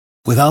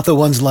Without the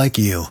ones like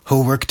you,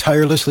 who work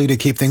tirelessly to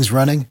keep things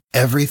running,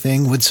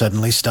 everything would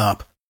suddenly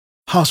stop.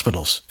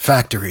 Hospitals,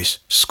 factories,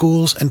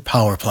 schools, and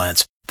power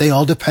plants, they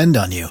all depend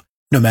on you.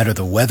 No matter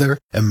the weather,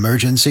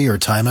 emergency, or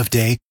time of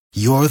day,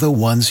 you're the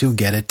ones who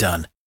get it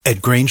done.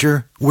 At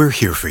Grainger, we're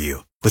here for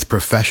you with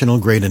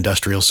professional-grade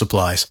industrial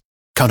supplies.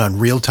 Count on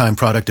real-time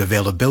product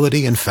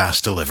availability and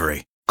fast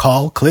delivery.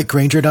 Call, click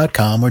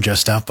Grainger.com, or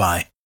just stop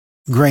by.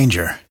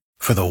 Grainger,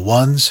 for the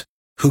ones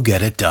who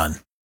get it done.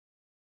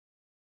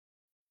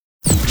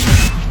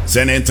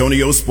 San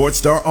Antonio Sports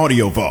Star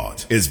Audio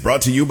Vault is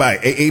brought to you by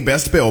AA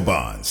Best Bail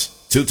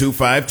Bonds,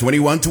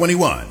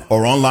 225-2121,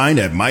 or online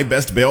at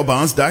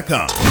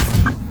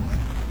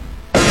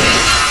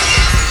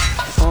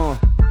mybestbailbonds.com.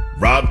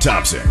 Rob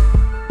Thompson,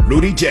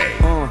 Rudy J,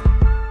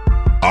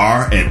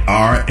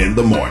 R&R in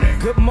the morning.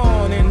 Good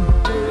morning.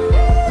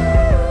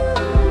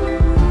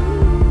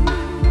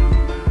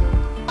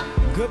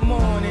 Good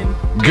morning.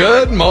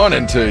 Good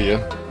morning to you.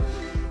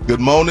 Good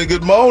morning,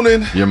 good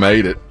morning. You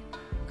made it.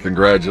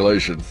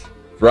 Congratulations.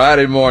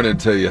 Friday morning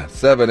to you,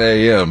 7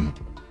 a.m.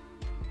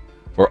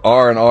 for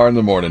R&R in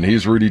the morning.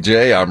 He's Rudy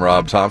J. I'm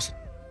Rob Thompson.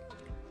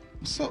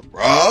 What's up,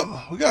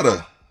 Rob? We got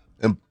a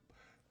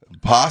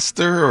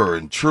imposter or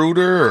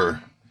intruder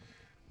or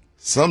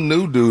some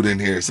new dude in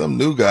here, some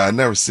new guy. I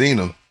never seen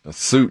him. A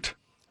suit.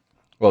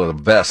 Well, a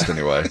vest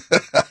anyway.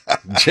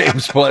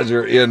 James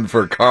Pledger in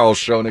for Carl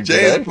Schoening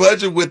today. James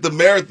Pledger with the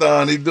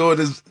marathon. He's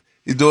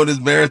doing his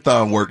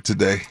marathon work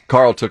today.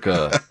 Carl took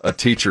a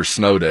teacher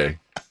snow day.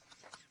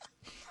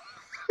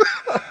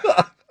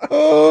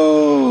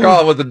 Oh,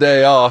 Carl with the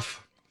day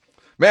off.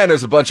 Man,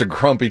 there's a bunch of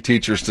grumpy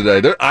teachers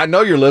today. I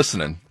know you're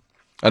listening.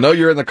 I know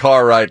you're in the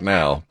car right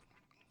now.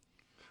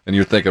 And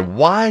you're thinking,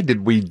 why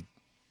did we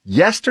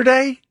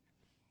yesterday?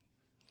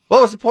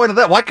 What was the point of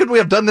that? Why couldn't we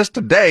have done this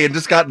today and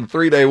just gotten a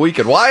 3-day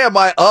weekend? Why am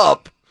I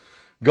up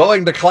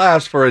going to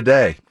class for a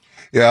day?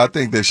 yeah, I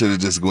think they should have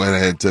just went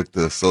ahead and took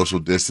the social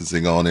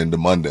distancing on into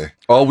Monday.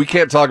 Oh, we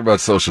can't talk about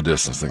social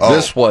distancing. Oh.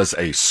 This was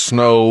a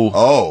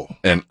snow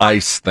and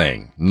ice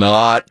thing,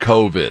 not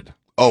COVID.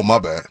 Oh, my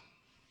bad.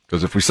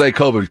 Because if we say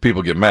COVID,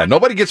 people get mad.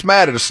 Nobody gets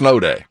mad at a snow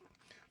day.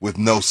 With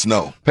no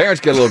snow.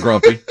 Parents get a little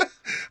grumpy.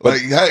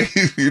 Like, hey,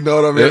 you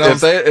know what I mean?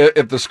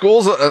 If the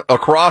schools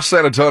across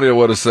San Antonio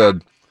would have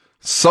said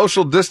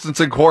social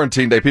distancing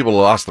quarantine day, people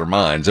lost their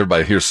minds.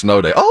 Everybody hears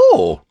snow day.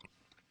 Oh.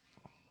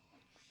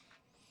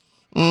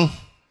 So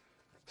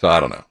I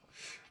don't know.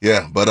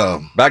 Yeah,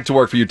 but back to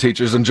work for you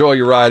teachers. Enjoy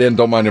your ride in.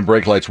 Don't mind them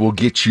brake lights. We'll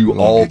get you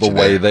all the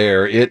way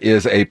there. It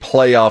is a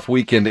playoff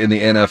weekend in the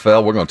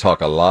NFL. We're going to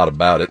talk a lot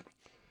about it.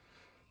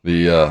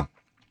 I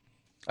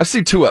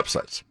see 2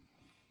 upsets.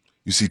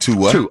 You see 2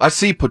 what? 2. I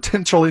see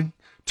potentially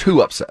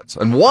 2 upsets,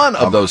 and one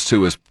of those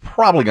 2 is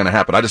probably going to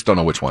happen. I just don't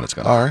know which one it's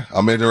going to. All right,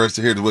 I'm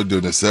interested here. We're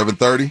doing this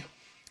 7:30. I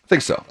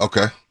think so.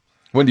 Okay.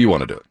 When do you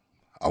want to do it?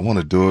 I want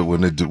to do it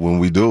when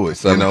we do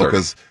it. You know,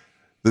 because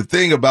the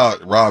thing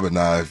about Rob and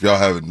I, if y'all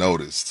haven't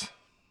noticed,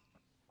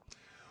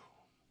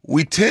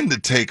 we tend to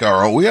take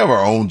we have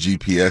our own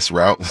GPS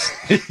routes.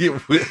 You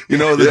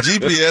know, the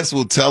GPS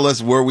will tell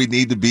us where we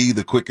need to be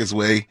the quickest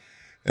way.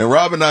 And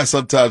Rob and I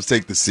sometimes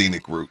take the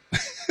scenic route.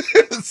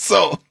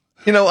 So,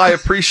 you know, I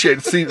appreciate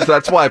it. See,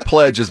 that's why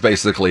Pledge is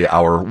basically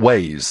our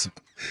Waze.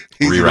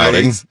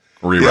 Rerouting.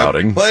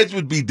 Yeah, Pledge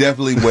would be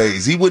definitely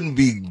Waze. He wouldn't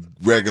be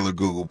regular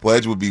Google.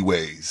 Pledge would be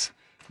Waze.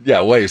 Yeah,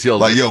 Waze. He'll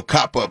like, yo,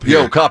 cop up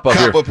here. Yo, cop up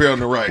here. Cop up here on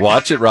the right.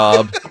 Watch it,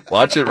 Rob.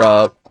 Watch it,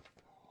 Rob.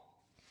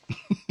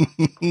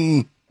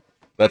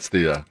 That's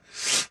the.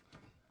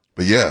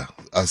 But yeah,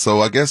 so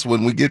I guess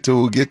when we get to it,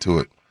 we'll get to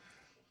it.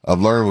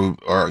 I've learned,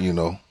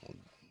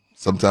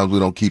 sometimes we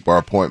don't keep our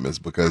appointments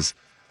because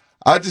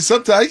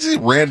sometimes I just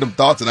random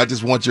thoughts and I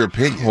just want your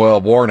opinion.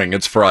 Well, warning,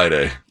 it's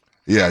Friday.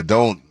 Yeah,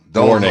 don't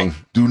warning.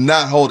 Do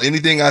not hold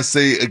anything I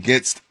say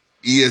against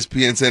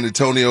ESPN San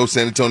Antonio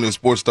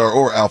Sports Star,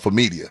 or Alpha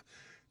Media.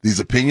 These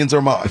opinions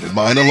are mine and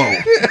mine alone.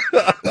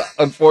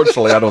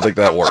 Unfortunately, I don't think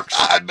that works.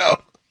 I know.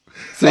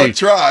 See, I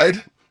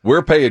tried.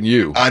 We're paying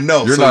you. I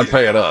know. You're not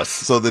paying us.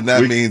 So then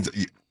that means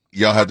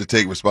y'all have to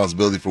take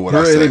responsibility for what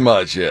I say. Pretty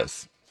much,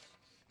 yes.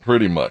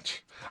 Pretty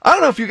much. I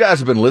don't know if you guys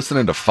have been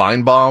listening to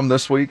Feinbaum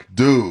this week.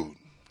 Dude,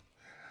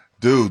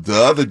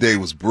 the other day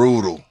was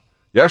brutal.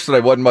 Yesterday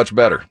wasn't much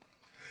better.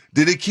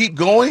 Did it keep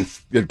going?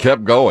 It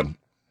kept going.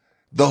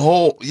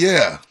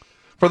 Yeah.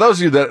 For those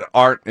of you that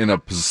aren't in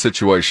a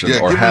situation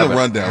or haven't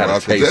rundown, had a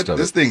taste of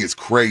this thing is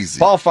crazy.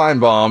 Paul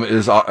Feinbaum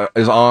is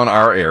on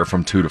our air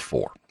from 2 to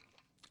 4.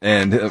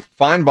 And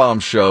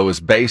Feinbaum's show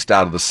is based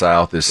out of the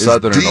South, is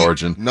Southern in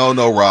origin. No,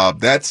 Rob.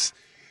 There's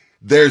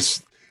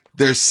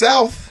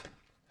South.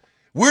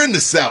 We're in the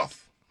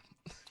South.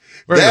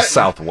 We're in the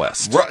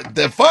Southwest.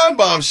 The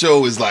Feinbaum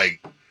show is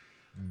like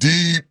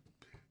deep.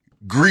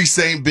 Grease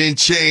ain't been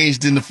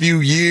changed in a few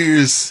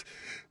years.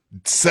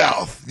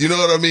 South. You know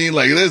what I mean?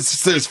 Like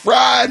there's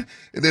fried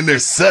and then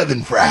there's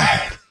Southern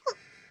fried.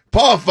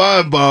 Paul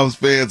Feinbaum's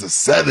fans are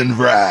Southern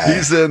fried.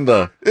 He's in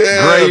the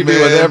gravy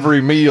with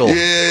every meal.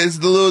 Yeah, it's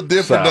a little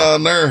different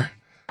down there.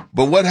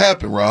 But what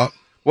happened, Rob?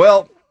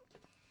 Well,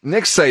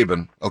 Nick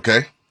Saban.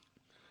 Okay.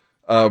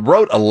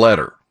 wrote a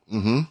letter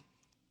Mm-hmm.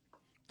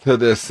 to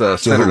this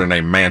senator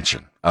named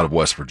Manchin out of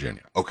West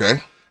Virginia.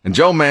 Okay. And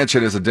Joe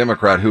Manchin is a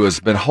Democrat who has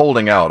been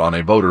holding out on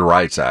a Voter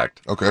Rights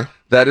Act Okay.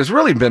 that has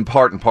really been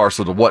part and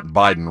parcel to what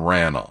Biden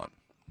ran on.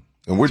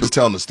 And we're just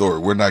telling the story.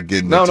 We're not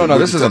getting No. we're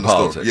This just isn't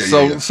telling the story.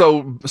 politics.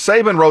 So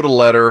Saban wrote a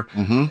letter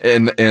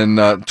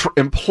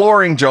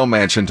imploring Joe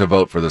Manchin to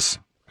vote for this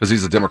because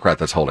he's a Democrat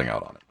that's holding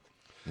out on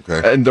it.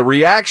 Okay. And the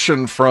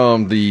reaction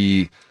from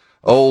the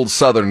old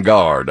Southern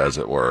Guard, as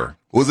it were,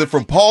 Was it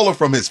from Paul or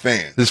from his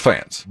fans? his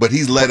fans. But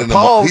he's letting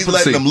them. He's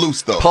letting them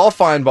loose, though. Paul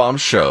Feinbaum's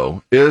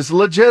show is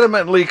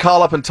legitimately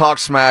call up and talk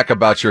smack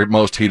about your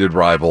most heated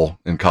rival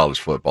in college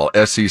football,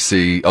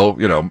 SEC.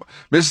 Oh,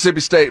 Mississippi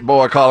State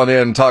boy calling in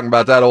and talking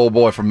about that old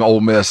boy from Ole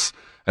Miss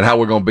and how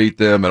we're going to beat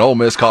them, and Ole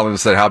Miss calling and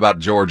saying, "How about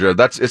Georgia?"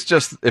 It's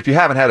just, if you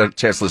haven't had a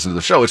chance to listen to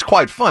the show, it's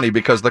quite funny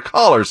because the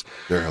callers,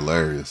 They're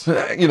hilarious.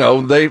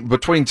 they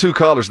between two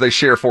callers they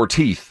share 4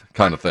 teeth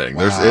kind of thing.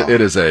 Wow. It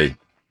is a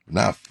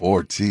Not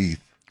 4 teeth.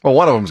 Well,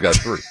 one of them's got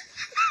 3.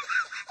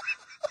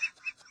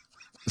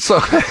 So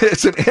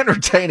it's an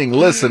entertaining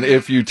listen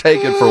if you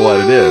take it for what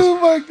it is. Oh,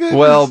 my goodness.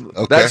 Well,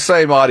 Okay. that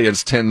same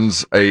audience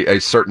tends a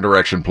certain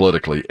direction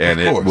politically, and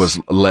Of it course. was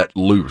let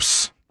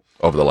loose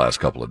over the last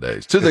couple of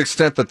days. To the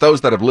extent that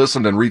those that have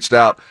listened and reached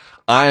out,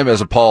 I am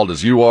as appalled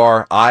as you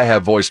are. I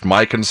have voiced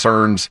my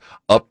concerns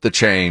up the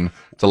chain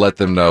to let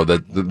them know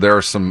that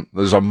there's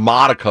a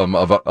modicum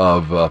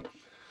of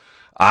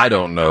I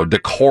don't know,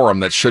 decorum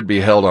that should be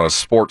held on a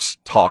sports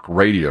talk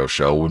radio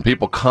show when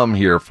people come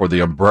here for the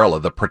umbrella,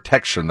 the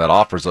protection that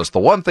offers us. The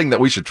one thing that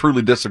we should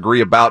truly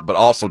disagree about, but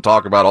also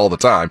talk about all the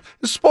time,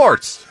 is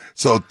sports.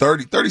 So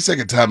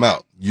 30-second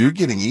timeout. You're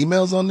getting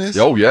emails on this?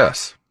 Oh,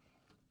 yes.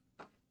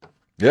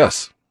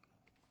 Yes.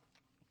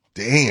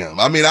 Damn.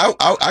 I mean,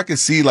 I could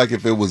see like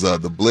if it was the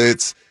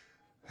Blitz,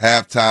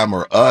 halftime,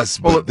 or us,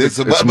 but Well, this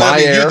it's my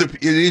air.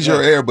 it is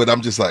your air, but I'm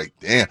just like,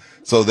 damn.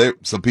 So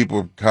some people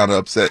are kind of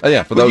upset.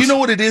 Yeah, for but those- you know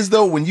what it is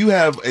though? When you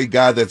have a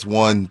guy that's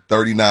won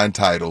 39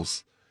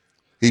 titles,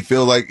 a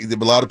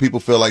lot of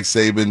people feel like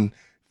Saban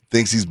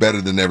thinks he's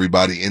better than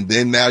everybody, and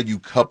then now you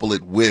couple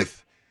it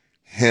with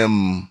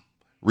him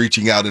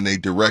reaching out in a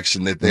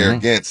direction that they're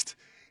against.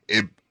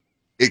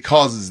 It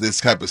causes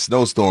this type of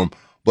snowstorm.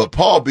 But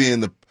Paul's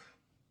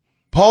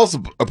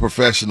a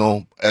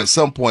professional. At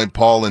some point,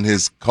 Paul and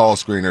his call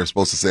screener are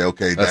supposed to say,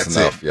 okay, that's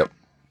enough. it. Yep.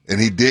 And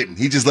he didn't.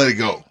 He just let it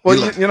go. Well,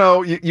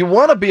 you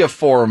want to be a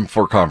forum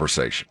for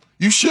conversation.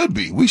 You should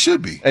be. We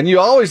should be. And you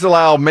always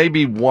allow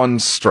maybe one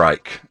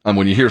strike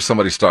when you hear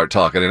somebody start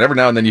talking. And every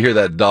now and then you hear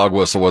that dog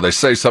whistle where they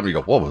say something, you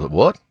go,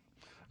 what?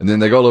 And then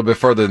they go a little bit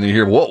further and you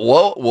hear,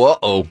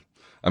 whoa,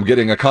 I'm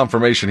getting a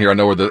confirmation here. I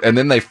know and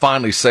then they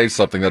finally say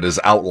something that is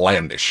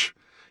outlandish.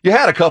 You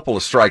had a couple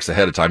of strikes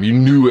ahead of time. You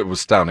knew it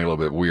was sounding a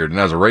little bit weird. And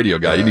as a radio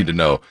guy, you need to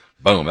know,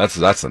 boom,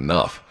 that's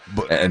enough.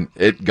 And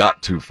it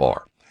got too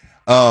far.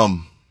 I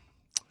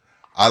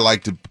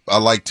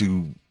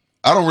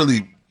don't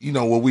really,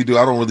 what we do,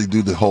 I don't really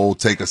do the whole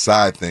take a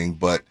side thing,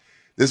 but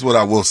this is what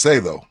I will say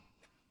though.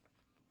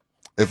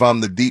 If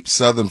I'm the deep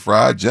Southern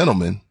fried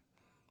gentleman,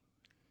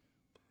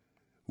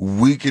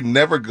 we can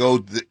never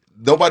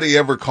nobody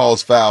ever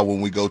calls foul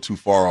when we go too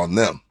far on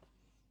them.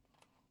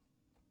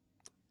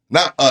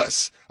 Not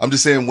us. I'm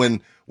just saying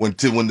when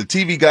the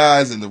TV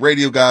guys and the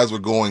radio guys were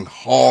going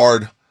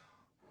hard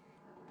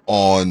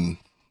on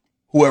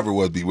whoever it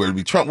would be, whether it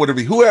be Trump, whether it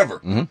be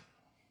whoever,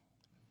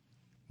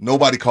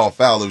 nobody called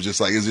foul. It was just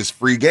like, it's just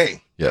free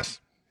game. Yes.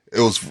 It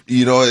was,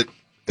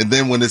 and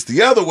then when it's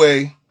the other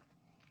way,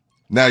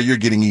 now you're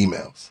getting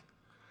emails.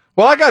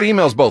 Well, I got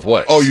emails both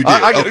ways. Oh, you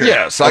did? Okay.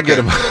 Yes, I get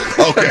them.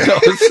 Okay. No,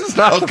 this is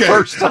not the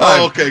first time.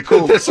 Oh, okay,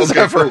 cool. This has Okay,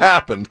 ever cool.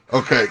 happened.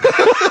 Okay.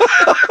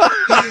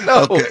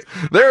 No, Okay.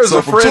 There's So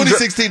a from fringe.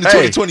 2016 to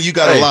 2020, you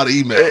got a lot of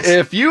emails.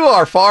 If you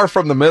are far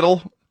from the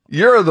middle,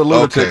 you're the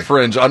lunatic Okay.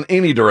 fringe on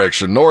any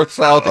direction. North,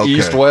 south, Okay.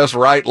 east, west,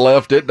 right,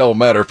 left. It don't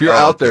matter. If you're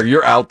out there,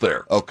 you're out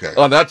there. Okay.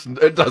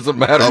 It doesn't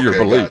matter your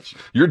Okay, belief. gotcha.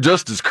 You're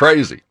just as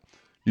crazy.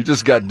 You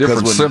just got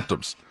different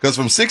symptoms. Because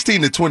from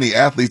 16 to 20,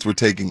 athletes were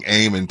taking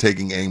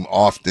aim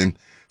often.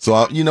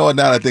 So, you know what,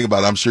 now that I think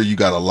about it, I'm sure you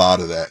got a lot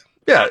of that.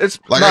 Yeah, it's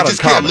Like, not I just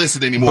uncommon. can't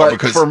listen anymore But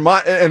because for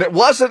and it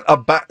wasn't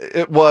about.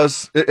 It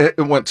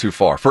went too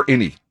far for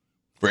any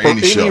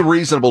show.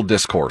 reasonable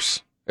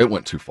discourse. It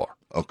went too far.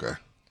 Okay. And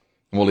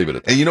we'll leave it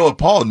at that. And you know what?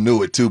 Paul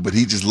knew it too, but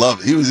he just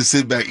loved it. He was just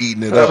sitting back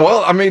eating it up.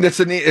 Well, I mean,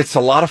 it's a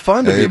lot of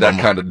fun to Hey, do that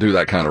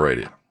kind of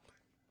radio.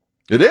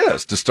 It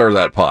is to stir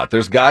that pot.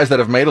 There's guys that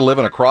have made a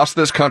living across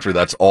this country.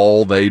 That's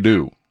all they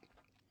do.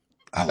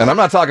 And I'm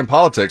not talking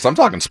politics. I'm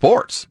talking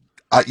sports.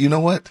 You know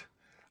what?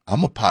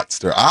 I'm a pot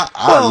stirrer.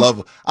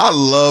 I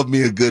love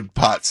me a good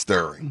pot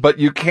stirring. But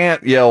you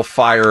can't yell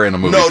fire in a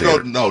movie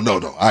theater. No.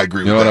 I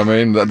agree with You know that. what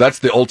I mean? That's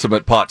the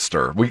ultimate pot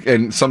stir.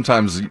 And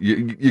sometimes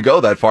you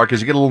go that far because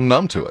you get a little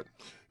numb to it.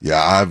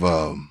 Yeah,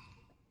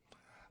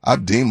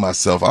 I've deemed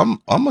myself.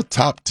 I'm a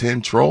top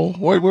 10 troll.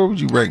 Where would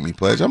you rank me,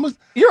 Pledge?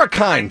 You're a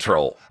kind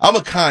troll. I'm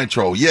a kind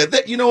troll. Yeah,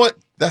 you know what?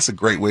 That's a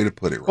great way to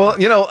put it. Right?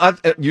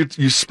 Well,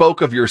 you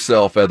spoke of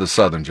yourself as a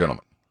Southern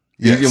gentleman.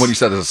 Yes. When you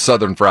said it's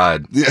Southern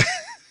fried. Yeah.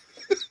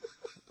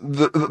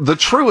 The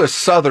truest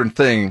Southern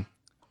thing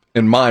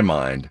in my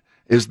mind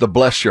is the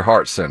bless your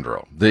heart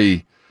syndrome.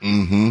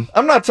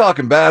 I'm not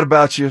talking bad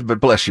about you, but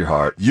bless your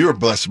heart. You're a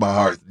bless my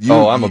heart.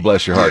 I'm a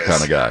bless your heart yes.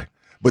 kind of guy.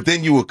 But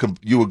then you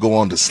would go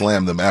on to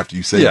slam them after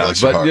you say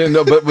bless your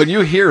heart. But when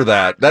you hear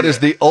that is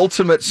the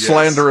ultimate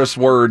slanderous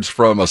words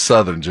from a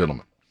Southern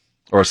gentleman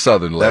or a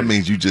Southern lady. That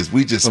means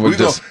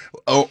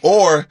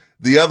or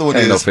the other one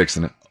ain't is no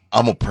fixing it.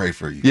 I'm gonna pray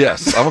for you.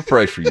 Yes, I'm gonna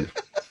pray for you,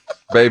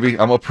 baby.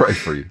 I'm gonna pray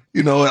for you.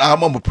 You know, and I'm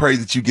gonna pray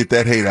that you get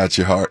that hate out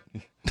your heart.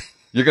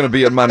 You're gonna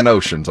be in my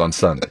notions on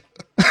Sunday.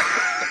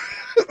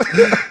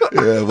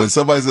 Yeah, when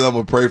somebody says I'm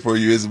gonna pray for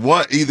you, is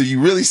one either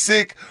you really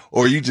sick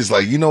or you just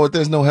like, you know what?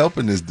 There's no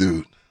helping this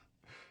dude.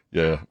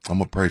 Yeah, I'm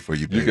gonna pray for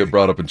you. Baby. You get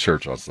brought up in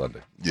church on Sunday.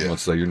 Yeah, I'm gonna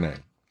say your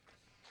name.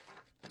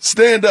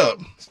 Stand up.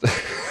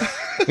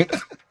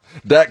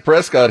 Dak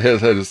Prescott has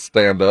had his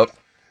stand up.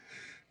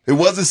 It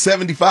wasn't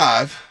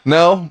 75.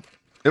 No,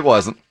 it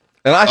wasn't.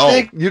 And I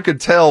think you could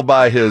tell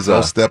by his.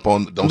 Don't step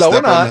on. Don't no,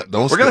 step we're not. on.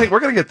 Don't. We're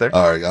gonna get there.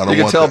 All right, I don't. You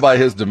can want tell that. by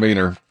his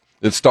demeanor.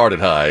 It started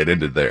high. It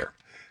ended there.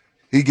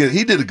 He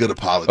did a good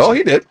apology. Oh,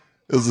 he did.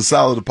 It was a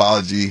solid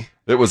apology.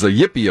 It was a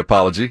yippee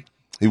apology.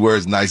 He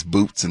wears nice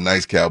boots and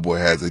nice cowboy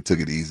hats. They took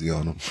it easy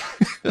on him.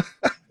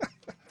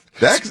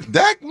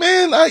 Dak,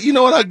 man. You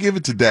know what? I'll give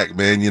it to Dak,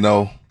 man. You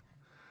know,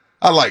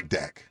 I like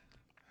Dak.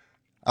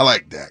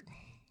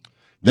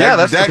 Yeah,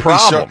 that's the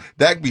problem.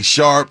 Dak be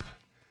sharp,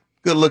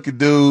 good looking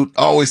dude.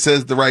 Always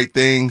says the right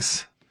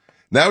things.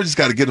 Now we just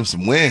got to get him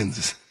some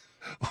wins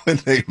when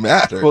they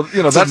matter. Well,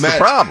 you know, that's the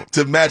problem.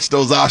 To match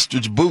those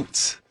ostrich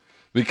boots.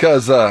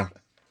 Because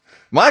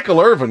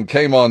Michael Irvin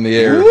came on the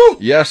air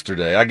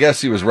yesterday. I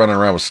guess he was running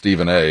around with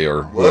Stephen A.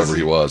 or whoever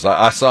he was.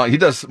 I saw he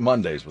does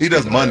Mondays with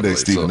Stephen A.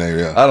 Stephen A.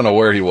 Yeah. I don't know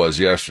where he was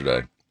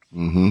yesterday.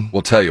 Mm-hmm.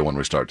 We'll tell you when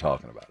we start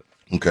talking about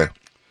it. Okay.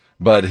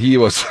 But he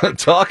was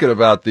talking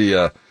about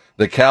the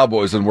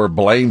Cowboys and where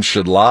blame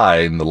should lie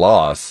in the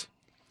loss.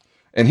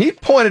 And he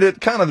pointed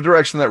it kind of the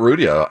direction that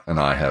Rudy and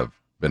I have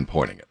been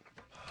pointing it.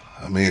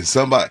 I mean,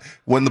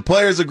 when the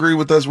players agree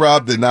with us,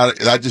 Rob, then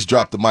I just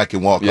drop the mic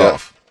and walk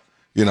off.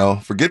 You know,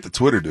 forget the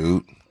Twitter,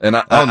 dude. And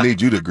I don't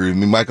need you to agree with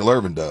me. Michael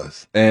Irvin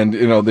does. And,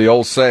 you know, the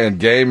old saying,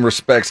 game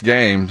respects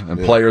game and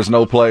players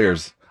know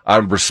players. I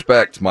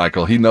respect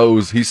Michael. He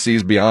knows, he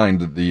sees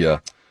behind the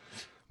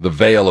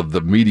veil of the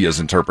media's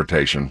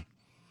interpretation.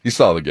 He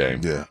saw the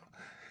game. Yeah.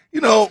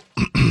 You know,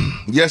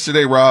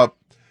 yesterday, Rob,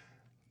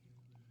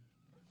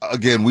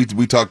 again,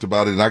 we talked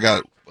about it, and I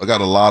got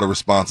a lot of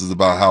responses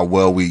about how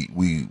well we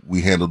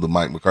handled the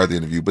Mike McCarthy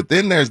interview. But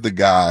then there's the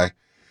guy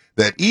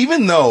that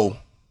even though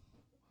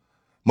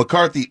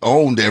McCarthy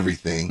owned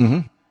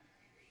everything,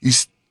 you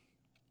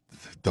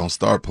don't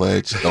start,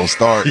 Pledge. Don't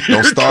start.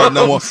 Don't start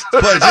no more.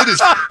 Pledge,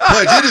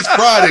 it is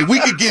Friday. We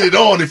could get it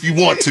on if you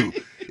want to.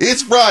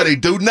 It's Friday.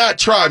 Do not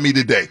try me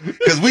today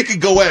because we could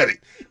go at it.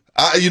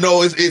 You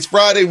know, it's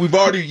Friday.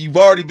 You've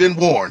already been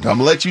warned. I'm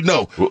gonna let you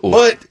know.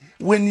 But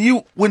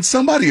when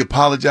somebody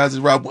apologizes,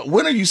 Rob,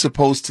 when are you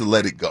supposed to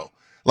let it go?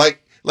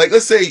 Like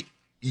let's say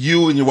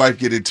you and your wife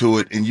get into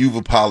it and you've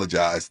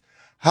apologized.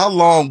 How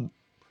long?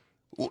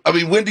 I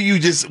mean, when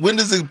does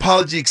the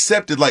apology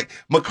accepted? Like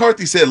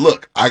McCarthy said,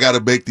 look, I got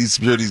to make these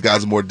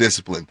guys more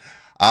disciplined.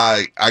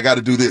 I got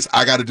to do this.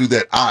 I got to do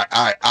that.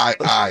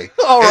 I.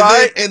 All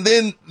right. And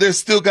then there's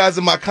still guys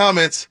in my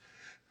comments.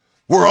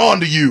 We're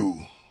on to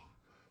you.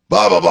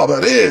 Blah, blah, blah,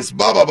 blah, this,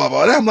 blah, blah, blah,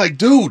 blah. And I'm like,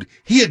 dude,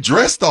 he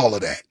addressed all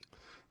of that.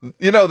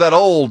 You know, that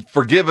old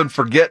forgive and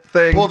forget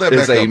thing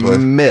is a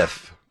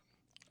myth.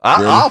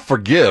 I'll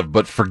forgive,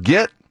 but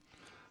forget?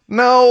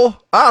 No,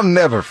 I'll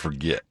never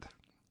forget.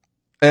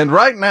 And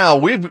right now,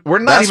 we're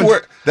not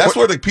that's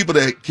where the people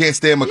that can't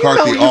stand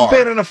McCarthy you've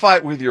been in a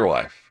fight with your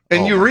wife,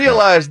 and you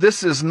realize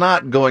this is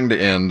not going to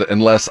end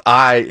unless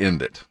I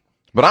end it.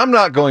 But I'm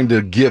not going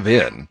to give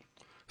in.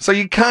 So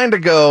you kind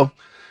of go,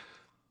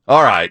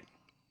 all right,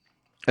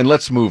 and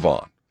let's move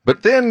on.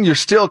 But then you're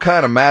still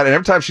kind of mad, and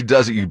every time she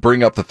does it, you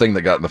bring up the thing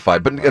that got in the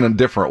fight, but in a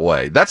different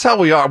way. That's how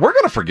we are. We're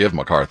going to forgive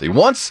McCarthy.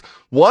 Once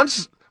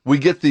we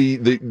get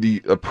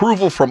the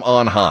approval from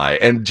on high,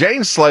 and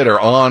Jane Slater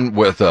on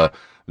with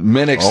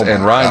Minix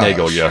and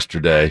Reinagel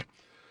yesterday.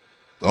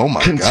 Oh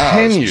my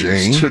continues gosh,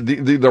 Jane.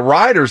 To the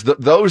writers,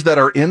 those that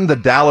are in the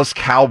Dallas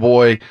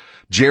Cowboy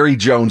Jerry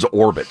Jones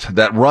orbit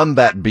that run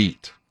that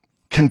beat,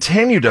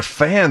 continue to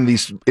fan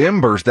these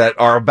embers that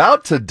are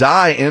about to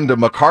die into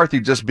McCarthy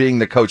just being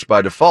the coach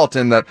by default,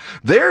 and that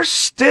there's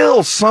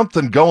still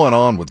something going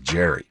on with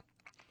Jerry.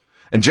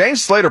 And Jane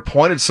Slater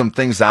pointed some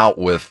things out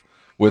with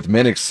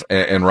Minix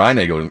and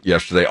Reinagel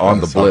yesterday on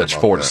the Blitz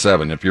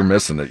 4-7. If you're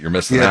missing it, you're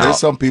missing out. Yeah, there's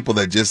some people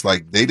that just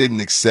they didn't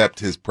accept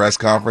his press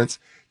conference.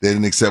 They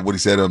didn't accept what he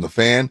said on the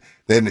Fan.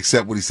 They didn't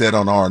accept what he said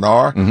on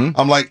R&R.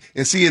 I'm like,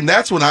 and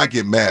that's when I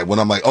get mad, when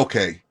I'm like,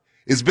 okay,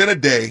 it's been a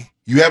day.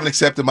 You haven't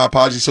accepted my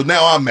apology, so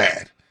now I'm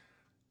mad.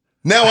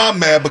 Now I'm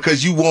mad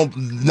because you won't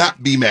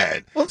not be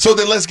mad. So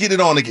then let's get it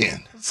on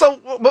again.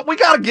 So, but we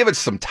got to give it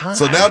some time.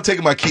 So now I'm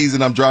taking my keys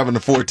and I'm driving the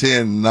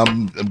 410 and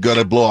I'm going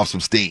to blow off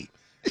some steam.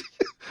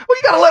 Well,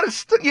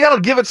 you got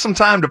to give it some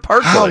time to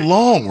percolate. How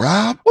long,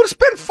 Rob? Well, it's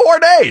been 4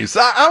 days.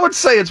 I would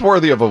say it's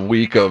worthy of a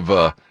week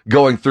of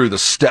going through the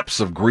steps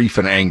of grief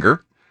and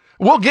anger.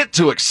 We'll get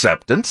to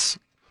acceptance.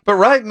 But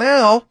right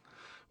now,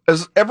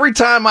 as every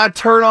time I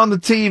turn on the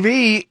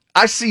TV,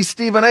 I see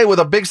Stephen A. with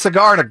a big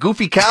cigar and a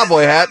goofy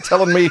cowboy hat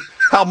telling me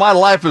how my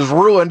life is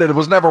ruined and it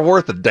was never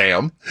worth a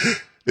damn.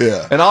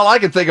 Yeah. And all I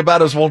can think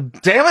about is, well,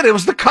 damn it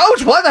was the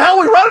coach. Why the hell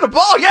are we running the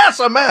ball? Yes,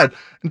 I'm mad.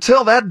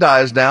 Until that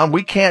dies down,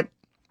 we can't.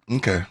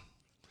 Okay.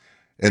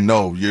 And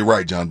no, you're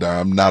right, John Dyer.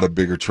 I'm not a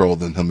bigger troll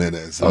than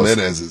Jimenez.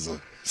 Jimenez is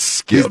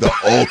Skip. He's the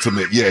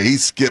ultimate. Yeah,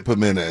 he's Skip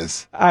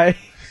Jimenez.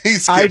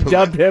 He's Skip I Jimenez.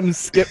 dubbed him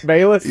Skip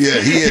Bayless.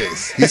 Yeah, he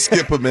is. He's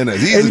Skip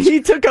Jimenez.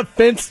 He took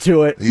offense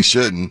to it. He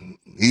shouldn't.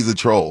 He's a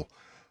troll.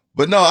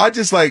 But no, I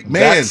just like,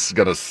 man. That's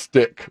going to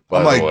stick, by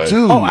I'm the like, way.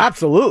 dude. Oh,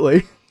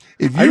 absolutely.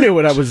 If I knew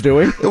what I was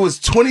doing. It was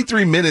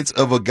 23 minutes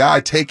of a guy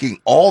taking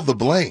all the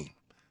blame.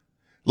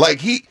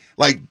 Like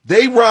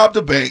they robbed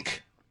a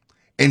bank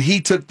and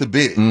he took the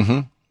bid.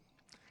 Mm-hmm.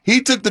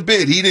 He took the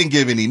bid. He didn't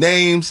give any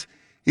names.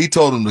 He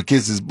told him to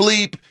kiss his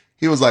bleep.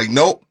 He was like,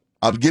 nope,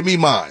 give me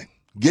mine.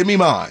 Give me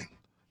mine.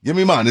 Give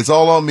me mine. It's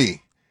all on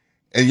me.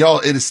 And y'all,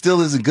 it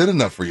still isn't good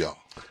enough for y'all.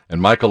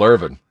 And Michael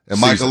Irvin. And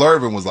Michael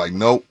Irvin was like,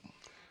 nope.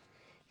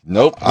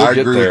 Nope. We'll I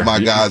get agree there. with my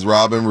guys,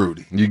 Rob and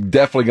Rudy. You're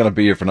definitely going to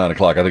be here for 9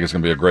 o'clock. I think it's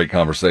going to be a great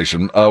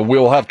conversation.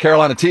 We'll have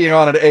Carolina teeing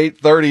on at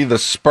 8:30. The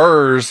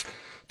Spurs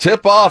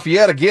tip off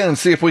yet again and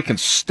see if we can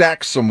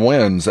stack some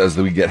wins as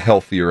we get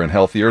healthier and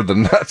healthier. The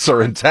Nuts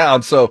are in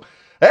town. So,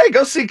 hey,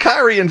 go see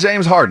Kyrie and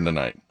James Harden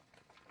tonight.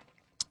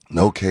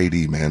 No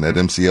KD, man. That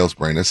MCL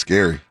sprain, that's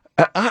scary.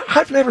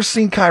 I've never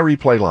seen Kyrie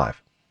play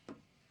live.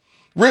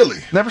 Really?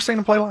 Never seen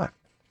him play live.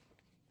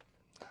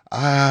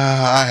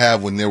 I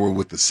have when they were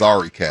with the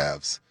sorry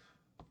Cavs.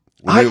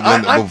 Maybe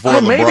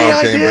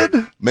I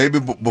did. Maybe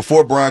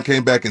before Bron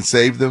came back and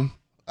saved them,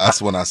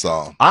 that's when I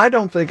saw him. I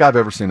don't think I've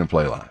ever seen him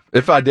play live.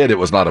 If I did, it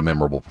was not a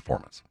memorable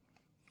performance.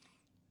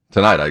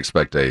 Tonight, I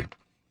expect a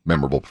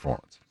memorable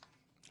performance.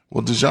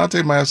 Well,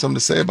 DeJounte might have something to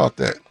say about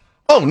that.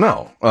 Oh,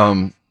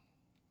 no.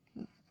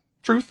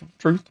 Truth.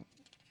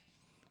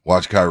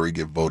 Watch Kyrie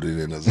get voted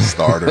in as a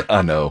starter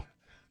I know.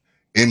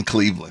 in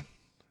Cleveland.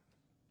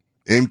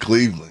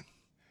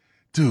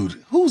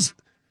 Dude,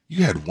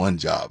 you had one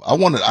job. I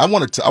want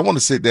to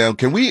sit down.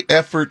 Can we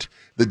effort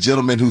the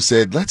gentleman who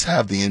said, let's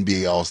have the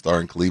NBA All-Star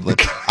in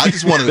Cleveland? I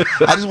just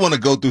want to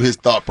go through his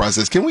thought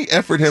process. Can we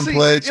effort him,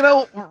 Pledge? You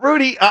know,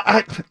 Rudy,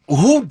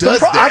 Who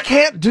does that? I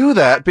can't do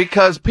that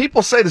because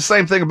people say the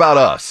same thing about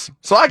us.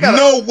 So I got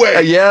No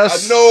way.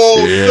 Yes. No,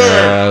 sir.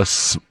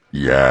 Yes.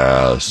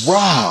 Yes.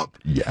 Rob.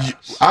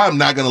 Yes. I'm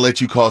not going to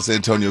let you call San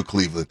Antonio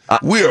Cleveland.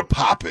 We are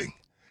popping.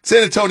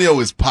 San Antonio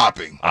is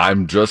popping.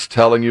 I'm just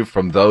telling you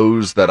from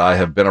those that I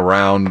have been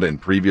around in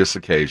previous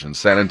occasions.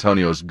 San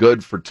Antonio is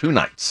good for 2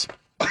 nights.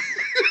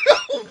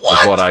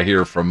 That's what I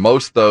hear from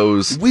most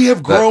those. We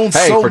have grown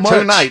so for much.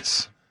 2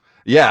 nights.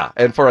 Yeah.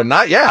 And for a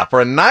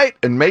night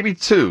and maybe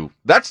 2.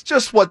 That's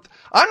just what,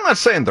 I'm not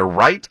saying they're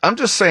right. I'm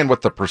just saying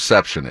what the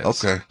perception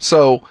is. Okay.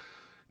 So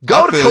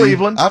go to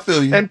Cleveland. I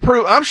feel you. And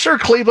prove, I'm sure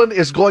Cleveland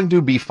is going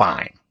to be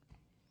fine.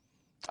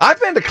 I've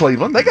been to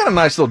Cleveland. They got a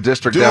nice little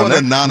district down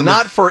there.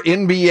 Not for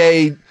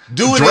NBA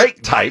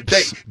Drake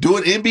types. Do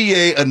an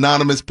NBA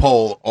anonymous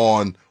poll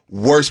on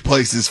worst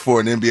places for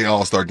an NBA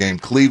All-Star game.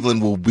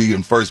 Cleveland will be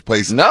in first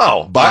place.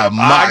 No, by a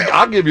mile.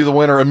 I'll give you the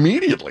winner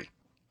immediately.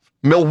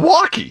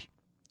 Milwaukee.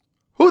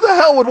 Who the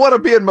hell would want to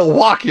be in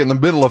Milwaukee in the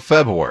middle of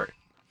February?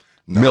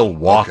 No.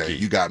 Milwaukee. Okay,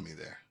 you got me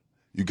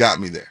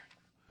there.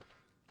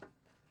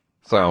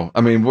 So,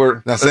 I mean,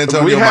 Now, San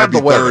Antonio might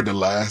be third to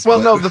last. Well,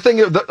 no, the thing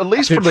is, at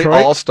least for the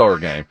Detroit? All-Star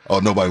game. Oh,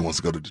 nobody wants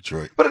to go to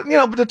Detroit. But,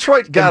 but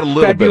Detroit got In a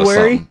little bit of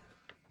February? something.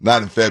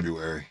 Not in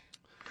February.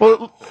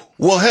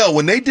 Well, hell,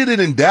 when they did it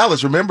in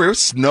Dallas, remember, it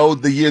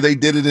snowed the year they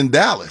did it in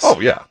Dallas. oh,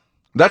 yeah.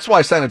 That's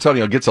why San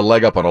Antonio gets a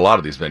leg up on a lot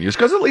of these venues,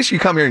 because at least you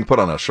come here and put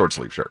on a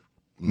short-sleeve shirt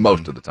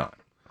most of the time.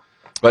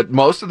 But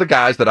most of the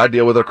guys that I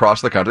deal with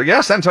across the country,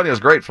 San Antonio's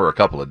great for a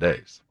couple of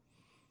days.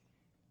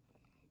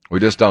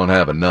 We just don't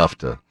have enough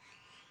to...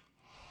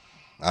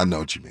 I know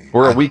what you mean.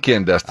 We're a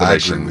weekend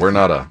destination. We're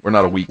not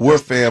a week. We're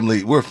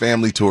a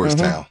family tourist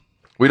town.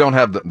 We don't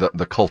have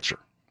the culture.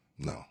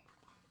 No.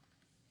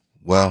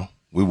 Well,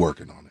 we're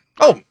working on it.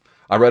 Oh,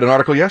 I read an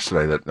article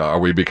yesterday that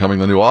are we becoming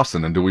the new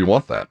Austin, and do we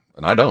want that?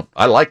 And I don't.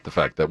 I like the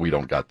fact that we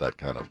don't got that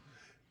kind of.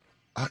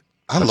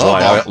 That's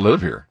why I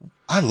live here.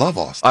 I love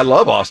Austin. I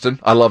love Austin.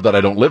 I love that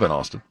I don't live in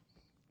Austin.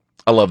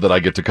 I love that I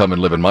get to come and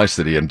live in my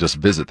city and just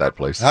visit that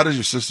place. How does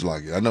your sister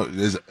like it? I know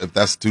if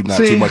that's too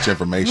much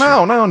information.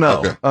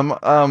 No.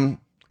 Okay.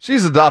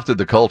 She's adopted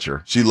the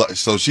culture.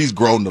 So she's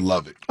grown to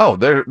love it. Oh,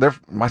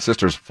 my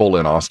sister's full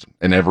in Austin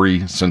in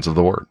every sense of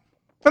the word.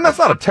 And that's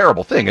not a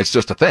terrible thing. It's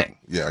just a thing.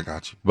 Yeah, I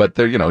got you. But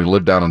you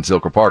live down in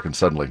Zilker Park and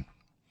suddenly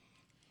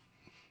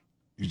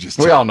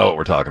we all know what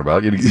we're talking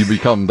about. You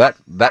become that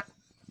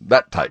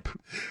type.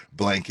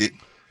 Blanket.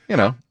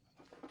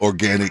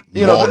 Organic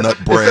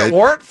walnut bread. If it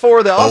weren't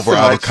for the over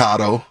Austinites,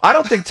 avocado. I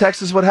don't think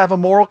Texas would have a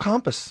moral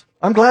compass.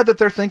 I'm glad that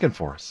they're thinking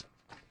for us.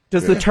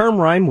 Does the term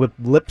rhyme with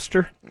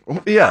lipster?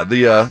 Yeah,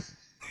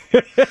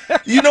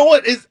 You know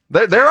what?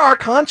 they're our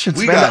conscience,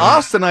 We man. The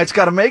got- Austinites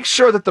got to make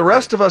sure that the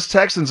rest of us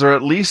Texans are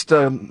at least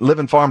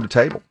living farm to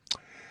table.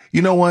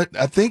 You know what?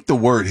 I think the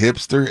word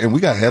hipster, and we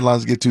got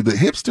headlines to get to, the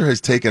hipster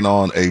has taken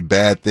on a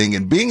bad thing,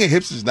 and being a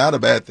hipster is not a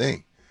bad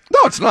thing. No,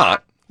 it's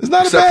not. It's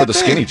not a Except bad for the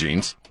thing. skinny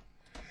jeans.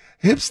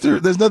 Hipster,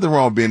 there's nothing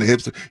wrong with being a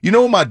hipster. You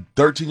know what my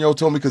 13-year-old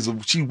told me? Because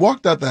she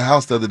walked out the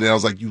house the other day. I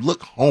was like, you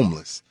look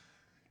homeless.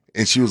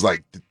 And she was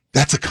like,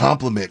 that's a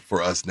compliment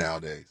for us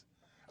nowadays.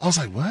 I was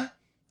like, what?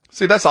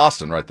 See, that's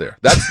Austin right there.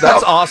 That's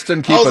Austin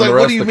I keeping was like, the what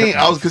rest do you of the mean?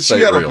 I was, because she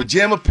state had real. her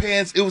pajama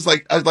pants. It was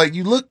like, I was like,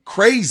 you look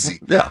crazy.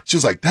 Yeah. She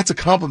was like, that's a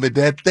compliment,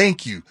 Dad.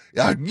 Thank you.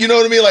 You know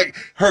what I mean? Like,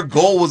 her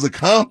goal was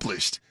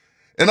accomplished.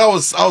 And I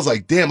was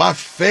like, damn, I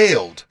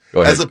failed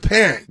Go ahead. as a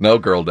parent. No,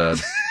 girl, Dad.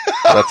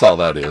 That's all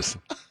that is.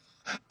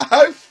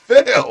 I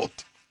failed.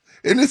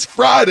 And it's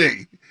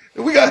Friday.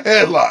 And we got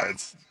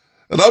headlines.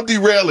 And I'm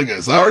derailing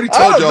us. I already I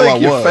told don't y'all I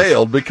think you was.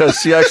 failed because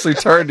she actually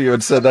turned to you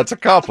and said that's a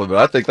compliment.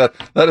 I think that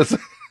is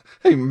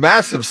a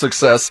massive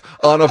success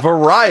on a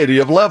variety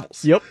of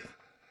levels. Yep.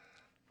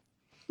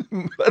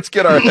 Let's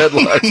get our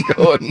headlines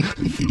going.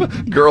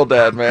 Girl,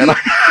 Dad, man.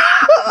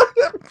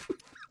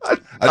 I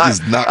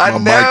just knocked my I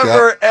mic out.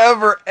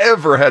 never,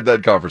 ever had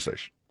that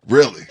conversation.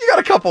 Really? You got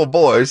a couple of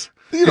boys.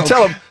 You don't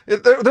tell them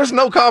there's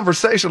no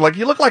conversation. Like,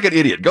 you look like an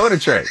idiot. Go in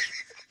and change.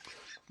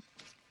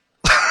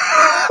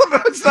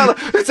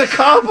 It's a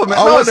compliment.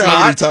 I No, wonder it's how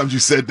many not. times you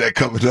said that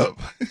coming up.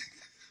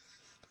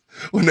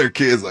 When their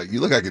kids like, you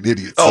look like an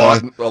idiot, Oh,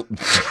 son.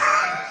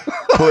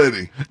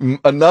 Plenty.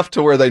 enough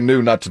to where they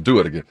knew not to do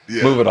it again.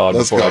 Yeah, Moving on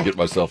let's before I go. get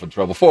myself in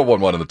trouble.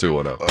 411 and the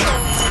 210.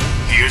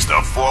 Here's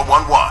the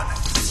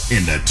 411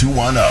 in the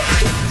 210.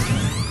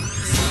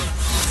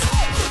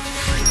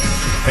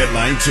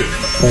 Headline 2.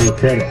 Oh,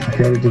 credit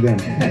to them.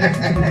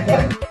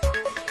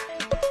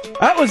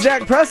 That was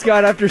Dak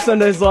Prescott after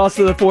Sunday's loss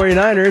to the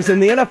 49ers,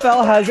 and the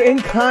NFL has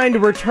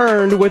in-kind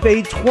returned with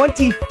a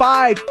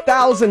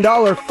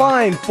 $25,000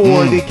 fine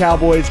for the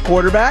Cowboys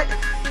quarterback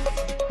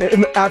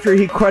after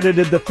he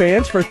credited the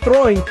fans for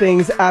throwing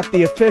things at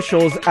the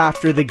officials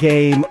after the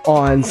game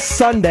on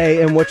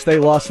Sunday, in which they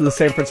lost to the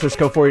San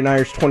Francisco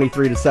 49ers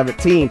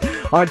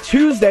 23-17. On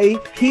Tuesday,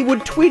 he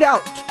would tweet out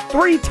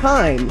 3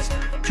 times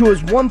to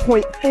his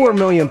 1.4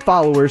 million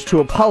followers to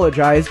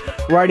apologize,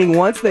 writing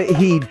once that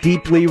he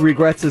deeply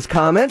regrets his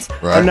comments,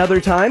 Right. another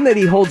time that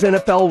he holds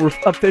NFL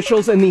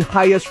officials in the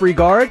highest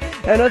regard,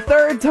 and a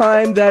third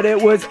time that it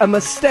was a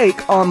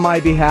mistake on my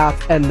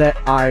behalf and that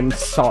I'm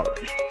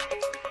sorry.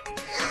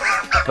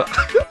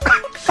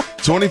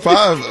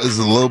 25 is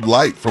a little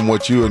light from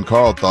what you and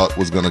Carl thought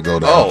was going to go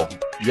down. Oh,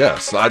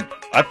 yes. I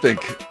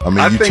think. I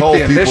mean, you think told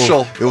the people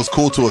initial. it was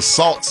cool to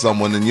assault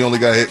someone and you only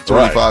got hit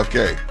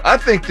 $25K. I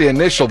think the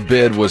initial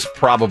bid was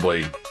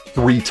probably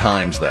 3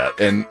 times that.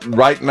 And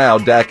right now,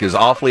 Dak is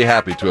awfully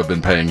happy to have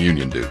been paying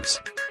union dues.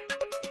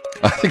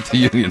 I think the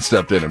union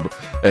stepped in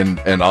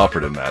and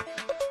offered him that.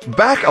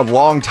 Back a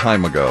long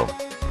time ago,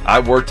 I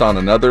worked on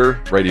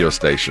another radio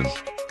station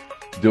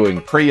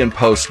doing pre and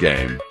post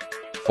game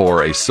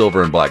for a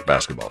silver and black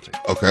basketball team.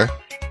 Okay.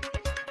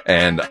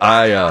 And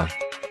I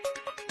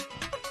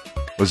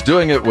was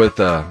doing it with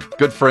a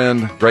good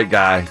friend, great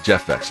guy,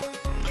 Jeff Vexler.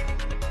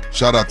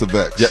 Shout out to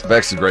Vex. Yeah,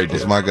 Vex is a great dude.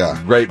 That's my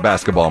guy. Great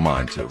basketball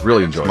mind, too.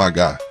 Really enjoyed My it.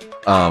 guy.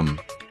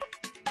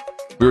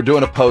 We were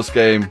doing a post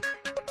game.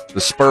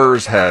 The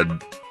Spurs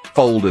had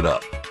folded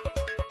up.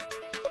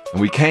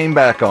 And we came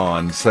back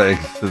on saying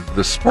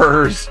the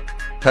Spurs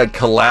had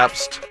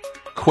collapsed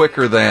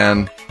quicker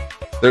than.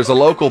 There's a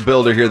local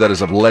builder here that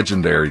is a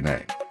legendary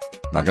name.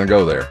 Not going to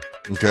go there.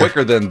 Okay.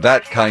 Quicker than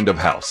that kind of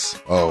house.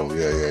 Oh,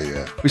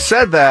 yeah. We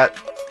said that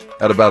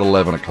at about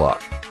 11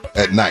 o'clock.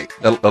 At night.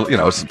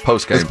 It's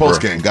post game. It's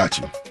post game. Got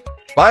you.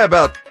 By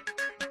about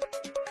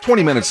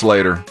 20 minutes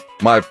later,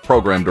 my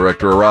program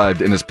director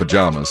arrived in his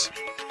pajamas,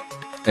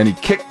 and he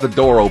kicked the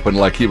door open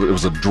like it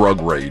was a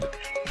drug raid.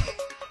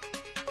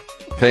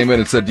 Came in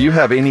and said, "Do you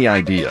have any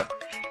idea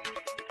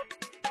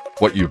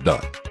what you've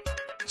done?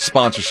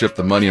 Sponsorship,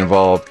 the money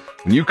involved.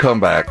 When you come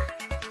back,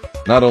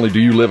 not only do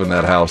you live in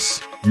that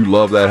house, you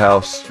love that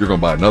house, you're going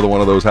to buy another one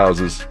of those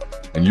houses,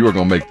 and you are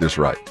going to make this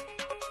right."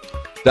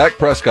 Dak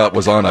Prescott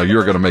was on a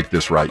 "you're going to make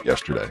this right"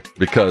 yesterday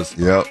because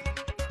Yep.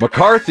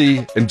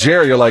 McCarthy and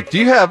Jerry are like,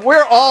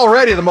 we're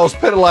already the most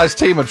penalized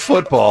team in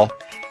football,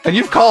 and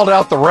you've called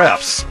out the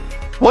refs.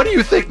 What do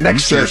you think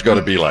next year's going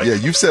to be like? Yeah,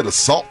 you said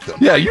assault them.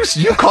 Yeah, you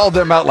called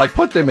them out, like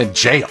put them in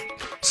jail.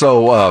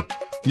 So you're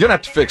going to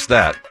have to fix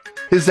that.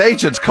 His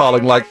agent's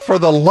calling like, for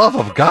the love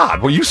of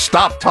God, will you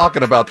stop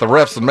talking about the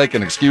refs and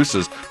making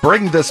excuses?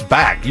 Bring this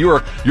back.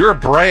 Your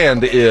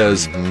brand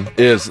is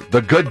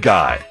the good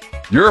guy.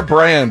 Your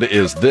brand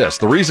is this.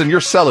 The reason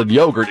you're selling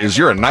yogurt is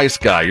you're a nice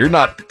guy. You're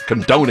not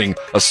condoning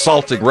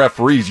assaulting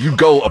referees. You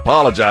go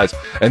apologize.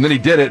 And then he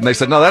did it, and they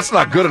said, no, that's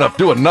not good enough.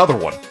 Do another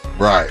one.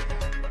 Right.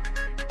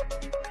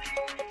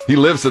 He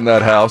lives in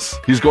that house.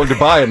 He's going to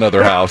buy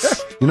another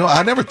house. You know,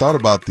 I never thought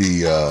about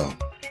the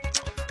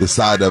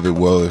side of it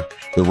where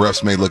the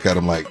refs may look at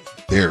him like,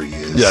 There he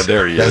is. Yeah,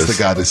 there he That's is.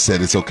 the guy that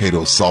said it's okay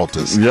to assault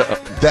us. Yeah.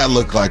 That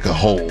looked like a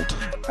hold.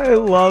 I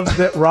love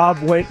that Rob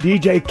went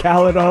DJ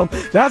Khaled on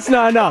him. That's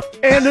not enough.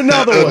 And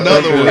another one.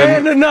 Another one.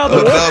 And another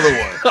one. Another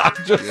one.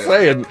 I'm just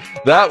saying,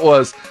 that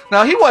was...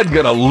 Now, he wasn't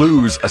going to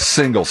lose a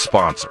single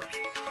sponsor.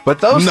 But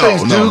those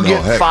things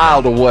get heck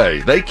filed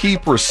away. They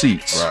keep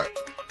receipts. Right.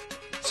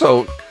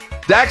 So,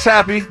 Dak's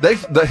happy.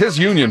 His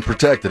union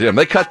protected him.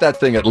 They cut that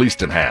thing at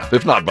least in half,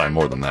 if not by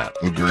more than that.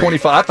 Agreed.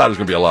 25. I thought it was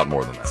going to be a lot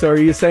more than that. So are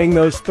you saying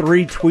those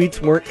 3 tweets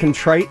weren't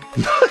contrite?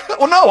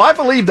 Well, no, I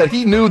believe that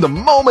he knew the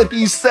moment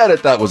he said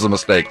it that was a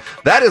mistake.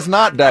 That is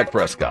not Dak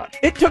Prescott.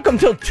 It took him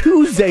till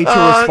Tuesday to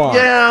respond.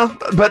 Yeah,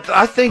 but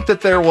I think that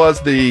there was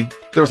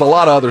a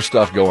lot of other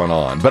stuff going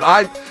on.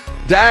 But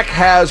Dak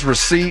has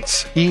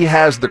receipts. He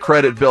has the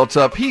credit built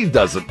up. He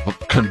doesn't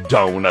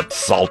condone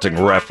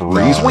assaulting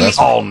referees. No, we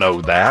all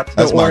know that.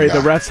 That's Don't worry, my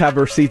guy. the refs have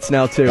receipts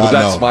now, too. I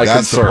That's know. my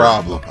That's concern. the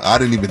problem. I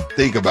didn't even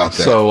think about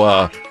that.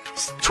 So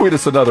tweet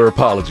us another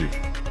apology.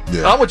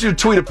 Yeah. I want you to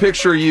tweet a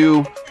picture of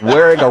you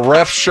wearing a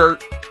ref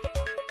shirt.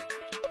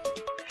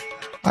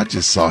 I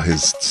just saw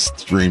his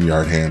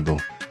StreamYard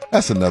handle.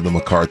 That's another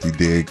McCarthy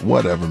dig.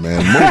 Whatever,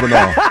 man. Moving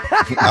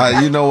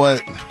on. You know what?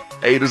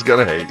 Hate is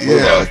going to hate.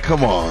 Move Yeah, on.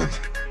 come on.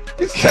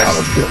 He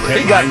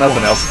got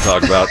nothing else to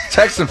talk about.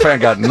 Texan fan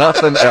got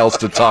nothing else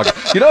to talk.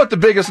 You know what the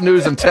biggest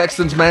news in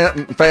Texans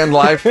fan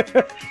life?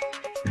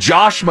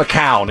 Josh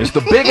McCown is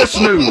the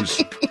biggest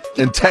news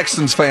in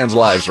Texans fans'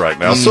 lives right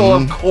now. So,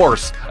 of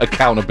course,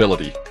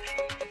 accountability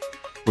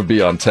would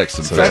be on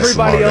Texans So fans. that's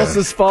Everybody smart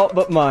else's ass. fault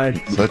but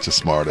mine. Such a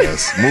smart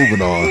ass.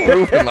 Moving on.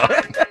 Moving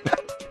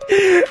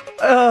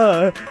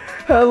on.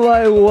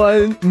 Headline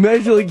 1,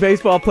 Major League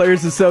Baseball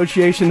Players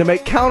Association to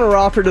make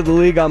counteroffer to the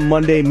league on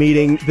Monday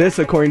meeting. This,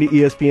 according to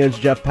ESPN's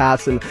Jeff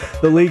Passan.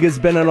 The league has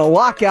been in a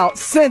lockout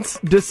since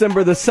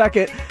December the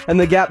 2nd, and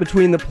the gap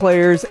between the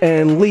players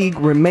and league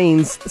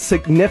remains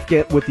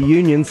significant, with the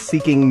unions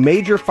seeking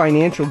major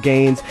financial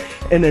gains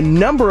in a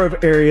number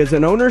of areas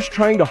and owners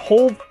trying to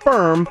hold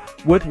firm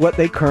with what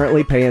they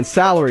currently pay in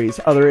salaries.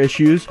 Other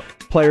issues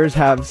players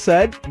have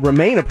said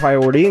remain a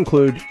priority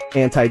include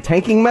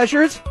anti-tanking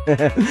measures,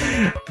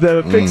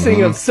 the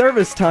fixing of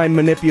service time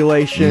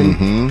manipulation,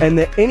 and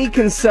that any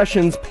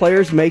concessions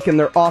players make in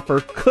their offer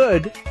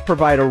could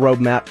provide a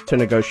roadmap to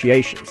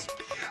negotiations.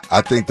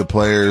 I think the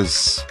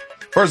players...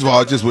 First of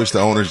all, I just wish the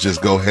owners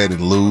just go ahead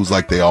and lose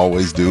like they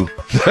always do.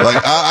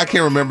 Like, I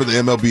can't remember the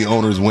MLB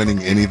owners winning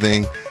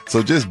anything.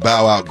 So just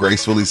bow out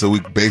gracefully so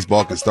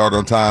baseball can start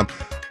on time.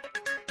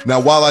 Now,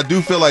 while I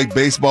do feel like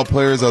baseball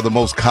players are the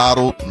most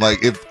coddled, like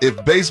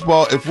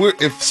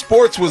if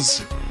sports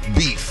was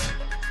beef,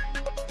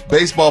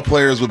 baseball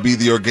players would be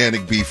the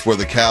organic beef where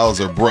the cows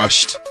are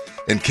brushed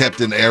and kept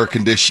in air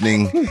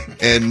conditioning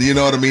and, you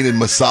know what I mean, and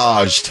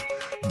massaged.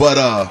 But,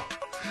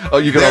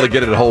 you can only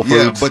get it at Whole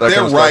Foods. yeah, but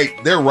they're right.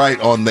 They're right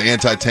on the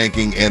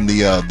anti-tanking and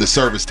the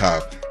service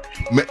time.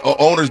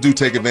 Owners do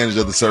take advantage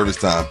of the service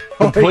time.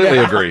 Completely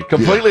agree.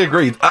 Completely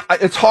agree.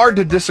 It's hard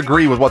to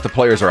disagree with what the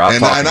players are out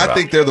talking And I about.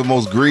 think they're the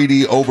most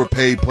greedy,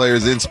 overpaid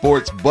players in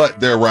sports, but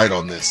they're right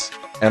on this.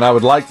 And I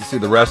would like to see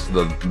the rest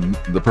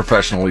of the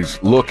professional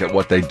leagues look at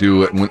what they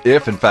do,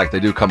 if in fact they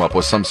do come up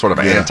with some sort of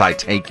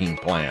anti-tanking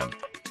plan,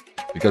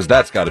 because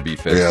that's got to be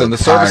fixed. Yeah, And the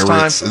service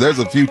Pirates. time. There's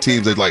a few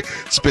teams that like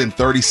spend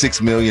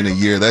 $36 million a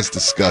year. That's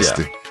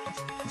disgusting.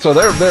 So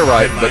they're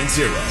right, but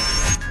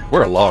 9-0.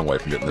 we're a long way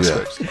from getting this Yeah.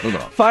 fixed.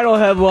 Moving on. Final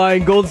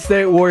headline, Golden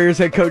State Warriors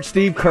head coach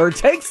Steve Kerr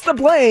takes the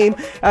blame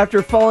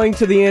after falling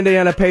to the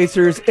Indiana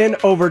Pacers in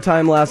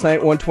overtime last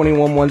night,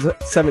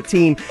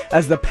 121-117,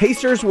 as the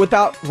Pacers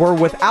were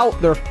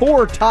without their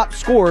 4 top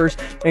scorers,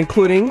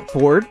 including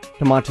forward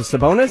Domantas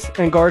Sabonis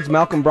and guards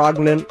Malcolm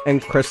Brogdon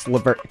and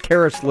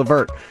Karis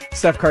LeVert.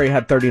 Steph Curry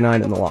had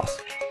 39 in the loss.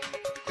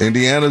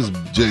 Indiana's,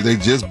 they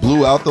just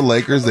blew out the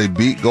Lakers. They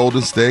beat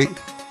Golden State.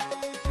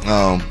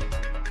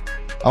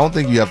 I don't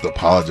think you have to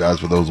apologize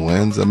for those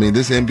wins. I mean,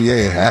 this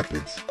NBA, it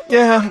happens.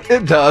 Yeah,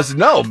 it does.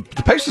 No,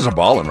 the Pacers are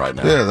balling right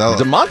now. Yeah,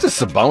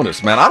 Domantas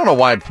Sabonis, man, I don't know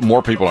why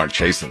more people aren't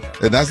chasing him.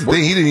 And that's the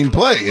thing. He didn't even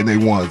play, and they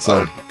won.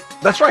 So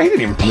That's right, he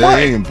didn't even they play.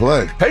 didn't even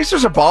play.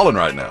 Pacers are balling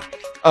right now.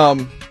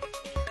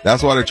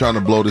 That's why they're trying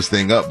to blow this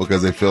thing up,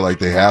 because they feel like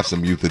they have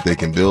some youth that they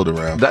can build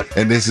around.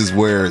 And this is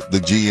where the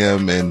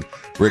GM and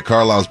Rick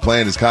Carlisle's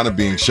plan is kind of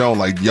being shown.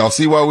 Like, y'all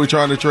see why we're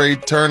trying to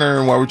trade Turner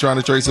and why we're trying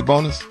to trade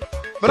Sabonis?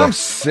 But I'm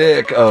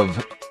sick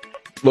of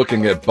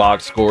looking at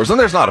box scores, and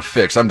there's not a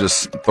fix. I'm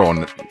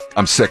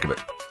sick of it.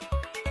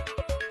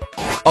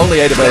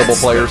 Only 8 available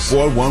players.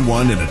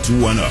 4-1-1 and a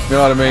 2-1-0. You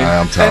know what I mean?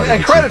 I'm tired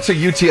And of credit to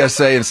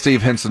UTSA and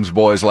Steve Henson's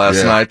boys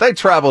last night. They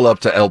travel up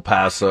to El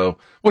Paso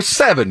with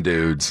 7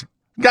 dudes.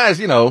 Guys,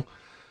 you know,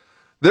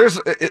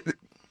 it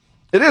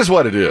is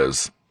what it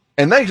is.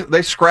 And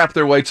they scrapped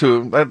their way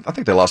to, I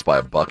think they lost by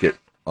a bucket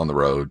on the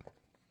road.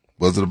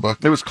 Was it a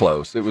bucket? It was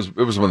close. It was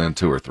within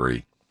 2 or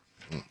 3.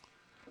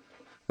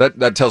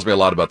 That tells me a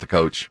lot about the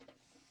coach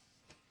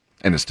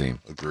and his team.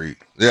 Agreed.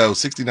 Yeah, it was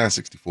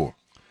 69-64.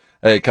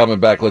 Hey, coming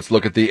back, let's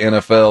look at the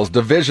NFL's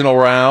divisional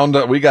round.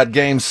 We got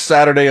games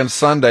Saturday and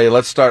Sunday.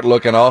 Let's start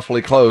looking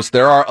awfully close.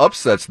 There are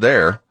upsets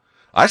there.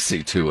 I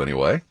see 2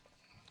 anyway.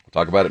 We'll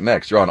talk about it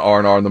next. You're on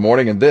R&R in the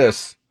morning, and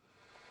this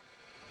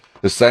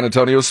is San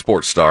Antonio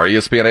Sports Star,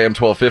 ESPN AM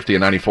 1250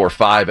 and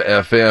 94.5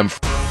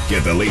 FM.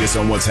 Get the latest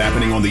on what's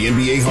happening on the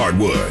NBA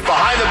hardwood.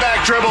 Behind the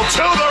back dribble to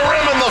the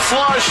rim and the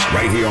flush.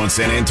 Right here on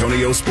San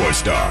Antonio Sports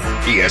Star,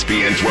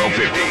 ESPN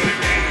 1250,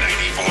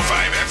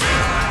 94.5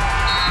 FM.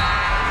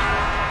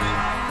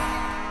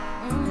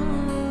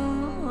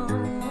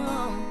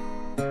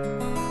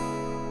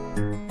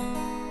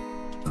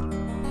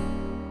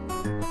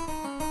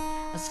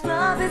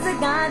 Is a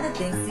guy that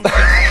thinks he's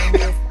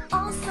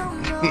also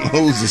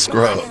Who's the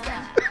scrub?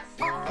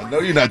 I know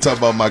you're not talking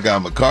about my guy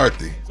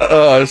McCarthy.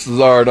 This is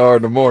R&R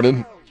in the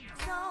morning.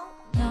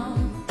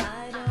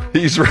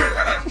 He's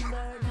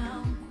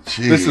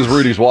This is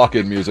Rudy's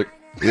walk-in music.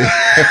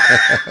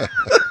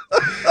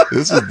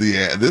 This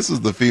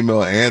is the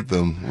female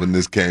anthem when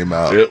this came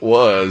out. It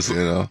was. You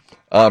know,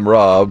 I'm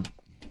Rob,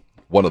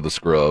 one of the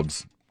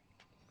scrubs.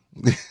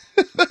 James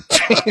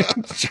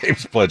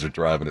Pledger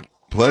driving it.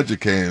 Pledger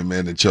came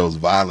in and chose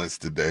violence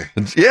today.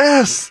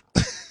 Yes.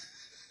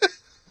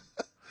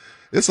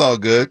 It's all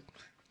good.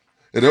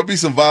 And there'll be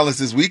some violence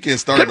this weekend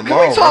starting Can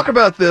tomorrow. we talk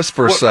about this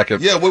for a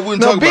second? Yeah, what we're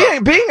No, talking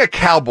about. being a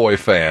Cowboy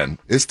fan,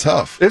 It's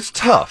tough. it's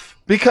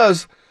tough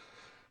because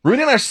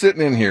Rudy and I are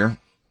sitting in here.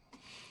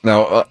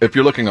 Now, if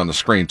you're looking on the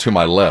screen, to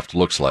my left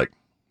looks like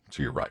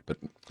to your right, but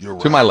You're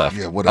to right. my left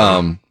Yeah,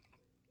 whatever.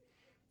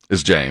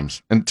 is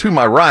James, and to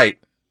my right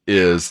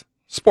is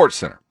Sports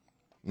Center.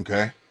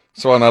 Okay.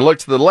 So when I look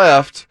to the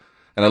left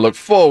and I look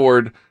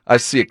forward, I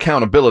see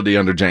accountability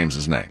under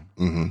James's name.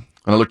 Mm-hmm. And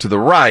I look to the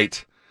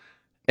right,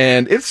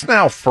 and it's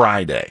now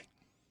Friday.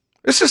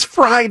 This is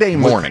Friday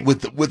morning.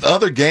 With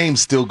other games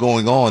still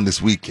going on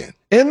this weekend.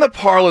 In the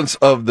parlance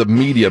of the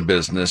media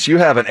business, you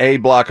have an A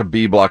block, a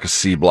B block, a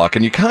C block,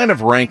 and you kind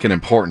of rank in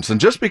importance.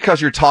 And just because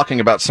you're talking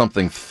about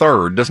something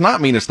third does not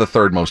mean it's the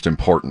third most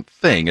important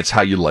thing. It's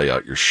how you lay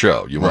out your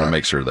show. You want to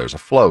make sure there's a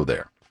flow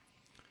there.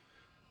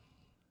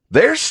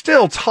 They're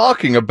still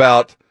talking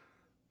about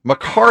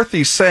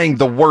McCarthy saying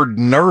the word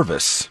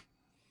nervous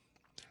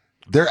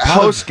They're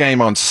post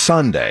game on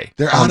Sunday.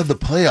 They're out of the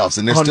playoffs,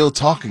 and they're still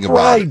talking about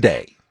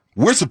Friday. it.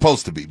 We're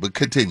supposed to be, but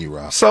continue,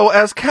 Rob. So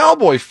as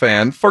Cowboy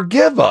fan,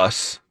 forgive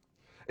us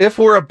if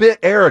we're a bit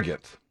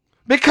arrogant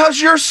because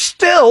you're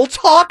still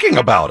talking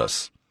about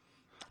us.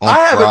 On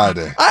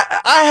Friday.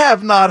 I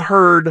have not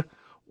heard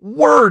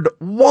word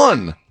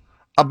one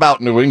about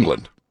New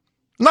England.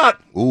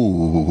 Not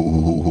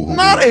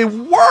a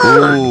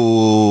word.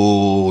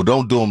 Ooh,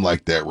 don't do them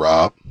like that,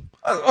 Rob.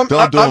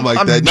 Don't do them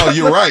like that. No,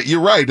 you're right.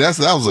 You're right. That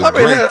was a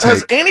great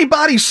Has take.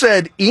 anybody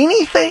said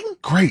anything?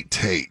 Great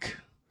take.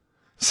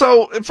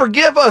 So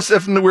forgive us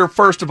if we're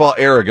first of all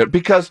arrogant,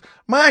 because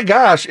my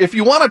gosh, if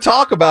you want to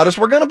talk about us,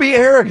 we're going to be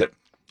arrogant.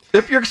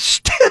 If you're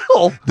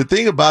still The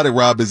thing about it,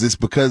 Rob, is it's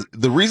because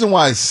the reason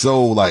why it's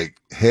so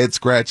like head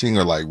scratching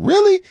or like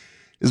really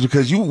is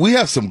because we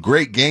have some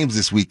great games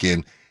this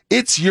weekend.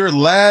 It's your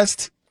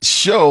last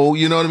show,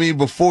 you know what I mean,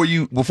 before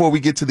we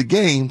get to the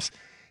games,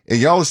 and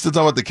y'all are still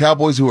talking about the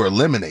Cowboys who are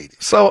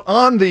eliminated. So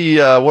on the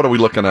what are we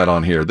looking at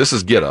on here? This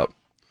is Get Up.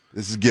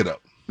 This is Get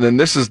Up. Then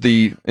this is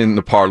in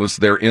the parlance,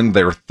 they're in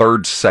their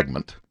third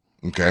segment.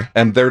 Okay.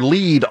 And their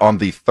lead on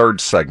the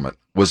third segment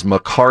was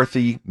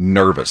McCarthy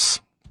nervous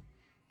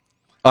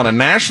on a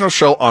national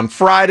show on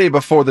Friday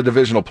before the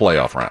divisional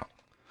playoff round.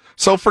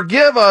 So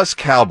forgive us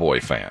Cowboy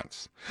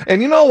fans.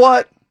 And you know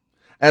what?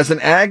 As an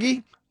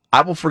Aggie,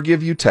 I will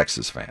forgive you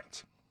Texas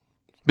fans.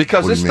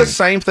 Because it's the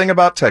same thing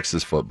about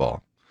Texas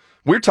football.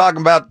 We're talking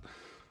about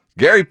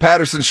Gary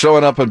Patterson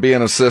showing up and being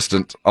an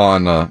assistant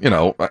on,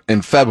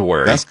 in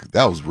February.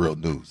 That was real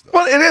news, though.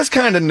 Well, it is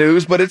kind of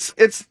news, but it's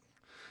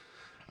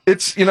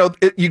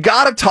you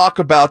got to talk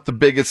about the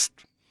biggest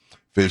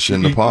fish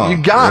in the pond.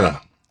 You got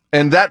to.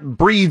 And that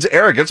breeds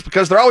arrogance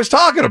because they're always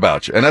talking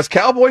about you. And as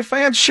Cowboy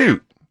fans,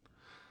 shoot.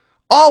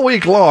 All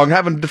week long,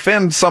 having to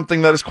defend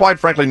something that is quite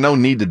frankly no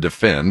need to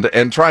defend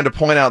and trying to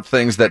point out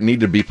things that need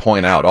to be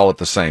pointed out all at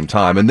the same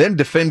time and then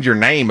defend your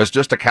name as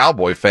just a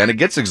Cowboy fan. It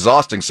gets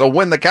exhausting. So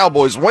when the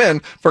Cowboys win,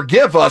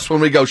 forgive us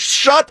when we go,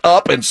 shut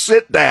up and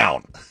sit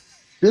down.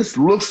 This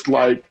looks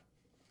like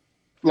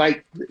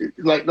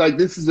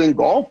this is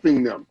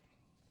engulfing them.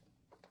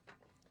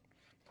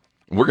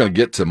 We're going to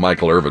get to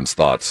Michael Irvin's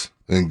thoughts.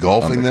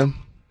 Engulfing them?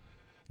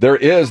 There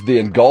is the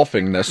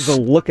engulfingness. The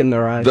look in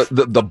their eyes.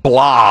 The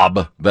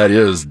blob that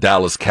is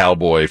Dallas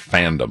Cowboy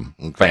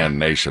fandom, fan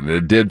nation.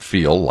 It did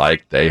feel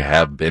like they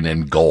have been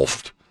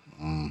engulfed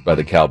by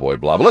the Cowboy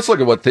blob. But let's look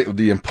at what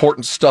the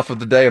important stuff of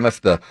the day, and that's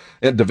the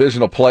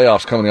divisional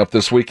playoffs coming up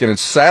this weekend. And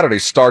Saturday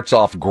starts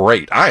off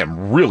great. I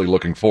am really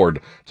looking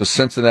forward to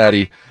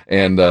Cincinnati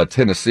and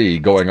Tennessee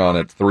going on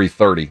at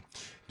 3:30.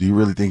 Do you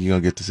really think you're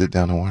gonna get to sit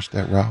down and watch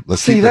that, Rob?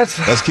 Let's keep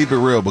it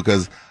real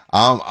because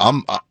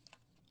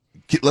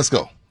let's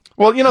go.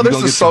 Well,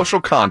 there's a social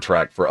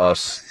contract for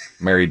us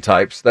married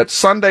types that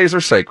Sundays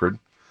are sacred,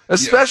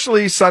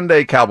 especially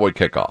Sunday Cowboy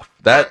kickoff.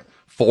 That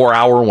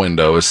 4-hour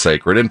window is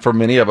sacred. And for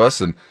many of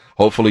us, and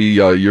hopefully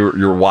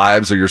your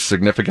wives or your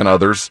significant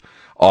others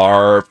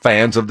are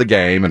fans of the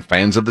game and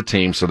fans of the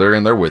team, so they're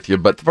in there with you.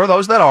 But for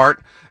those that aren't,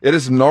 it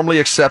is normally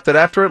accepted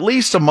after at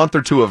least a month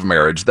or two of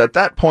marriage that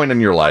that point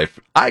in your life,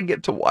 I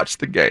get to watch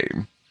the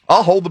game.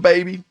 I'll hold the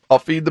baby. I'll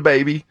feed the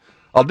baby.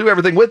 I'll do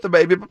everything with the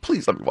baby, but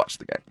please let me watch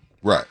the game.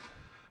 Right.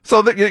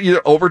 So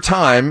that over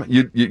time,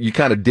 you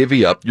kind of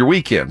divvy up your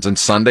weekends, and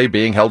Sunday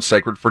being held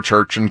sacred for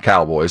church and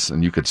Cowboys,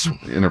 and you could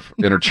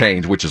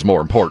interchange which is more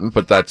important,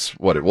 but that's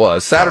what it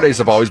was. Saturdays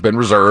have always been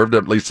reserved,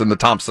 at least in the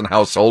Thompson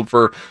household,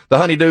 for the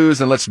honeydews,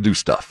 and let's do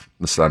stuff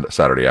this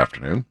Saturday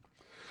afternoon.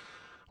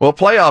 Well,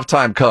 playoff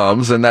time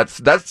comes, and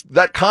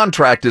that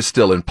contract is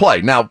still in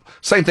play. Now,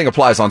 same thing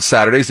applies on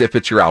Saturdays if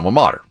it's your alma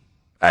mater.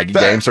 Aggie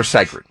games are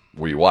sacred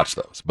where you watch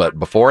those. But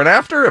before and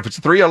after, if it's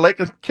 3 a late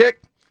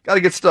kick, got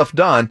to get stuff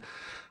done.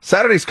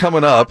 Saturday's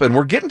coming up, and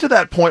we're getting to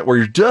that point where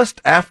you're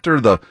just after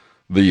the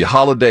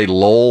holiday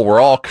lull. We're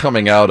all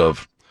coming out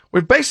of,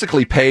 we've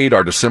basically paid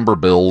our December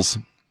bills.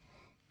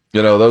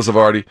 Those have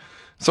already,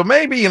 so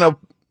maybe,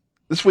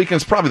 this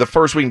weekend's probably the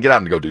first we can get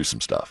out and go do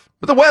some stuff.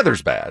 But the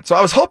weather's bad, so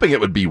I was hoping it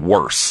would be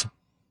worse.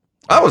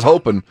 I was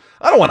hoping,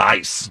 I don't want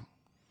ice,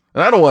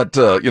 and I don't want,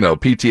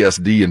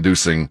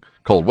 PTSD-inducing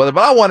cold weather,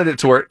 but I wanted it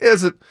to where,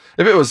 if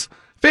it was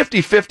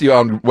 50-50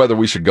 on whether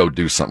we should go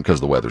do something because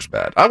the weather's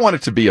bad. I want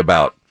it to be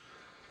about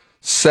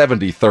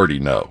 70-30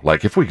 no.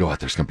 Like, if we go out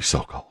there, it's going to be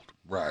so cold.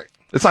 Right.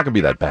 It's not going to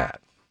be that bad.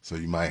 So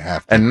you might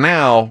have to. And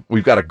now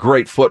we've got a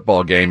great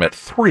football game at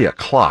 3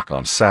 o'clock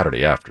on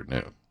Saturday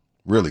afternoon.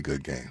 Really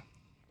good game.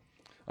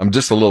 I'm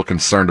just a little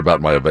concerned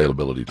about my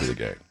availability to the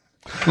game.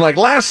 Like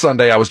last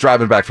Sunday, I was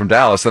driving back from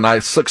Dallas, and I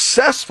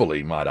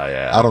successfully, might I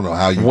add, I don't know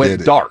how you went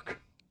did it. Dark.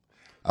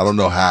 I don't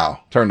know how.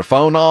 Turned the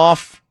phone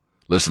off,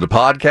 listened to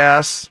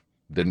podcasts,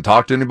 didn't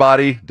talk to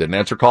anybody, didn't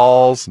answer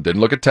calls,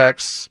 didn't look at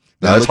texts.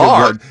 That's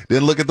hard.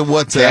 Didn't look at the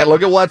WhatsApp. Can't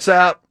look at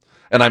WhatsApp.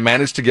 And I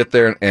managed to get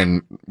there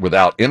and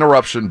without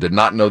interruption, did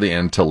not know the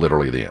end till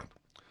literally the end.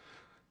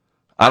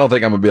 I don't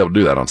think I'm going to be able to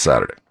do that on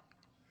Saturday.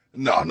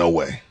 No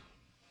way.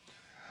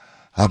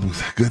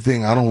 Good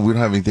thing we don't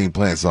have anything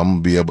planned, so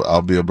I'll be able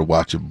to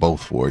watch it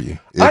both for you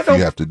if you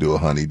have to do a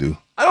honeydew.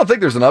 I don't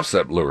think there's an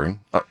upset luring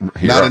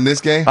here. Not in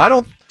this game? I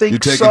don't think you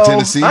taking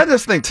Tennessee? I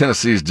just think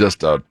Tennessee's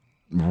just a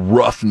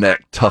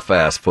roughneck,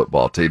 tough-ass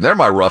football team. They're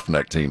my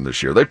roughneck team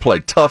this year. They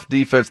play tough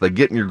defense. They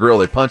get in your grill.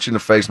 They punch you in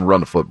the face and run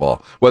the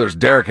football, whether it's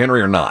Derrick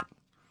Henry or not.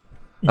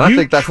 And I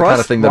think that's the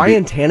kind of thing that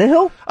Ryan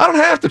Tannehill? I don't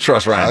have to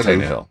trust Ryan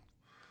Tannehill.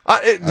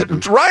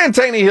 Ryan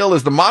Tannehill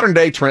is the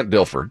modern-day Trent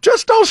Dilfer.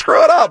 Just don't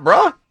screw it up,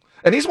 bruh.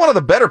 And he's one of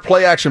the better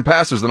play-action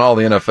passers than all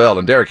the NFL,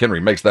 and Derrick Henry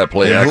makes that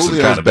play-action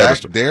kind of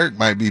better. Derrick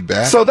might be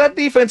back. So that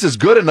defense is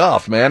good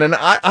enough, man, and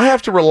I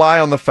have to rely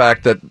on the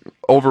fact that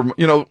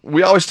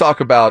we always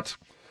talk about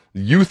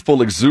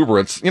youthful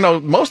exuberance.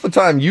 Most of the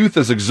time youth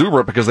is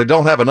exuberant because they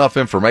don't have enough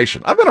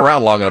information. I've been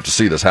around long enough to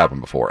see this happen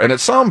before, and at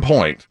some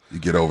point... You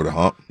get over the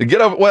hump?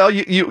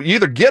 You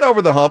either get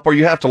over the hump or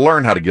you have to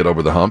learn how to get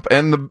over the hump,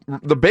 and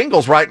the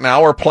Bengals right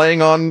now are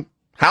playing on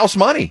house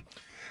money.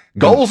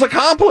 Goals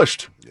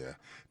accomplished.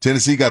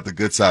 Tennessee got the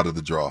good side of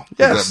the draw.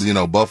 Yes.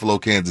 Buffalo,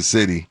 Kansas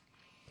City,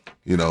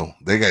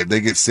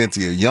 they get sent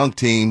to a young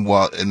team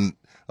and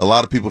a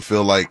lot of people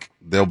feel like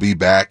they'll be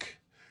back.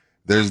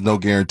 There's no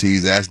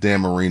guarantees. Ask Dan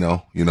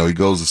Marino. He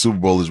goes to the Super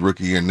Bowl his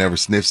rookie year and never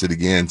sniffs it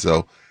again.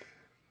 So,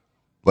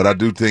 but I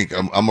do think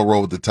I'm going to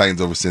roll with the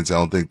Titans over Cincy. I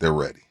don't think they're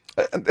ready.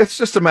 It's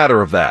just a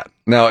matter of that.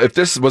 Now, if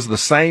this was the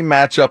same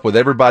matchup with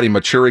everybody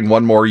maturing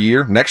one more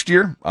year, next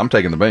year, I'm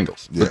taking the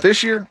Bengals. Yeah. But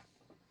this year,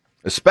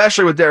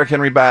 especially with Derrick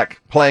Henry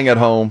back, playing at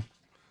home,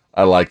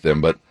 I like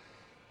them. But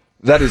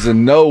that is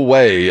in no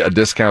way a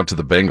discount to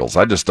the Bengals.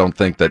 I just don't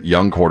think that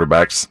young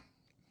quarterbacks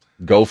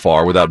go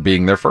far without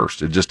being there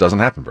first. It just doesn't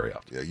happen very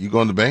often. Yeah, you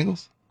going to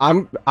Bengals?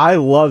 I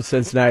love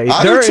Cincinnati.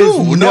 I do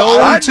too.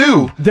 I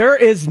do. There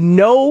is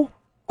no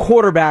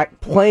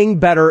quarterback playing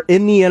better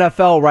in the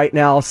NFL right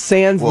now,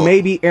 sans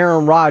maybe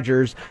Aaron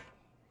Rodgers,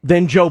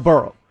 than Joe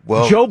Burrow.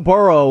 Well, Joe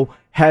Burrow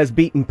has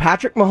beaten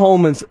Patrick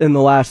Mahomes in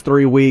the last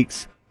 3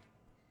 weeks,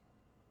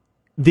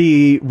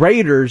 the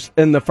Raiders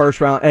in the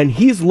first round, and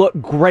he's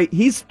looked great.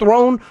 He's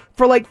thrown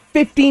for like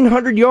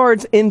 1,500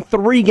 yards in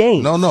 3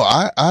 games. No,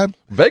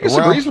 Vegas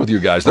agrees with you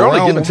guys. They're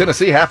only giving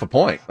Tennessee half a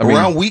point.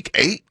 Around week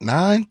 8,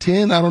 9,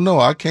 10, I don't know.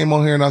 I came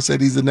on here and I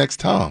said he's the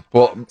next Tom.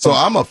 So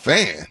I'm a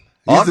fan.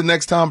 He's the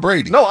next Tom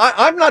Brady. No,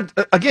 I'm not.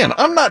 Again,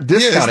 I'm not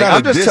discounting.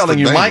 I'm just telling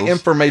you my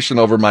information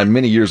over my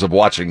many years of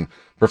watching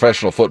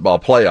professional football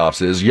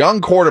playoffs is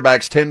young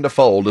quarterbacks tend to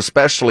fold,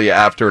 especially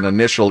after an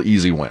initial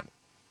easy win.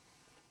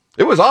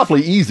 It was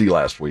awfully easy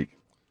last week,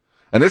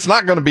 and it's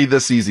not going to be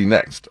this easy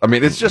next.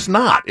 It's just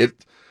not.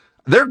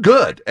 They're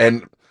good,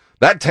 and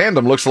that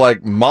tandem looks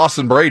like Moss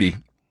and Brady.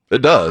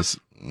 It does.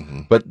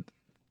 Mm-hmm. But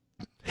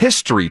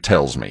history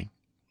tells me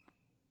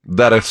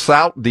that a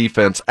stout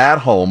defense at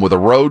home with a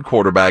road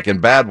quarterback in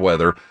bad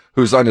weather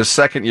who's on his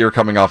second year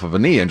coming off of a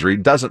knee injury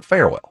doesn't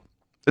fare well.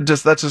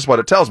 That's just what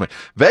it tells me.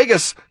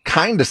 Vegas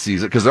kind of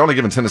sees it because they're only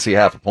giving Tennessee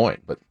half a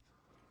point, but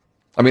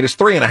I mean, it's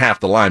 3.5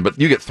 the line, but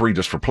you get 3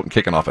 just for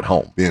kicking off at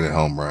home. Being at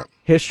home, right?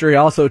 History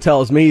also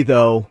tells me,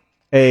 though,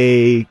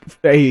 a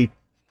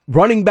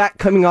running back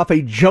coming off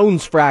a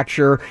Jones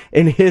fracture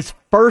in his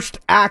first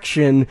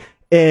action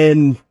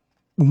in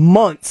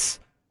months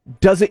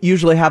doesn't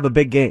usually have a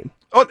big game.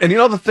 Oh, and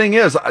the thing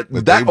is, But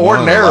that they won a lot of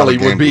ordinarily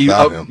would games be,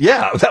 without him.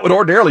 that would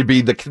ordinarily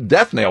be the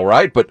death nail,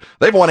 right? But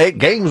they've won 8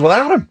 games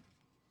without him.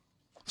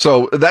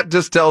 So that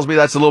just tells me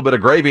that's a little bit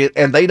of gravy,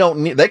 and they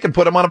can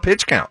put him on a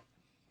pitch count.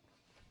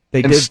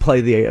 They did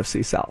play the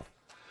AFC South.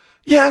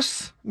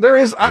 Yes, there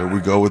is. Here we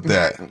go with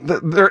that.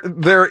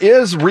 There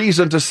is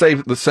reason to say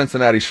that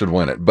Cincinnati should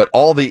win it, but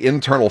all the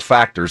internal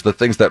factors, the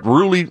things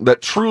that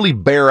truly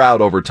bear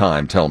out over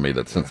time, tell me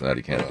that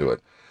Cincinnati can't do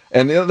it.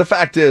 And the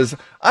fact is,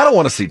 I don't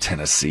want to see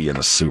Tennessee in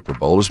the Super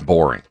Bowl. It's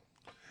boring.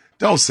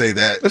 Don't say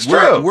that. It's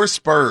true. We're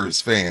Spurs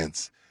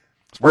fans.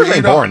 Spurs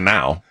ain't boring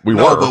now. We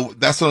were. But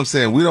that's what I'm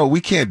saying. We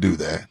can't do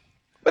that.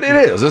 But it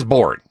is. It's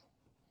boring.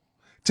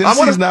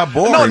 Tennessee's not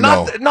boring,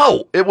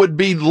 No, it would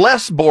be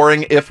less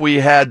boring if we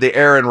had the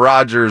Aaron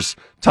Rodgers,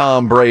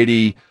 Tom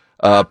Brady,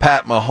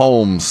 Pat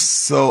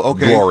Mahomes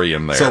glory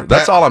in there. So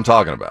that's all I'm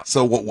talking about.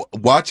 So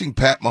watching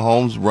Pat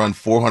Mahomes run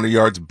 400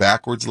 yards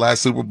backwards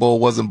last Super Bowl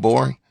wasn't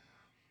boring?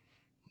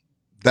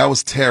 That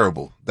was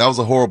terrible. That was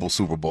a horrible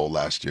Super Bowl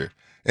last year.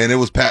 And it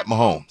was Pat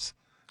Mahomes.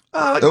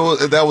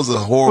 That was a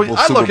horrible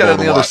Super Bowl I look at it on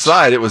the to other watch.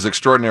 side. It was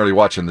extraordinary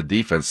watching the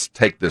defense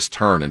take this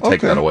turn and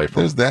take that away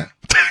from There's them. that.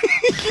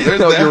 There's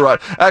that. You're right.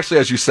 Actually,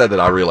 as you said that,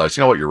 I realized,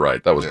 you know what, you're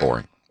right. That was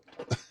boring.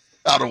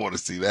 I don't want to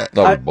see that.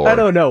 That was boring. I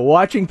don't know.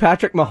 Watching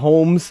Patrick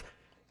Mahomes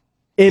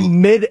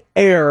in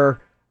midair,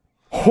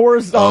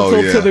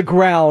 horizontal to the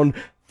ground,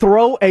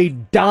 throw a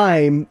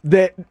dime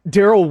that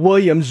Darrell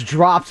Williams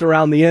drops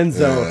around the end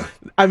zone.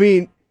 I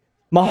mean,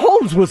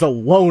 Mahomes was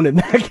alone in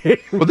that game.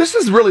 Well, this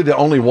is really the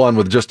only one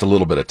with just a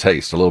little bit of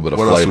taste, a little bit of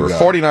What else flavor. we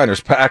got?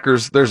 49ers,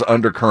 Packers, there's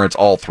undercurrents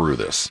all through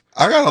this.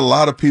 I got a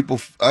lot of people,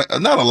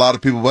 not a lot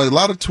of people, but a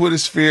lot of Twitter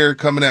sphere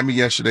coming at me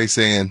yesterday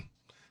saying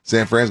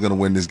San Fran's going to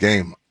win this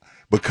game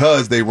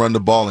because they run the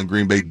ball and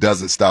Green Bay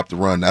doesn't stop the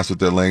run. That's what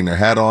they're laying their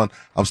hat on.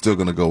 I'm still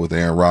going to go with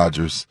Aaron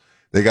Rodgers.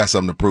 They got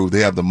something to prove. They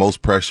have the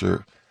most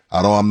pressure.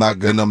 I'm not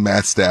good enough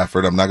Matt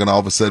Stafford. I'm not going to all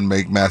of a sudden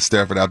make Matt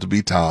Stafford out to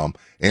be Tom.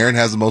 Aaron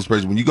has the most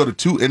pressure. When you go to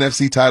 2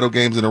 NFC title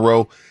games in a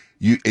row,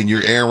 and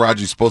you're Aaron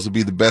Rodgers, supposed to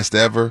be the best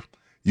ever,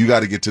 you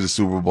got to get to the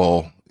Super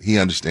Bowl. He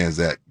understands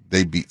that.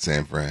 They beat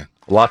San Fran.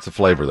 Lots of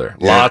flavor there.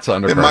 Yeah, Lots of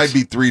undercurrents. It might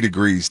be 3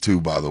 degrees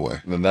too, by the way.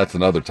 And that's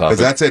another topic. Because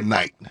that's at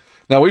night.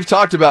 Now, we've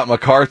talked about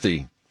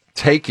McCarthy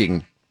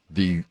taking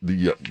the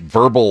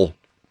verbal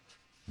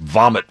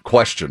vomit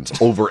questions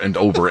over and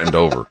over and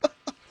over.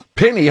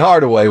 Penny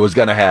Hardaway was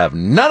going to have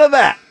none of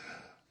that.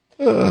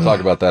 We'll talk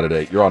about that at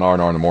 8. You're on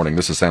R&R in the morning.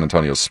 This is San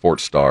Antonio's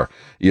Sports Star,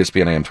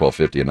 ESPN AM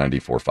 1250 and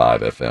 94.5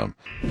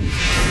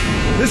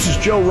 FM. This is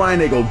Joe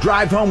Reinagle.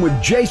 Drive home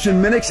with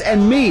Jason Minix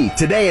and me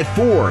today at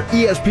 4,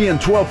 ESPN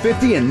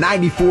 1250 and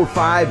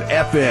 94.5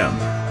 FM.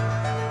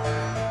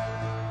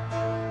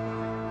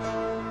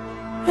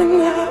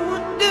 And I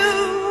would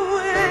do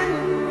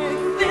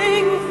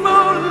anything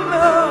for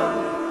love.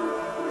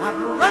 I'd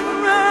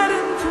run right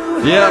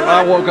into Yeah,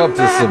 I woke up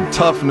to some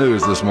tough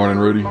news this morning,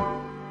 Rudy.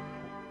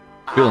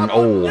 Feeling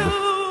old.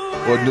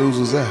 What news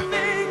was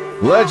that?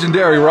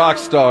 Legendary rock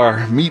star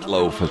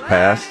Meatloaf has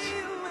passed.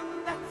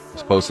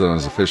 It's posted on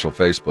his official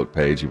Facebook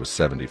page. He was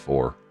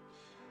 74.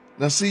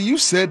 Now, see, you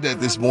said that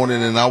this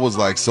morning, and I was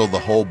like, so the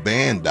whole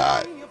band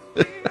died.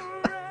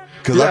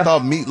 Because I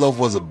thought Meatloaf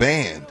was a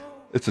band.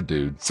 It's a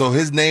dude. So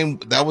his name,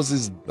 that was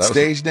his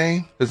stage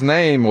name? His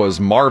name was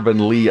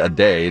Marvin Lee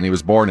Aday, and he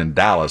was born in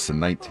Dallas in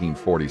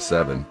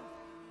 1947.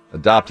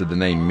 Adopted the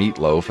name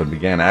Meatloaf and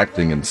began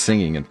acting and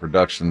singing in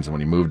productions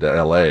when he moved to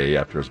L.A.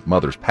 after his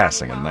mother's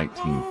passing in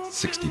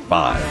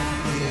 1965.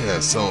 Yeah,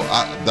 so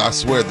I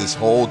swear this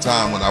whole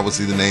time when I would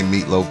see the name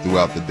Meatloaf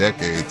throughout the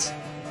decades,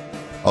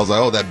 I was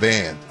like, oh, that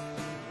band.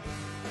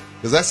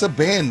 Because that's a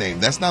band name.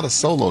 That's not a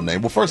solo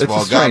name. Well, first of It's a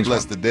all, God strange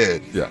bless one. the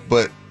dead. Yeah.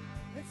 But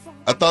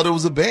I thought it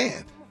was a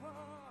band.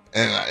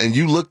 And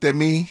you looked at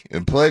me,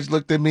 and Pledge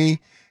looked at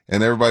me,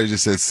 and everybody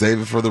just said, save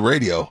it for the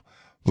radio.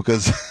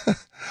 Because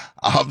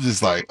I'm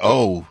just like,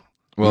 oh.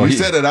 Well, When you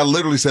he- said it, I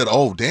literally said,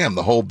 oh, damn,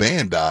 the whole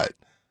band died.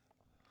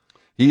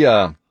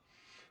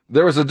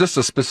 There was just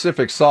a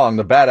specific song,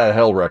 the Bad Out of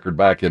Hell record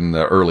back in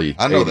the early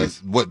I know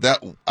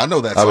 80s. I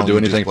know that I song would do you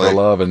anything just for played.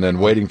 love, and then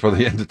waiting for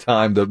the end of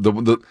time. That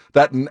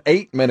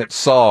 8-minute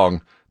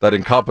song that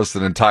encompassed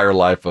an entire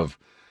life of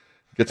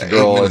gets a An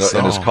girl in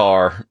 8-minute his song.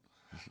 car.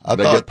 I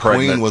they thought get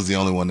pregnant. Queen was the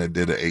only one that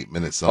did an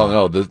 8-minute Oh song.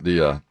 no,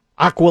 the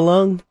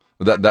Aqualung?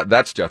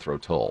 that's Jethro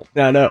Tull.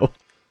 I know.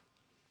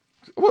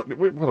 What do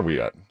we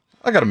got?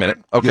 I got a minute.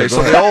 Okay, Yeah, go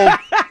so ahead.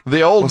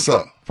 the old What's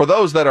up? for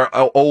those that are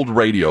old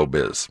radio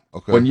biz.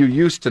 Okay. When you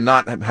used to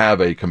not have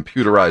a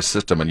computerized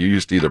system, and you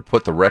used to either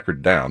put the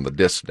record down, the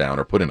disc down,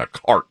 or put in a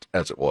cart,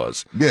 as it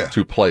was, Yeah.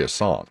 to play a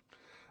song.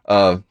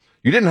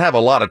 You didn't have a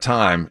lot of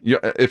time.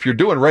 If you're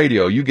doing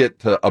radio, you get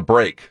a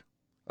break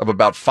of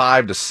about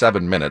 5 to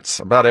 7 minutes,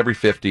 about every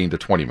 15 to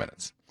 20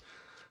 minutes.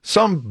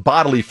 some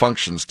bodily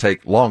functions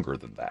take longer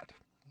than that.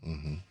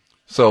 Mm-hmm.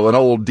 So an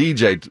old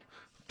DJ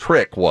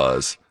trick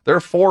was there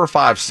are 4 or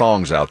 5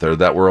 songs out there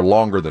that were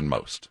longer than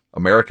most.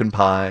 American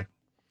Pie,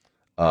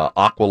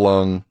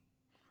 Aqualung,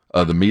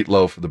 the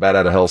Meatloaf, the Bat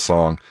Out of Hell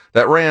song,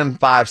 that ran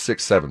 5,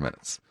 6, 7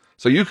 minutes.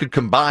 So you could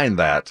combine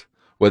that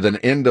with an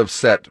end of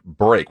set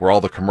break where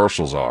all the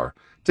commercials are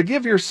to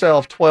give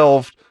yourself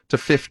 12 to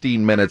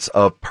 15 minutes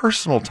of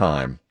personal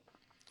time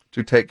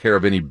to take care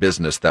of any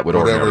business that would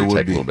ordinarily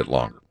take a little bit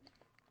longer.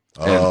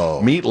 Oh.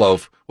 And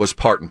Meatloaf was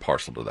part and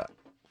parcel to that.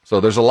 So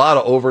there's a lot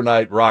of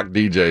overnight rock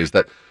DJs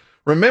that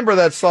remember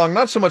that song,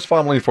 not so much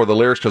fondly for the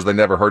lyrics because they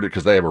never heard it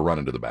because they ever run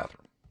into the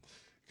bathroom.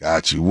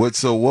 Got you.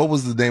 What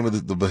was the name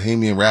of the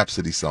Bohemian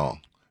Rhapsody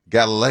song?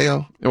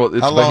 Galileo? Well,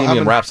 it's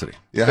Bohemian Rhapsody.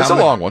 Yeah, it's a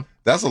long one.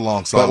 That's a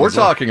long song. But we're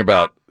talking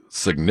about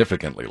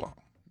significantly long,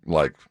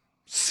 like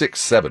 6,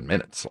 7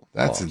 minutes.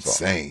 That's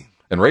insane. Song.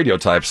 And radio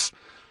types,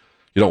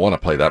 you don't want to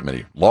play that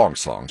many long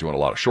songs. You want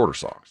a lot of shorter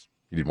songs.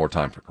 You need more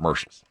time for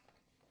commercials.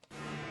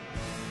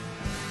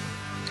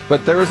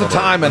 But there was a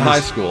time in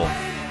high school.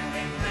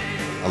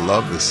 I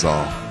love this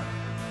song.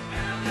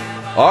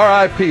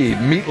 R.I.P.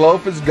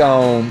 Meatloaf is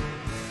gone.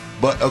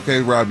 But,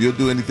 okay, Rob, you'll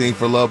do anything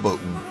for love, but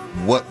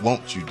what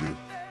won't you do?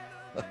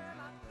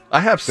 I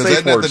have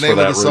safe words for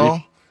that, of the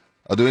song?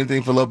 I'll do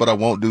anything for love, but I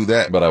won't do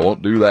that. But I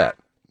won't do that.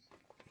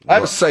 I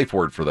have a safe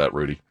word for that,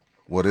 Rudy.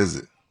 What is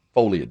it?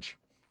 Foliage.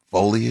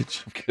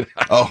 Foliage?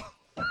 Oh.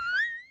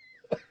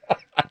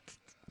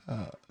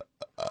 Oh,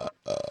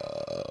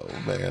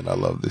 man, I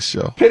love this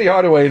show. Penny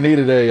Hardaway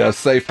needed a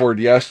safe word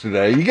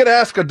yesterday. You get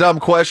asked a dumb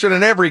question,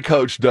 and every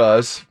coach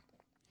does.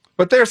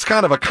 But there's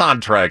kind of a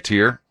contract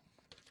here.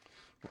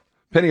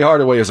 Penny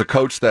Hardaway is a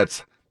coach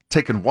that's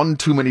taken one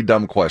too many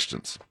dumb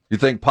questions. You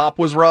think Pop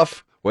was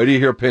rough? Wait till you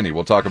hear Penny.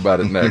 We'll talk about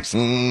it next.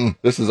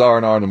 This is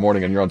R&R in the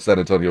Morning, and you're on San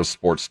Antonio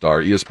Sports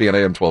Star, ESPN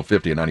AM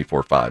 1250 and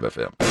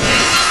 94.5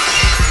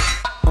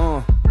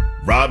 FM.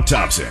 Rob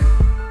Thompson,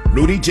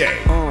 Rudy J.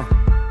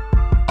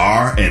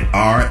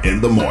 R&R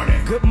in the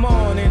Morning. Good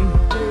morning.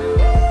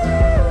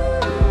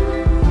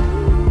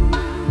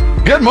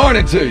 Good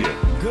morning to you.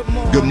 Good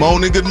morning. Good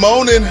morning. Good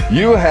morning.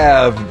 You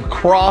have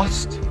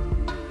crossed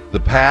the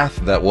path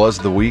that was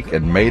the week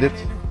and made it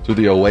to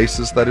the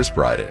oasis that is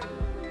Friday.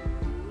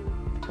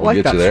 I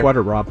like that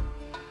sweater, Rob.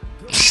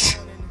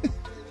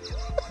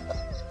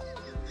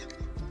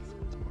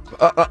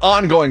 An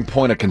ongoing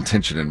point of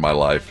contention in my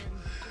life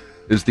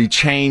is the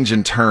change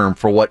in term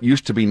for what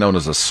used to be known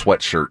as a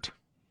sweatshirt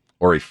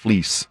or a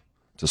fleece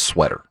to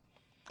sweater.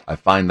 I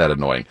find that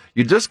annoying.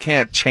 You just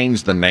can't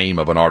change the name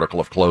of an article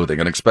of clothing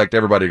and expect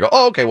everybody to go,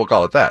 oh, okay, we'll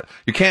call it that.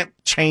 You can't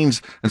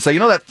change and say, you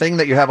know that thing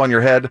that you have on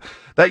your head?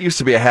 That used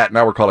to be a hat,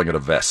 now we're calling it a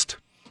vest.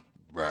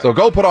 Right. So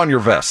go put on your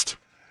vest.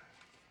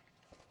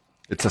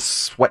 It's a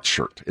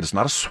sweatshirt. It is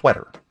not a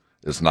sweater.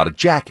 It is not a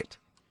jacket.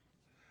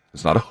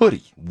 It's not a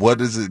hoodie.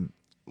 What is it?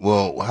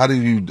 Well, how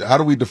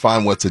do we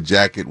define what's a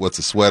jacket, what's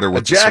a sweater,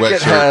 what's a sweatshirt? A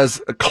jacket has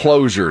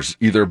closures,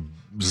 either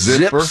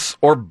zips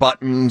or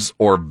buttons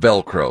or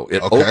Velcro.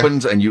 It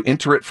opens and you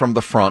enter it from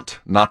the front,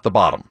 not the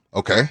bottom.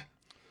 Okay.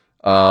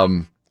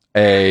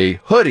 A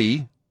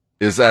hoodie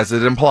is as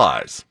it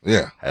implies.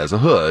 Yeah. Has a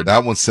hood.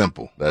 That one's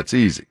simple. That's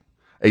easy.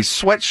 A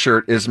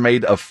sweatshirt is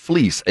made of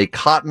fleece, a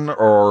cotton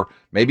or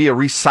maybe a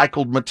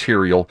recycled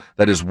material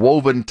that is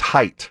woven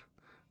tight.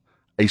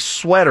 A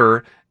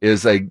sweater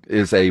is a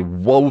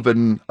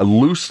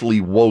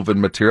loosely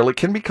woven material. It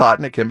can be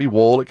cotton, it can be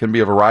wool, it can be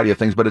a variety of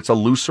things, but it's a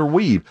looser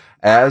weave,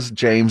 as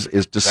James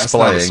is displaying. That's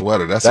not a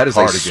sweater. That is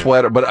a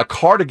sweater. But a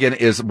cardigan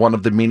is one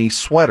of the many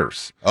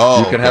sweaters.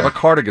 Oh, you can have a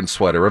cardigan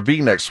sweater, a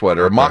V-neck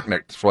sweater, a mock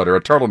neck sweater,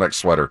 a turtleneck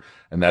sweater,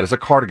 and that is a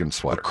cardigan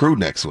sweater. A crew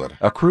neck sweater.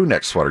 A crew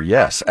neck sweater,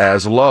 yes.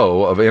 As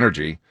Low of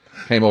Energy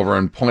came over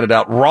and pointed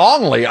out,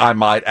 wrongly I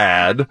might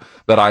add,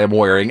 that I am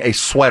wearing a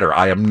sweater.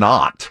 I am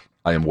not.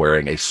 I am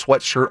wearing a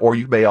sweatshirt, or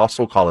you may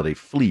also call it a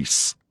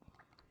fleece.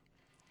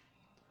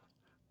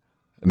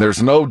 And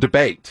there's no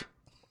debate.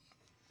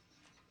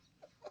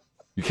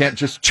 You can't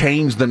just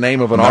change the name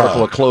of an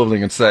article of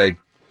clothing and say,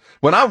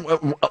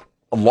 a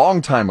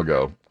long time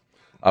ago,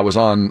 I was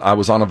on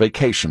a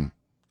vacation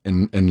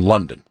in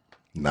London.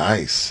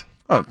 Nice.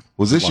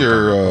 Was this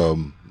your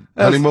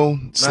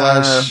honeymoon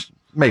slash?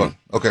 Maybe.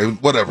 Okay,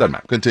 whatever.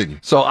 Continue.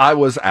 So I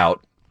was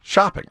out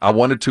shopping. I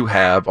wanted to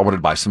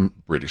buy some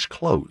British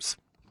clothes.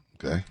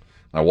 Okay.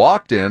 I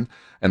walked in,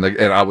 and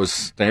I was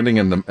standing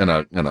in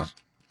a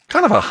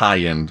kind of a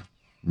high-end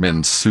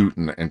men's suit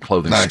and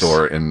clothing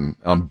store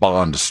on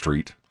Bond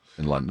Street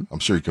in London. I'm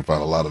sure you can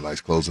find a lot of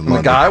nice clothes in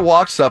London. The guy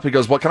walks up, he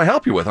goes, "What can I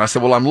help you with?" And I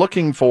said, "Well, I'm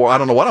looking for, I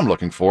don't know what I'm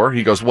looking for."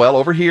 He goes, "Well,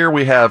 over here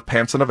we have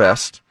pants and a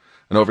vest,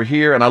 and over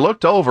here," and I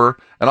looked over,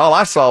 and all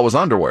I saw was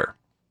underwear.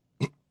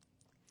 And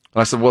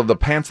I said, "Well, the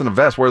pants and the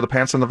vest, where are the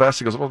pants and the vest?"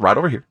 He goes, "Well, right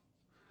over here."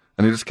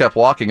 And he just kept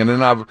walking, and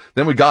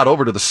then we got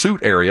over to the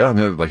suit area,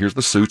 and like, here's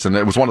the suits, and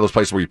it was one of those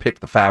places where you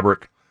pick the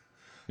fabric,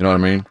 you know what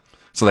I mean?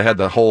 So they had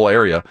the whole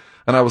area,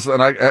 and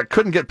I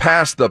couldn't get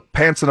past the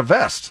pants and a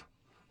vest.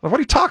 Like, what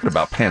are you talking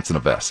about, pants and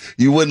a vest?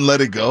 You wouldn't let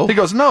it go? He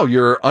goes, "No,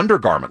 your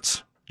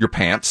undergarments, your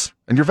pants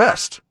and your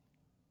vest.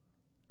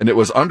 And it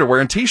was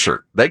underwear and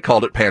T-shirt. They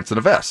called it pants and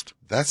a vest.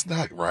 That's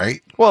not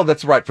right. Well,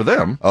 that's right for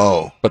them.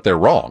 Oh. But they're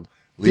wrong.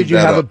 Did you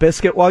have a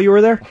biscuit while you were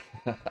there?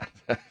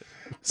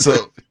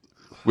 So,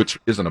 which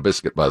isn't a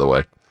biscuit, by the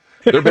way.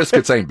 Their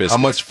biscuits ain't biscuits.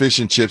 How much fish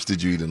and chips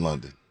did you eat in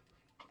London?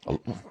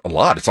 A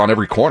lot. It's on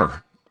every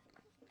corner.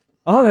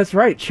 Oh, that's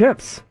right.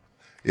 Chips.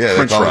 Yeah,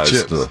 French they call fries.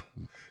 it chips.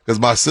 Because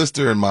my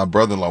sister and my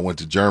brother-in-law went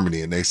to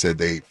Germany, and they said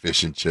they ate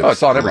fish and chips. Oh,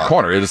 it's on every a lot.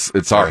 corner.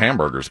 It's our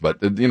hamburgers. But,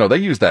 they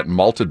use that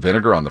malted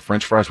vinegar on the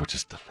French fries, which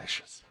is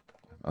delicious.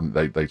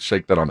 They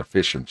shake that on the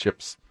fish and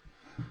chips.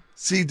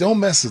 See, don't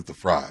mess with the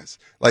fries.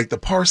 Like the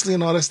parsley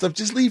and all that stuff,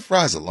 just leave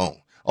fries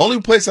alone.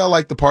 Only place I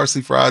like the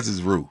parsley fries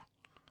is Rue.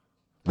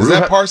 Is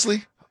that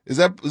parsley? Is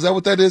that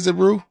what that is at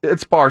Rue?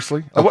 It's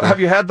parsley. Okay. Have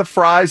you had the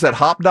fries at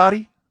Hop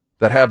Dotty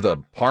that have the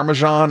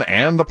Parmesan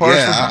and the parsley?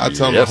 Yeah, I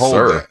tell them yes, to hold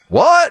sir. that.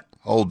 What?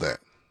 Hold that.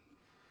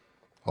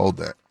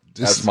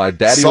 As my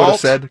daddy would have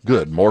said,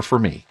 good, more for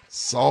me.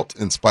 Salt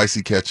and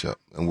spicy ketchup,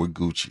 and we're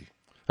Gucci.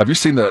 Have you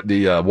seen the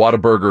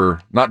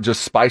Whataburger, not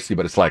just spicy,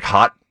 but it's like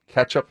hot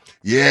ketchup?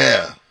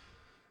 Yeah.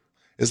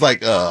 It's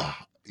like,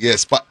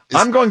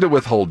 I'm going to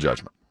withhold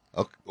judgment.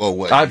 Okay. Well,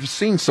 wait. I've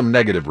seen some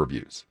negative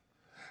reviews.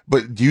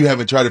 But you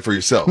haven't tried it for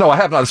yourself? No, I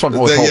have not. This one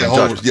withholding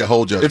judgment.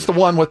 Hold judgment. It's the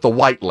one with the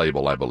white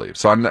label, I believe.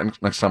 So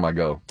next time I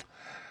go,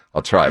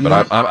 I'll try it.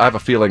 But I have a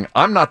feeling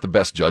I'm not the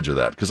best judge of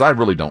that because I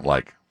really don't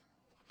like.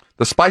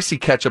 The spicy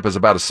ketchup is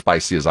about as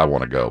spicy as I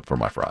want to go for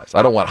my fries.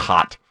 I don't want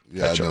hot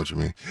ketchup. I know what you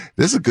mean.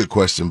 This is a good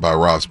question by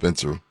Rob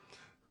Spencer.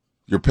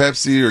 Your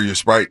Pepsi or your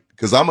Sprite?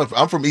 Because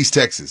I'm from East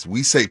Texas.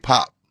 We say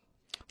pop.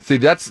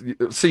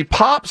 See,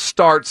 pop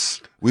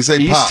starts we say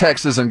East pop.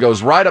 Texas and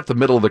goes right up the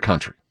middle of the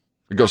country.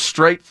 It goes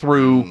straight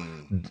through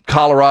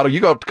Colorado. You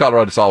go up to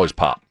Colorado, it's always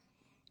pop.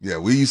 Yeah,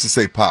 we used to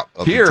say pop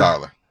up Here, in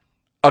Tyler.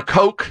 A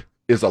Coke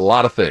is a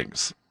lot of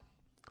things.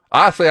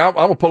 I say I'm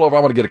going to pull over,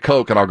 I'm going to get a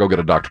Coke, and I'll go get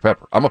a Dr.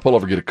 Pepper. I'm going to pull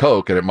over and get a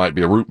Coke, and it might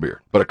be a root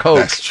beer. But a Coke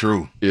That's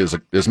true. is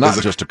not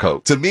just a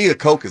Coke. To me, a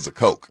Coke is a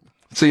Coke.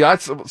 See,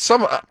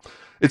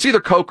 it's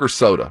either Coke or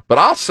soda. But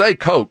I'll say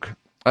Coke.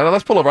 And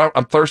let's pull over.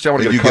 I'm thirsty. I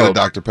want to get a Coke. You get a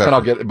Dr. Pepper. And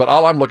I'll get it. But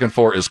all I'm looking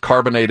for is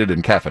carbonated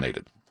and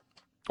caffeinated.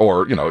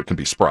 Or, it can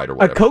be Sprite or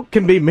whatever. A Coke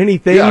can be many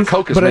things, Yeah, a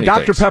Coke is but many a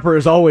Dr. things. Pepper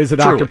is always a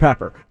Dr. Truly.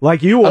 Pepper.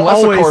 Like, you will Unless,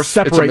 of always course,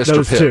 separate it's a Mr.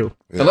 those Pibb. two.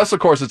 Yeah. Unless, of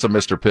course, it's a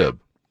Mr. Pibb.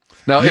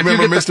 Now, You if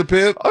remember you Mr.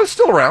 Pibb? Oh, it's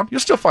still around. You'll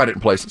still find it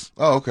in places.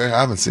 Oh, okay.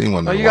 I haven't seen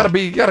one. No, you got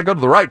to go to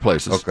the right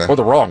places, Okay. or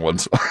the wrong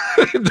ones,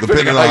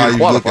 Depending on how you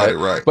look at it,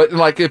 right. But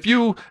like if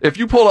you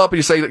pull up and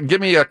you say, "Give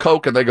me a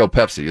Coke," and they go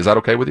Pepsi, is that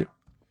okay with you?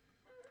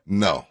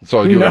 No.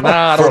 So you I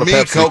don't For want a me,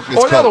 Pepsi. Coke is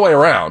or the Coke. other way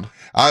around.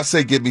 I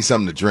say, give me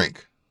something to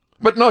drink.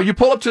 But no, you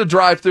pull up to the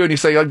drive-thru and you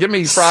say, "Give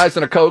me fries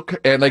and a Coke,"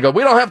 and they go,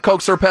 "We don't have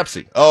Coke, sir,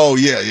 Pepsi." Oh,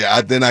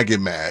 yeah. Then I get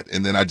mad,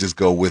 and then I just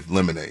go with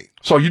lemonade.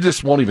 So you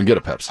just won't even get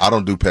a Pepsi. I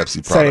don't do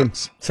Pepsi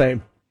products.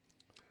 Same.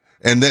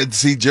 And then,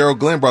 see, Gerald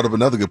Glenn brought up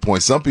another good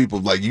point. Some people,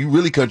 like, you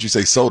really country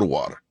say soda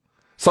water.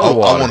 Soda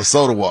water. I want a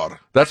soda water.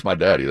 That's my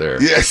daddy there.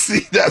 Yeah,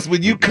 see, that's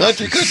when you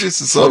country it's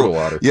a soda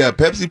water. Yeah,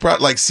 Pepsi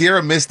product, like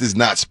Sierra Mist is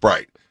not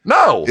Sprite.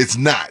 No. It's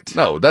not.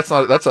 No, but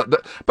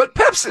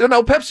Pepsi,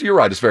 Pepsi, you're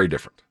right, it's very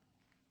different.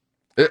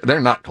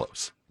 They're not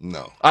close.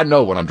 No. I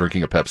know when I'm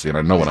drinking a Pepsi and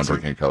I know when I'm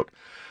drinking a Coke.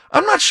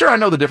 I'm not sure I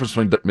know the difference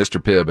between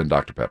Mr. Pibb and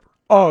Dr. Pepper.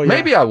 Oh, yeah.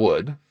 Maybe I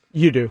would.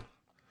 You do.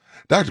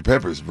 Dr.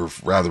 Pepper is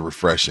rather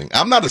refreshing.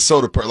 I'm not a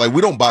soda person. Like,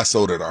 we don't buy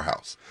soda at our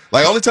house.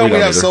 Like, only time we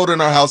have soda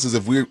in our house is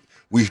if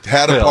we've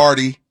had a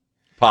party.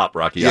 Pop,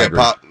 Rocky. Yeah,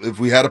 pop. If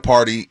we had a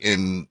party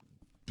and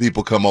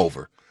people come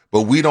over.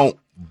 But we don't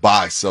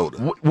buy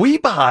soda. We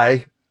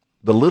buy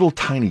the little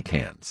tiny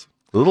cans.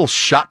 The little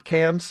shot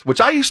cans, which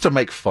I used to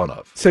make fun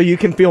of. So you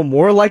can feel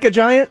more like a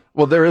giant?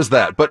 Well, there is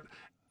that. But,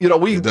 it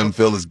doesn't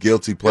feel as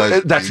guilty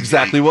pleasure. That's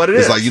exactly what it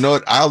is. It's like, you know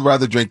what? I'd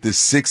rather drink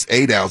this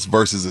 8 ounce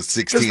versus a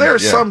 16. Because there are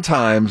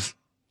sometimes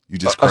you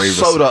just a crave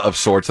soda of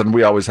sorts, and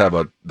we always have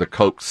the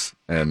Cokes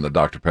and the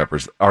Dr.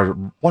 Peppers are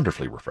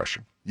wonderfully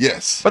refreshing.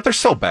 Yes. But they're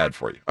so bad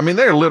for you. I mean,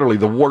 they're literally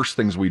the worst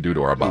things we do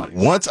to our body.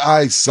 Once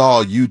I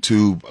saw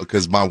YouTube,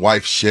 because my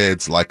wife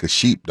sheds like a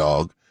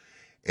sheepdog,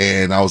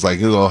 and I was like,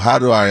 how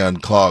do I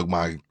unclog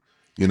my,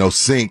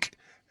 sink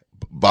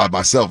by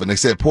myself? And they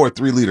said, pour a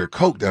 3-liter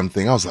Coke down the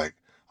thing. I was like,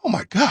 oh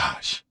my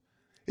gosh,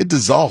 it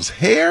dissolves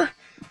hair?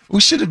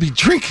 We shouldn't be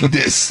drinking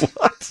this.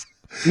 What?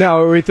 Now,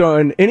 are we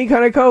throwing any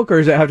kind of Coke, or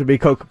does it have to be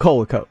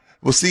Coca-Cola Coke?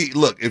 Well, see,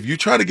 look, if you're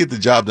trying to get the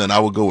job done, I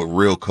would go with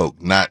real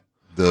Coke, not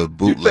the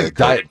bootleg You think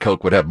Coke. Diet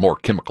Coke would have more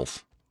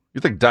chemicals?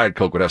 You think Diet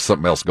Coke would have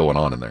something else going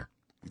on in there?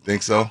 You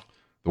think so?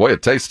 The way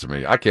it tastes to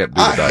me, I can't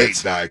do the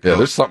diets. Hate Diet Coke. Yeah,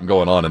 there's something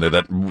going on in there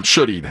that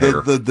should eat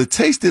hair. The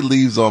taste it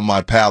leaves on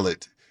my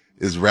palate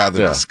is rather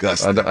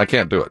disgusting. I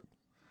can't do it.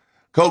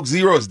 Coke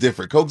Zero is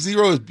different. Coke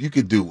Zero, you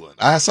could do one.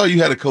 I saw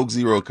you had a Coke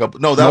Zero a couple.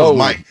 No, that was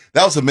Mike.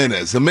 That was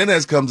Jimenez.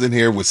 Jimenez comes in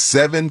here with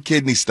 7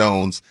 kidney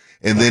stones,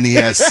 and then he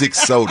has 6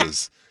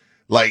 sodas.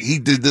 Like,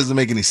 doesn't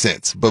make any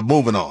sense. But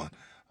moving on.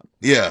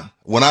 Yeah.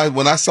 When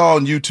I saw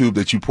on YouTube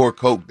that you pour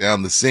Coke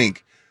down the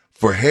sink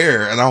for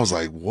hair, and I was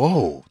like,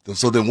 whoa.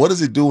 So then what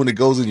does it do when it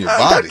goes in your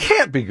body? That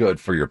can't be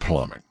good for your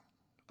plumbing.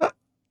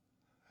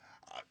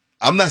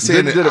 I'm not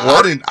saying Did it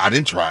work? I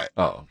didn't try it.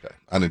 Oh, okay.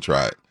 I didn't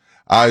try it.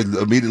 I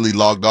immediately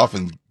logged off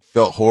and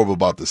felt horrible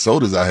about the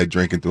sodas I had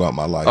drinking throughout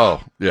my life.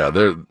 Oh, yeah.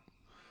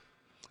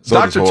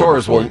 Soda's Dr. horrible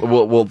Torres for you.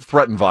 will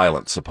threaten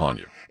violence upon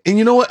you. And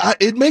you know what?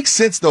 It makes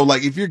sense though.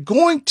 Like if you're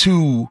gonna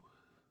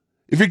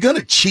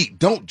cheat,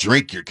 don't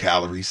drink your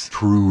calories.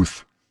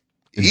 Truth.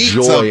 Eat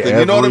Enjoy something.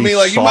 You know what I every mean?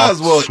 Like you might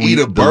as well soft, eat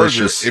a sweet, burger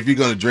delicious- if you're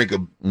gonna drink a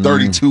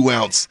 32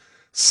 ounce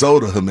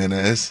soda,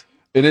 Jimenez.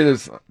 It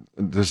is.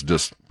 This is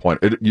just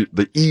point.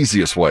 The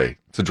easiest way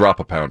to drop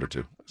a pound or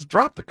two is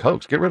drop the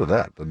Cokes. Get rid of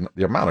that.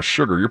 The amount of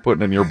sugar you're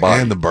putting in your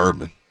body. And the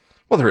bourbon.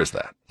 Well, there is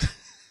that.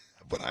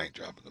 But I ain't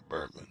dropping the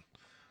bourbon.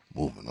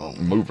 Moving on.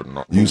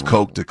 Use Use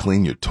Coke to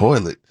clean your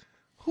toilet.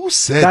 Who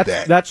said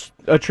that? That's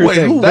a true Wait,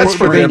 thing. That's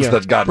for Virginia. Vince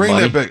that got Bring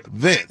money. that back.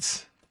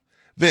 Vince,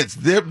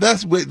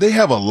 they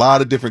have a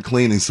lot of different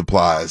cleaning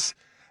supplies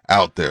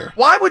out there.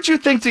 Why would you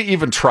think to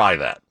even try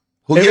that?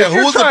 Well, If yeah,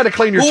 you're trying to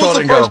clean your who toilet was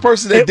and the go, first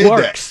person that It did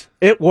works.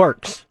 It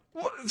works.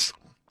 "What?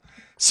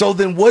 So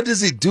then what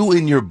does it do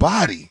in your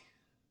body?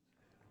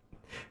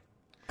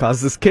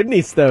 Causes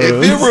kidney stones.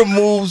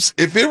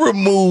 If it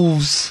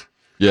removes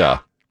Yeah.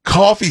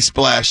 coffee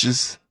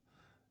splashes,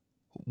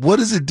 what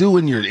does it do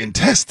in your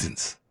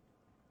intestines?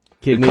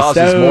 Kidney It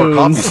causes stones. more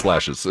coffee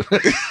splashes.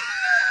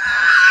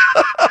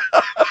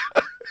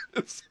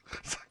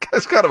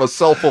 it's kind of a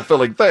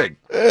self-fulfilling thing.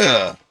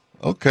 Yeah.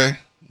 Okay.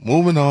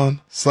 Moving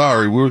on.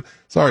 Sorry,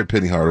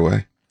 Penny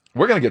Hardaway.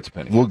 We're going to get to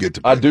Penny. We'll get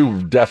to I Penny.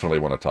 do definitely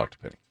want to talk to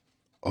Penny.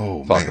 Oh,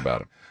 Talk man.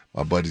 about him.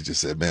 My buddy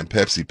just said, man,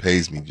 Pepsi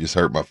pays me. Just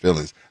hurt my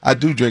feelings. I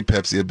do drink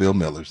Pepsi at Bill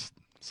Miller's.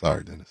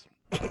 Sorry, Dennis.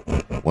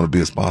 Want to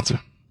be a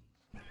sponsor?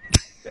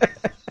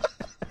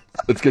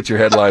 Let's get your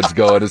headlines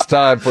going. It's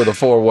time for the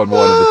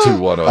 411 and the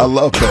 210. I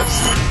love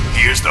Pepsi.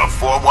 Here's the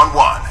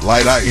 411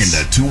 Light ice. in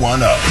the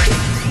 210.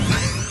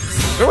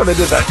 Remember when they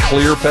did that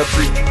clear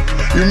Pepsi?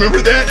 You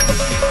remember that?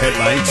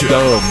 Headline 2.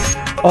 Dumb.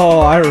 Oh,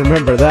 I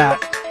remember that.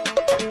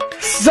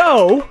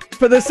 So,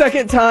 for the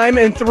second time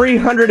in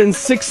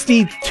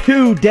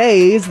 362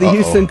 days, the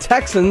Houston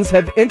Texans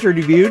have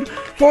interviewed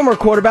former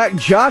quarterback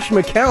Josh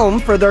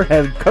McCown for their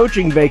head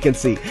coaching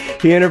vacancy.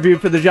 He interviewed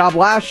for the job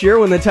last year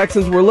when the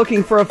Texans were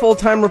looking for a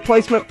full-time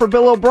replacement for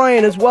Bill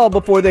O'Brien as well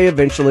before they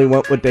eventually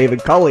went with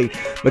David Culley.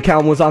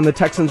 McCown was on the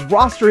Texans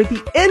roster at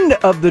the end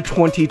of the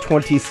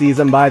 2020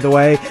 season, by the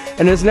way,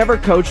 and has never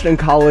coached in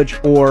college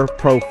or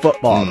pro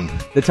football.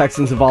 The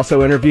Texans have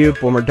also interviewed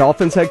former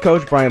Dolphins head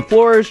coach Brian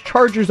Flores,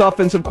 Chargers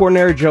offensive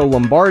coordinator Joe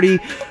Lombardi,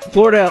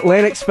 Florida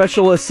Atlantic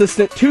special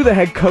assistant to the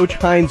head coach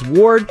Hines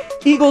Ward,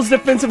 Eagles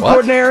defensive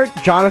coordinator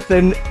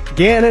Jonathan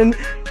Gannon,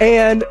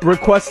 and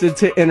requested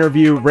to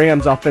interview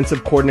Rams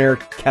offensive coordinator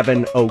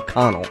Kevin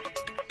O'Connell.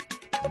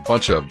 A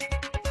bunch of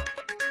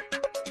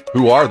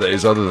who are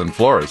theys other than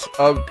Flores.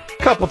 A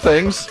couple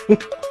things.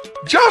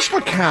 Josh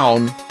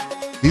McCown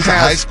He's a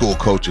has high school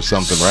coach or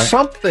something, right?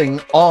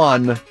 something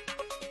on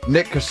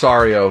Nick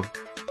Casario,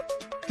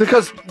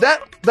 because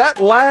that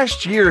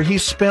last year he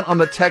spent on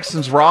the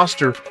Texans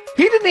roster,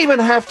 he didn't even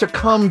have to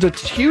come to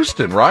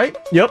Houston, right?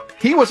 Yep.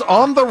 He was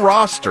on the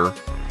roster,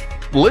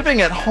 living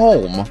at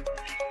home,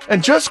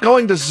 and just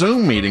going to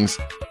Zoom meetings,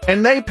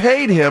 and they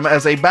paid him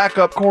as a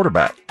backup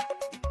quarterback.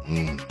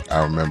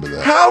 I remember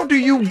that. How do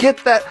you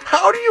get that?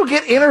 How do you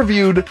get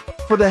interviewed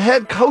for the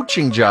head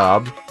coaching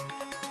job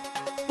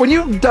when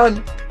you've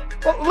done,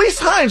 well, at least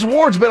Hines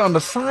Ward's been on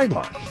the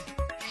sideline?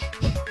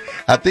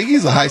 I think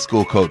he's a high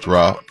school coach,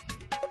 Rob.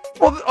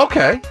 Well,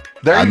 okay.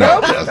 There I you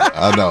know. go.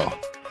 I know.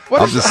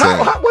 What I'm is- just how-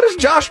 saying. how- what has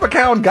Josh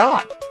McCown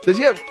got? Does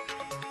he have?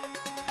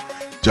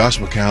 Josh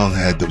McCown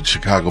had the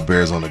Chicago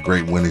Bears on a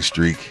great winning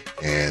streak,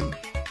 and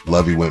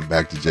Lovey went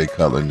back to Jay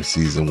Cutler, and the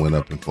season went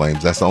up in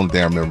flames. That's the only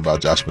thing I remember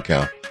about Josh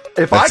McCown.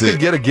 If That's I could it.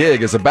 get a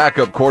gig as a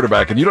backup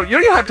quarterback, and you don't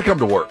even have to come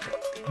to work.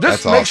 Just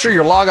That's make awesome. sure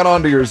you're logging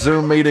on to your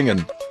Zoom meeting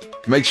and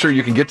make sure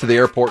you can get to the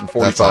airport in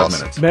 45 That's awesome.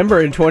 minutes.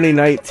 Remember in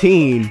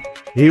 2019,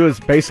 he was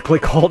basically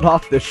called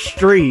off the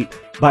street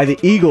by the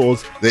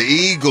Eagles, The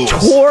Eagles.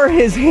 tore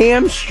his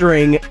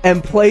hamstring,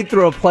 and played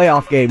through a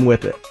playoff game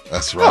with it.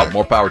 That's Oh, right.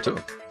 more power to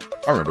him.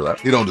 I remember that.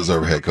 He don't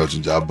deserve a head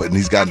coaching job, but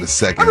he's gotten the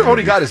second. I remember when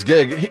he interview. got his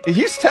gig.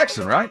 He's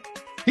Texan, right?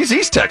 He's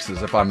East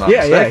Texas, if I'm not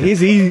Yeah, mistaken.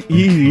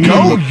 he's Go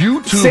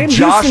YouTube Sam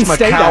Josh Houston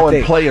State, I McCown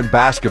think. playing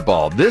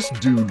basketball. This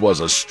dude was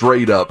a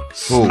straight up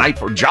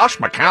sniper. Josh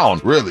McCown.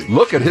 Really?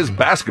 Look at his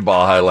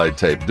basketball highlight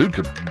tape. Dude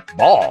could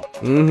ball.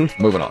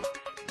 Mm-hmm. Moving on.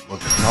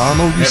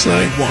 McConnell, you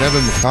say?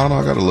 Kevin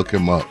McConnell? I got to look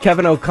him up.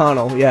 Kevin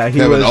O'Connell. Yeah, he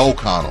Kevin was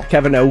O'Connell.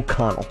 Kevin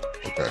O'Connell.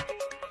 Okay.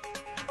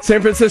 San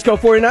Francisco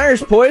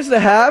 49ers poised to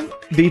have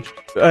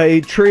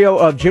a trio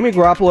of Jimmy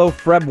Garoppolo,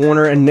 Fred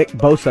Warner, and Nick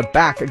Bosa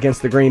back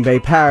against the Green Bay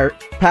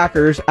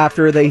Packers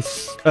after they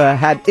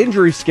had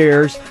injury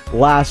scares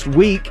last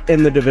week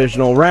in the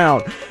divisional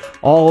round.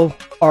 All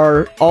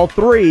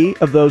three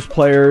of those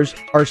players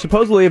are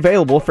supposedly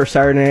available for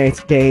Saturday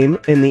night's game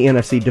in the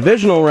NFC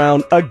divisional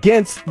round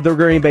against the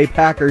Green Bay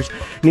Packers.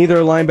 Neither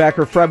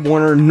linebacker Fred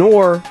Warner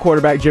nor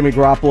quarterback Jimmy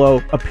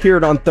Garoppolo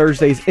appeared on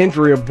Thursday's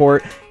injury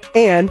report,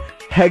 and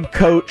head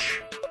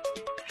coach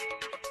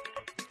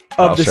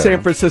of the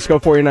San Francisco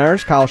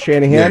 49ers, Kyle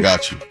Shanahan. Yeah,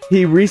 got you.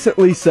 He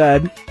recently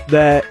said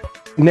that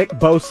Nick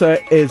Bosa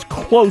is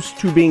close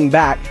to being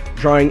back,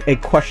 drawing a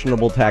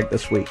questionable tag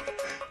this week.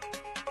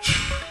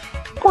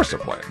 Of course they're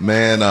playing.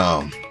 Man,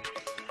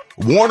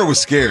 Warner was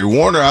scary.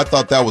 Warner, I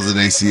thought that was an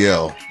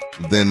ACL.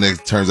 Then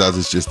it turns out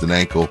it's just an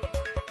ankle.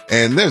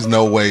 And there's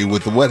no way,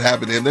 with what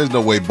happened, and there's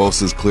no way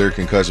Bosa's clear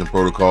concussion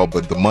protocol,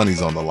 but the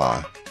money's on the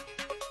line.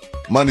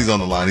 Money's on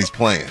the line. He's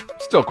playing.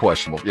 Still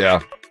questionable.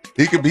 Yeah.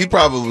 He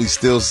probably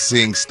still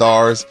seeing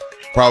stars,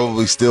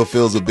 probably still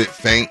feels a bit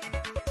faint,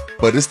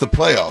 but it's the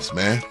playoffs,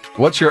 man.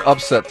 What's your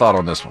upset thought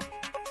on this one?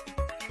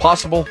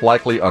 Possible,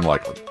 likely,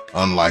 unlikely?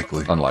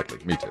 Unlikely. Unlikely.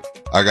 Me too.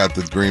 I got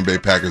the Green Bay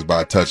Packers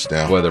by a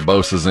touchdown. Whether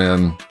Bosa's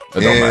in,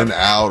 it don't matter.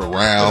 Out,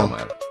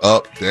 around,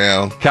 up,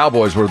 down.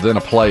 Cowboys were within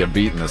a play of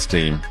beating this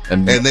team.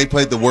 And they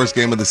played the worst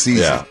game of the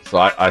season. Yeah, so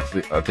I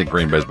think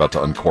Green Bay's about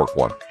to uncork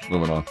one.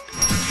 Moving on.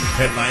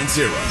 Headline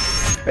 0.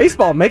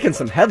 Baseball making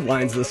some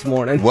headlines this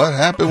morning. What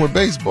happened with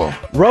baseball?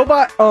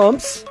 Robot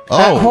umps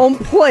at home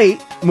plate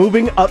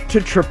moving up to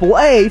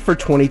AAA for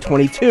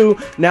 2022,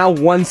 now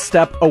one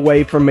step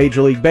away from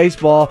Major League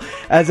Baseball,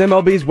 as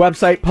MLB's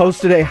website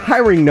posted a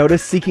hiring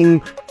notice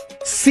seeking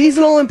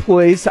seasonal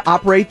employees to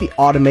operate the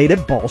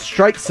automated ball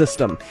strike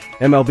system.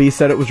 MLB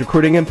said it was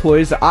recruiting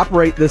employees to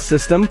operate this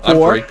system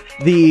for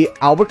the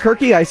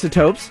Albuquerque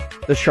Isotopes,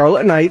 the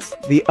Charlotte Knights,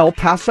 the El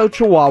Paso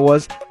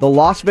Chihuahuas, the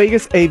Las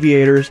Vegas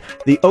Aviators,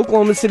 the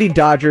Oklahoma City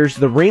Dodgers,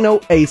 the Reno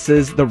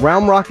Aces, the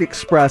Round Rock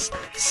Express,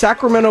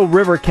 Sacramento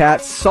River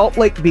Cats, Salt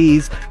Lake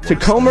Bees,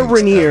 Tacoma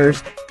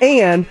Rainiers,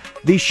 and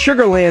the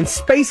Sugarland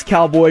Space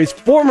Cowboys,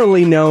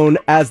 formerly known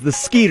as the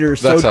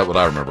Skeeters. That's not what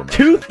I remember.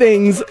 Two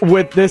things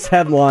with this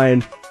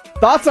headline.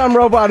 Thoughts on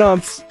robot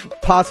umps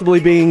possibly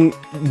being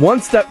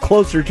one step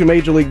closer to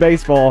Major League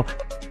Baseball,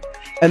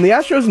 and the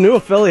Astros' new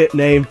affiliate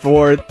name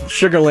for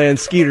Sugarland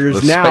Skeeters,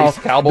 the now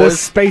Space Cowboys? The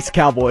Space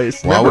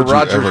Cowboys. Why would you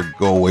ever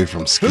go away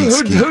from Skeet?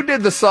 Who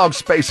did the song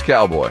Space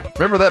Cowboy?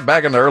 Remember that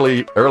back in the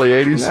early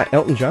 80s? Isn't that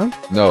Elton John?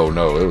 No,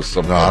 it was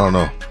something. No, I don't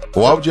know.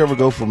 Why would you ever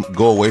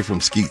go away from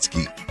Skeet?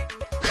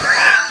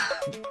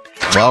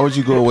 Why would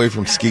you go away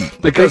from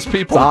Skeet? Because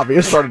people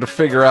started to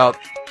figure out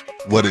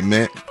what it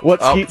meant.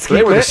 What Skeet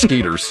they were meant? the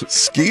Skeeters.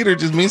 Skeeter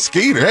just means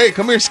Skeeter. Hey,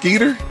 come here,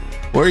 Skeeter.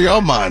 Where are y'all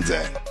minds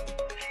at?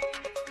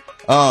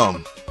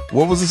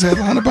 What was this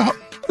headline about?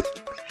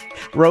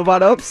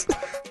 Robot umps?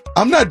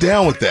 I'm not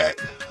down with that.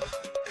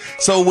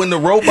 So when the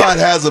robot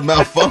has a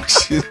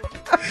malfunction,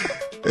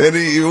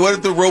 and what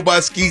if the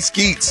robot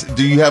skeets?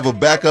 Do you have a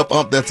backup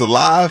ump that's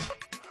alive?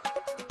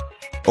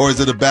 Or is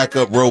it a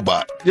backup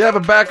robot? You have a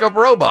backup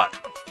robot.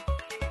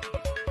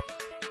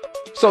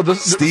 So the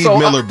Steve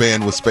Miller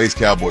Band with Space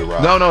Cowboy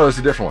Rob. No, it's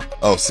a different one.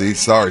 Oh, see,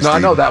 sorry, No, Steve. I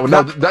know that one.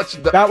 No,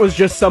 that was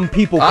just some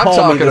people I'm calling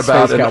talking me the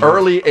about Space an Cowboy.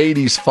 early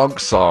 80s funk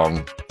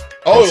song.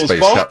 Oh, it was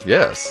funk?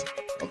 Yes.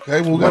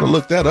 Okay, well, we got to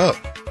look that up.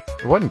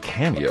 It wasn't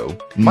Cameo.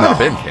 Might have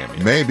been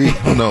Cameo. Maybe.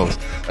 Who knows?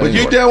 But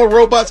Anyway. you down with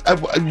robots?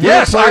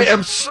 Yes, I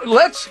am.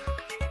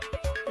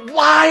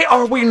 Why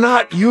are we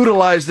not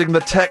utilizing the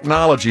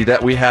technology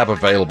that we have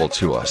available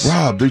to us?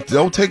 Rob,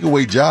 don't take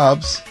away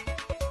jobs.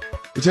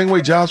 We're taking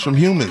away jobs from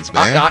humans,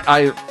 man.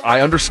 I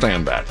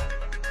understand that.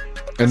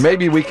 And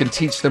maybe we can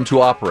teach them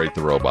to operate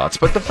the robots.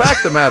 But the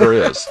fact of the matter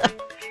is,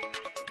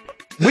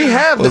 we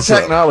have the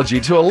technology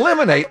to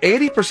eliminate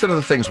 80% of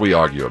the things we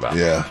argue about.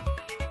 Yeah.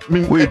 I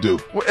mean, we do.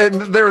 And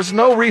there's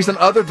no reason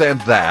other than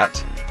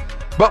that.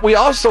 But we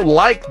also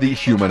like the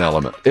human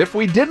element. If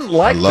we didn't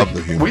like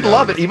the human we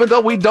love it, even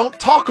though we don't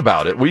talk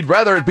about it. We'd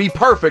rather it be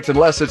perfect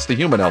unless it's the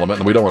human element,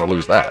 and we don't want to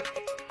lose that.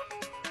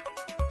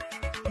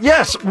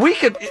 Yes, we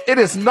could. It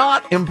is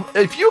not.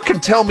 If you can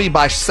tell me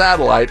by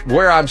satellite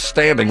where I'm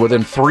standing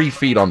within 3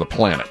 feet on the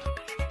planet,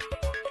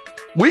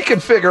 we can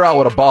figure out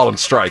what a ball and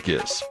strike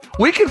is.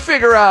 We can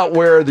figure out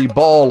where the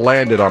ball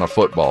landed on a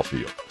football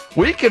field.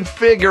 We can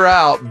figure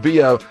out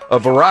via a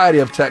variety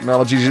of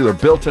technologies, either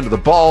built into the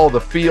ball, the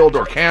field,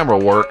 or camera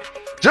work,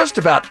 just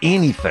about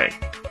anything.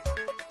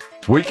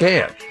 We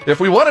can. If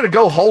we wanted to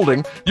go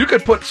holding, you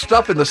could put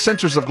stuff in the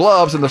sensors of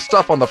gloves and the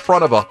stuff on the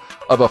front of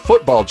a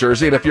football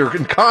jersey, and if you're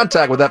in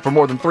contact with that for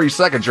more than 3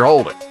 seconds, you're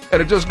holding.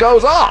 And it just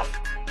goes off.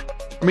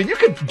 I mean, you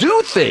could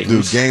do things.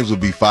 Dude, games would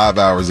be 5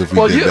 hours if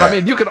we did that. I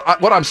mean, you could.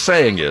 What I'm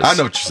saying is, I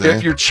know what you're saying.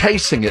 If you're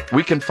chasing it,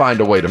 we can find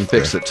a way to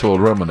fix it to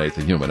eliminate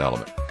the human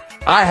element.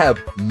 I have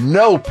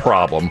no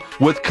problem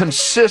with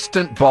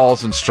consistent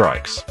balls and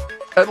strikes.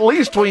 At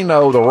least we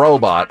know the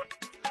robot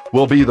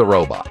will be the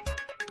robot,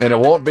 and it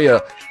won't be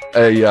a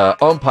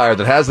umpire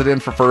that has it in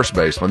for first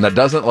baseman, that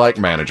doesn't like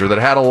manager, that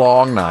had a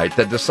long night,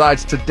 that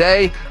decides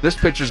today this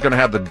pitcher's going to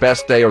have the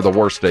best day or the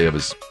worst day of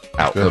his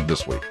of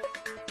this week.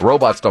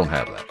 Robots don't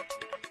have that.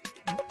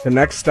 The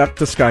next step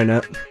to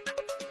Skynet.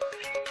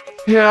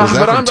 Yeah,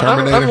 but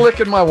I'm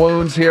licking my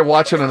wounds here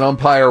watching an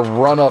umpire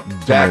run up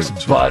Dak's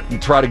butt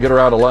and try to get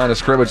around a line of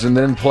scrimmage and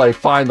then play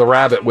find the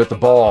rabbit with the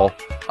ball.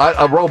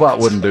 A robot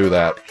wouldn't do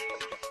that.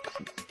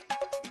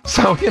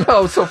 So,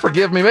 so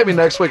forgive me. Maybe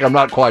next week I'm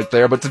not quite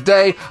there, but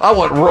today I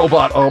want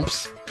robot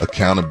umps.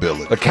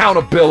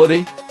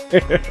 Accountability.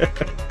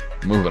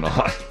 Moving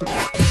on.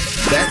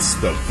 That's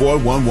the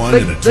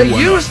 411 and the 210. They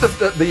use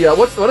the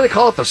what do they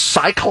call it? The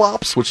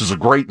Cyclops, which is a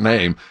great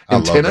name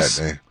in tennis.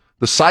 That name.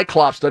 The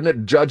Cyclops, doesn't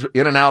it judge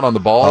in and out on the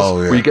balls?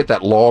 Oh, yeah. Where you get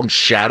that long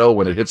shadow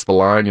when it hits the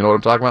line. You know what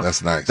I'm talking about?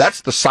 That's nice.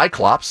 That's the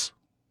Cyclops.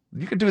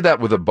 You could do that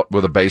with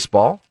a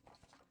baseball.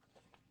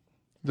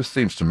 This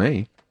seems to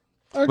me.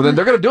 Well, then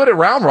they're going to do it at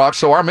Round Rock,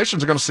 so our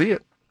missions are going to see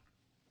it.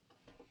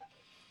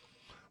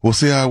 We'll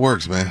see how it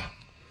works, man.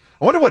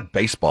 I wonder what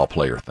baseball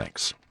player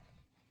thinks.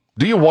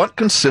 Do you want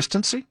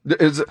consistency?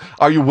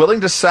 Are you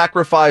willing to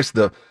sacrifice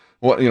the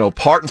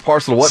part and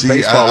parcel of what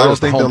baseball is? I don't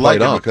think they'll like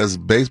it ump? because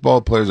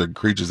baseball players are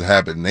creatures of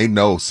habit, and they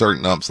know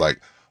certain umps.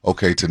 Like,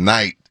 okay,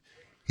 tonight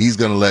he's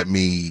going to let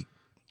me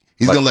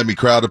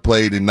crowd the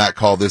plate and not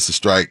call this a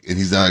strike, and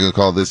he's not going to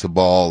call this a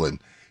ball,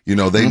 and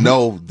they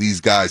know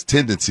these guys'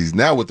 tendencies.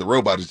 Now with the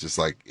robot, it's just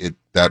like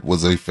that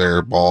was a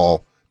fair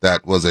ball,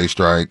 that was a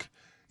strike.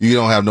 You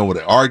don't have no one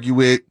to argue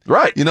with,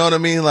 right? You know what I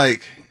mean?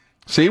 Like,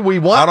 see, we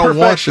want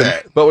perfection,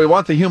 but we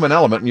want the human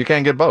element, and you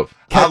can't get both.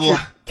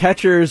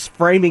 Catchers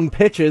framing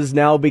pitches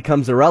now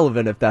becomes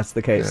irrelevant if that's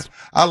the case. Yeah.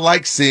 I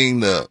like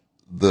seeing the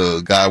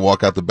guy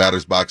walk out the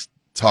batter's box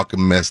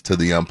talking mess to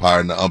the umpire,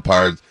 and the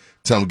umpire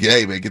tell him,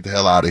 "Hey, man, get the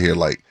hell out of here!"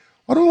 Like,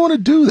 why do I want to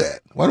do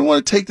that? Why do I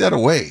want to take that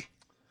away?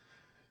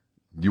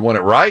 Do you want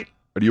it right,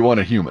 or do you want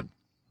it human?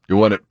 You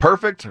want it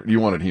perfect, or do you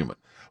want it human?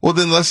 Well,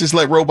 then let's just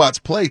let robots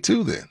play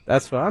too. Then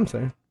that's what I'm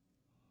saying.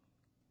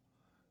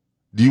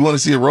 Do you want to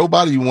see a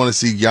robot, or you want to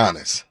see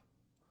Giannis?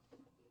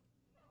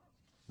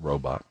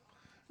 Robot.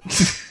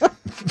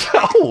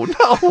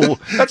 No,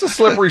 that's a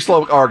slippery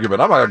slope argument.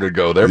 I'm not going to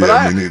go there,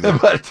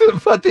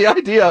 but the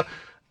idea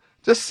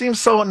just seems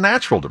so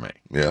unnatural to me.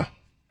 Yeah.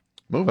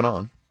 Moving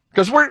on,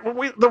 because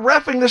the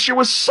reffing this year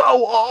was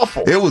so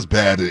awful. It was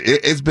bad.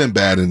 It's been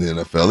bad in the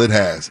NFL. It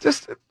has.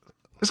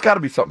 It's got to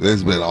be something.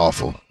 It's been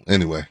awful.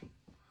 Anyway,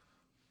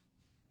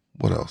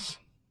 what else?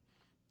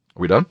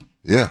 Are we done?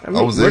 Yeah,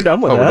 we're done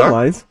with the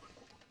headlines.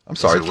 I'm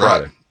sorry, it's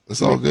Friday.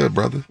 It's all good,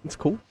 brother. It's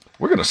cool.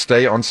 We're going to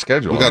stay on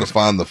schedule. We got to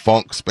find the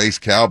funk Space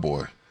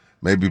Cowboy.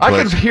 Maybe play.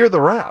 I can hear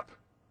the rap.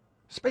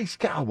 Space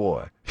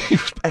Cowboy. He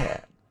was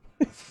bad.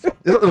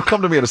 It'll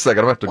come to me in a second.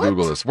 I don't have to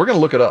Google this. We're going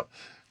to look it up.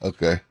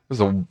 Okay.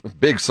 There's a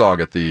big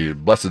song at the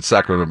Blessed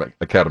Sacrament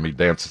Academy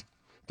dances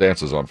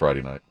on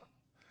Friday night.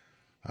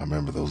 I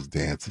remember those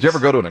dances. Did you ever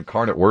go to an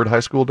Incarnate Word high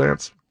school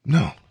dance?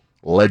 No.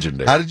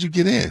 Legendary. How did you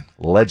get in?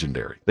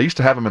 Legendary. They used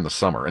to have them in the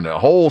summer, and the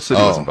whole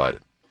city was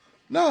invited.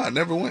 No, I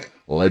never went.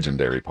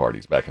 Legendary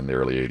parties back in the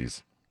early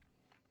 80s.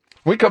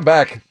 When we come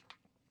back,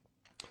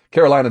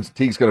 Carolina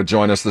Teague's going to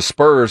join us. The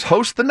Spurs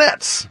host the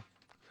Nets.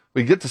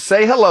 We get to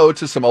say hello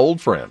to some old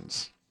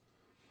friends.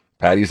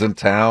 Patty's in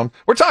town.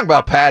 We're talking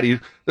about Patty.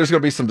 There's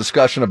going to be some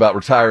discussion about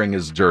retiring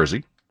his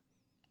jersey,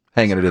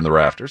 hanging it in the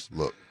rafters.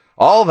 Look.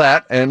 All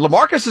that. And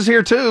LaMarcus is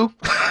here, too.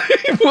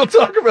 We'll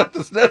talk about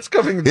this Nets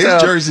coming his down.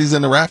 His jersey's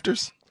in the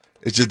rafters.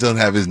 It just doesn't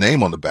have his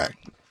name on the back.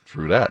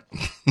 True that.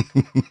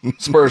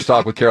 Spurs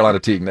talk with Carolina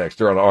Teague next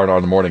here on R&R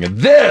in the Morning. And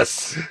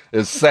this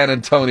is San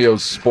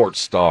Antonio's Sports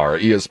Star,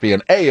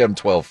 ESPN AM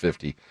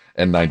 1250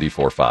 and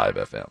 94.5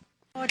 FM.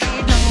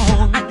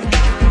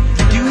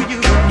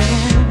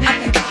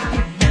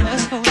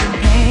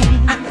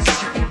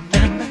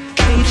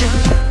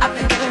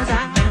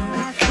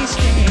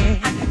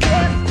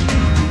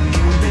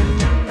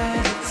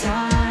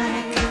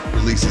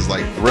 Releases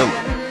like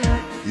Thriller.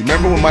 You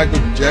remember when Michael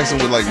Jackson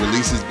would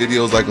release his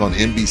videos on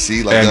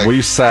NBC?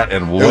 We sat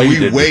and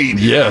waited. And we waited.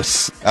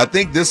 Yes. I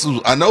think this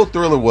was, I know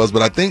Thriller was,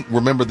 but I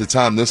remember the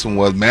time this one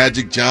was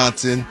Magic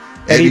Johnson,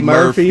 Eddie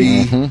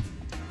Murphy. Mm-hmm.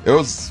 It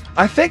was.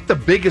 I think the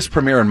biggest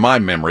premiere in my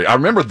memory, I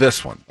remember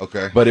this one.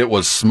 Okay. But it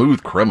was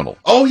Smooth Criminal.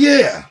 Oh,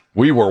 yeah.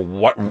 We were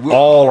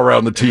all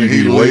around the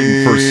TV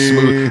waiting for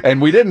Smooth.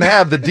 And we didn't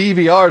have the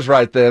DVRs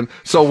right then.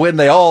 So when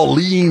they all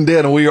leaned in,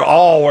 and we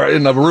all were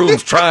in the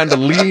rooms trying to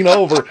lean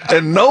over,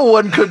 and no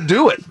one could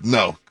do it.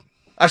 No.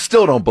 I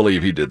still don't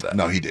believe he did that.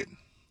 No, he didn't.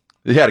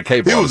 He had a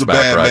cable. He was a back,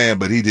 bad right? man,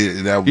 but he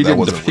did.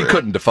 He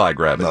couldn't defy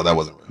gravity. No, that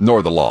wasn't real.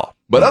 Nor the law.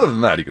 But other than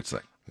that, he could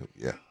sing.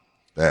 Yeah.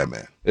 Bad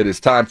man. It is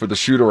time for the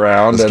shoot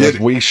around. And as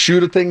we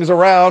shoot things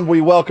around,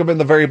 we welcome in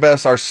the very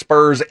best our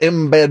Spurs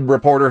embed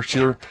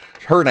reporter.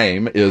 Her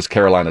name is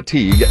Carolina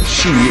Teague.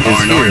 She is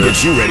R&R here.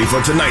 Gets you ready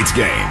for tonight's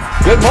game.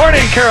 Good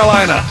morning,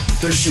 Carolina.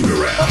 The shoot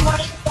around.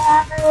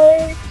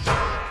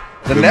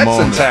 The Nets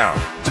in town.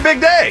 It's a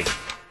big day.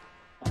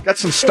 Got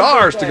some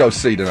stars to go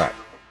see tonight.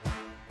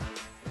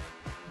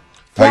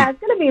 Yeah, it's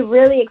going to be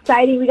really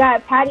exciting. We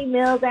got Patty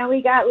Mills and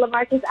we got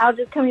LaMarcus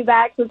Aldridge coming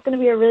back, so it's going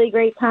to be a really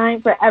great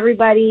time for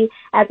everybody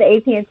at the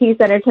AT&T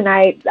Center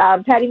tonight.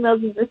 Patty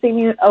Mills is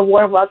receiving a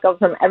warm welcome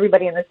from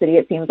everybody in the city,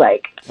 it seems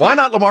like. Why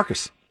not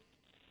LaMarcus?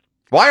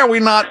 Why are we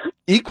not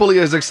equally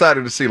as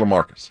excited to see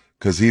LaMarcus?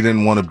 Because he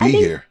didn't want to be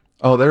here.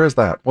 Oh, there is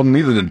that. Well,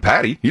 neither did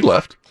Patty. He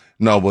left.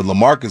 No, but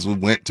LaMarcus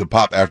went to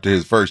Pop after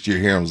his first year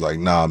here and was like,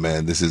 nah,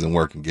 man, this isn't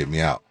working. Get me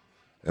out.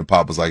 And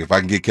Pop was like, if I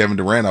can get Kevin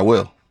Durant, I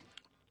will.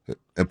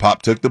 And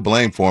Pop took the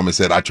blame for him and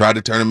said, I tried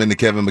to turn him into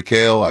Kevin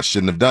McHale. I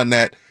shouldn't have done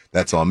that.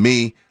 That's on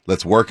me.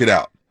 Let's work it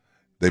out.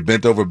 They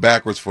bent over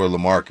backwards for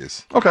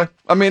LaMarcus. Okay.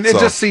 I mean, it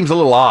just seems a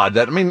little odd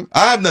that,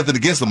 I have nothing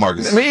against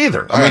LaMarcus. Me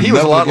either. I mean, he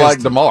was a lot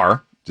like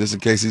DeMar. Just in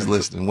case he's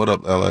listening. What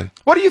up, LA?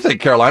 What do you think,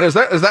 Carolina? Is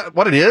that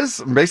what it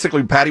is?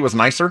 Basically, Patty was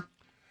nicer?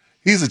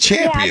 He's a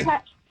champion.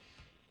 Yeah,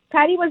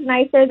 Patty was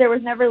nicer. There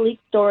was never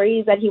leaked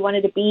stories that he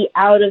wanted to be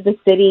out of the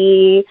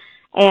city.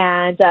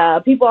 And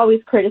people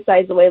always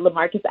criticize the way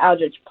LaMarcus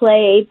Aldridge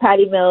played.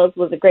 Patty Mills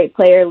was a great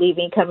player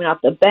leaving, coming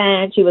off the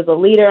bench. He was a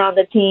leader on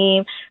the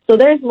team. So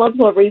there's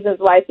multiple reasons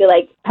why I feel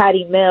like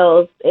Patty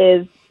Mills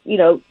is,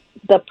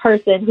 the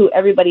person who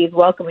everybody is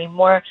welcoming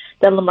more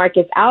than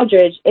LaMarcus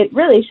Aldridge. It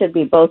really should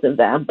be both of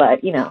them,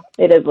 but,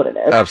 it is what it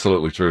is.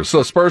 Absolutely true.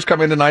 So Spurs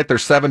come in tonight. They're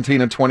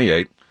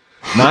 17-28,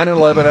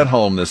 9-11 at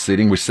home this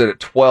seeding. We sit at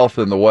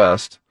 12th in the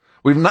West.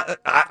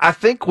 I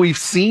think we've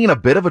seen a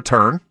bit of a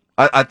turn.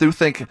 I do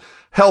think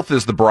health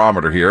is the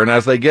barometer here, and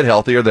as they get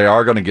healthier, they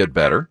are going to get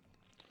better.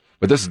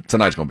 But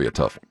tonight's going to be a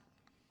tough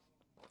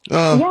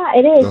one. Yeah,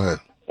 it is. Go ahead.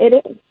 It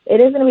is.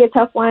 It is going to be a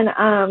tough one.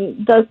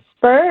 The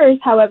Spurs,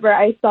 however,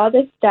 I saw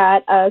this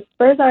stat.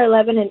 Spurs are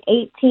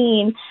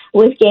 11-18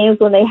 with games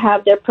when they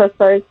have their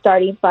preferred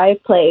starting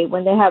five play.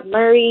 When they have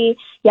Murray,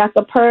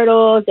 Jakob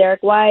Poeltl,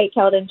 Derek White,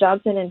 Keldon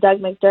Johnson, and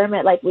Doug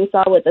McDermott, like we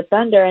saw with the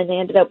Thunder, and they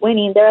ended up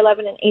winning. They're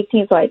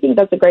 11-18, so I think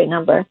that's a great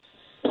number.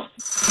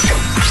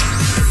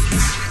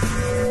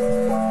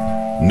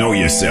 Know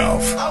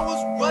yourself.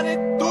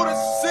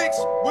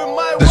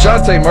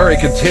 DeJounte Murray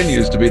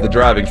continues to be the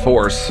driving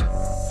force.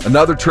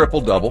 Another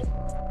triple-double.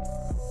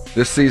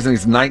 This season,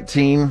 he's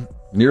 19,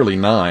 nearly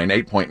 9,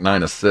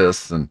 8.9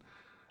 assists and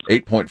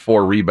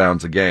 8.4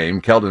 rebounds a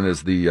game. Keldon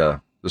is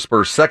the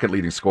Spurs' second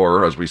leading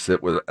scorer as we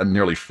sit with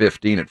nearly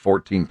 15 at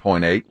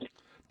 14.8.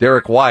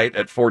 Derek White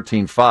at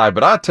 14.5.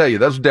 But I'll tell you,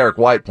 those Derek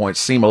White points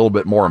seem a little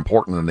bit more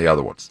important than the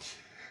other ones.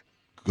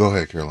 Go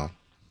ahead, Caroline.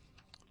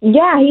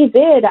 Yeah, he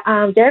did.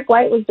 Derek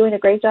White was doing a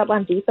great job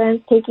on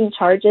defense, taking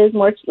charges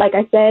more. Like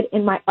I said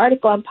in my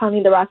article on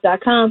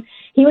PoundingTheRock.com,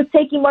 he was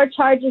taking more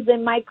charges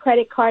than my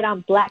credit card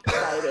on Black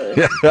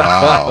Friday.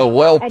 Wow.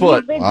 Well put. And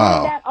he's been doing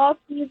that all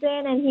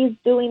season, and he's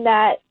doing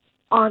that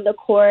on the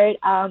court.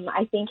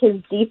 I think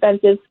his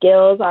defensive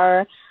skills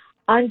are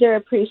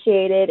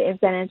underappreciated in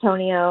San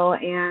Antonio,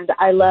 and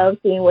I love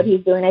seeing what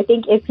he's doing. I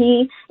think if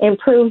he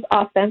improves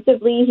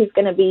offensively, he's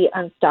going to be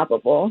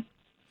unstoppable.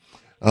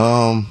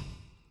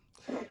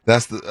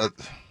 That's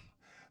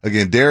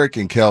again, Derek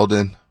and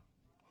Keldon.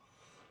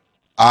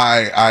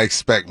 I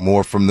expect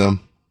more from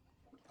them.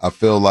 I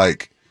feel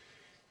like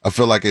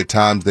at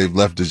times they've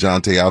left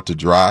DeJounte out to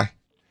dry,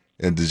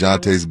 and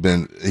DeJounte's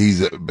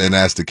been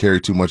asked to carry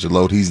too much of a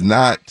load. He's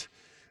not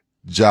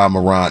Ja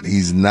Morant.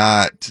 He's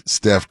not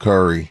Steph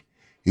Curry.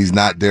 He's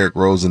not Derrick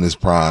Rose in his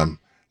prime.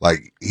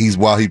 Like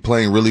while he's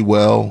playing really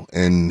well,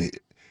 and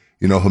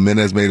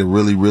Jimenez made a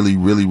really, really,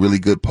 really, really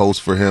good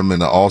post for him in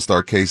the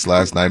All-Star case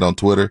last night on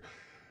Twitter.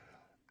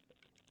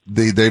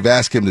 They've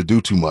asked him to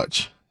do too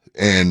much,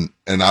 and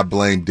I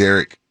blame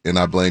Derek and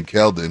I blame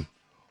Keldon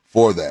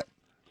for that.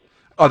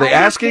 Are they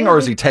asking or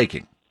is he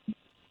taking?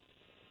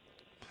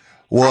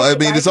 Well, I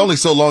mean, it's only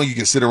so long you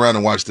can sit around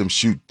and watch them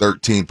shoot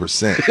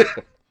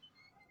 13%.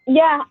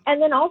 Yeah,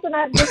 and then also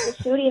not just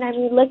the shooting. I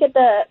mean, look at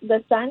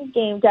the Suns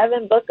game.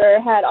 Devin Booker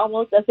had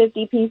almost a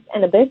 50-piece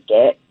and a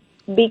biscuit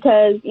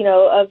because,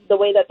 of the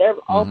way that they're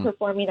all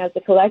performing as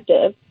a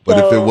collective. But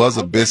if it was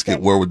a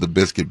biscuit, where would the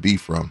biscuit be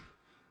from?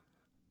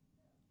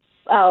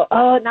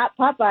 Oh, not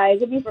Popeyes.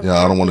 It'd be from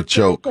I don't want to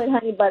choke. Put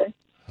honey butter.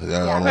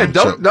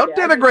 Don't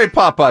denigrate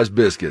Popeye's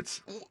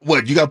biscuits.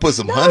 What, you got to put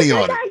some honey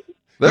on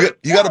it?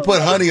 You got to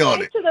put honey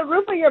on it. To the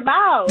roof of your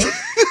mouth.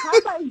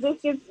 Popeye's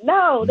biscuits,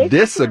 no. They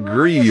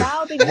disagree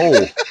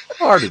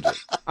wholeheartedly.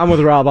 I'm with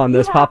Rob on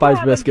this.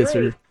 Popeye's biscuits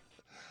are...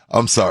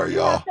 I'm sorry,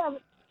 y'all.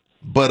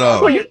 But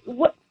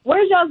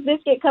where's y'all's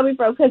biscuit coming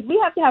from? Because we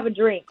have to have a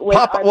drink. With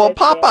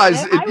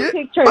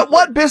Popeyes. But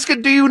what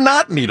biscuit do you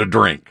not need a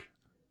drink?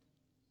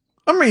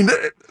 I mean,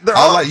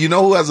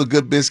 who has a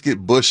good biscuit?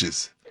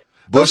 Bush's.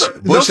 Bush's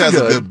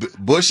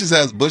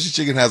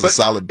chicken has a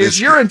solid biscuit. Is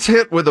your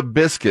intent with a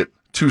biscuit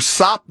to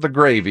sop the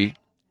gravy,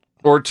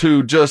 or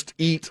to just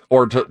eat,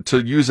 or to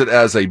use it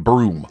as a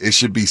broom? It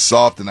should be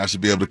soft, and I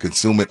should be able to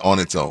consume it on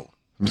its own.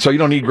 So you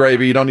don't need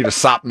gravy, you don't need to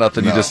sop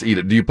nothing, You just eat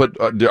it. Do you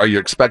are you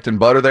expecting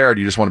butter there, or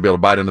do you just want to be able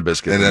to bite in the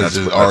biscuit? And that's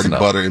already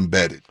butter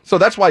embedded. So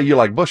that's why you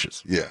like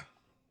Bush's. Yeah.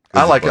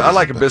 I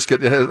like a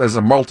biscuit as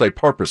a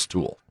multi-purpose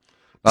tool.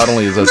 Not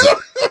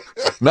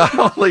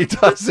only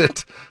does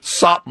it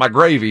sop my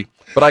gravy,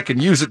 but I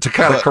can use it to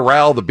kind of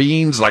corral the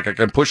beans. Like I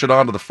can push it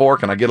onto the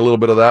fork, and I get a little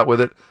bit of that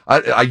with it.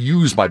 I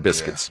use my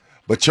biscuits. Yeah.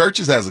 But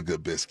Church's has a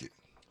good biscuit.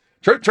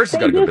 Church's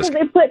got a good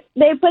biscuit.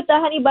 They put the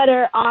honey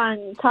butter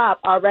on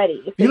top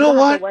already. So you know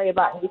what? Have to worry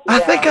about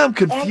I think I'm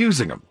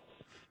confusing them.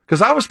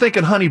 Because I was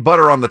thinking honey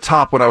butter on the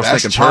top when I was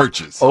thinking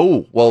Church's.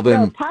 Oh, well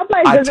then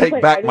I take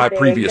back my anything.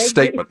 previous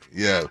statement.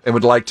 Yeah. And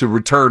would like to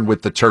return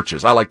with the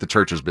Church's. I like the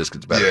Church's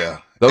biscuits better. Yeah.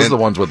 Those are the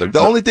ones with the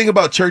only thing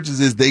about Church's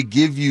is they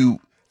give you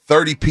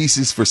 30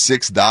 pieces for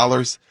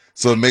 $6.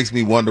 So it makes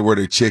me wonder where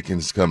their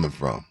chicken's coming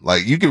from.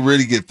 Like, you can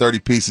really get 30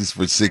 pieces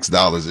for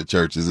 $6 at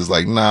churches. It's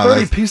like, nah.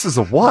 30 pieces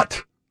of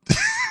what?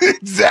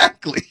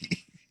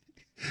 Exactly.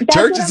 That's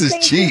Churches is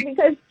cheap.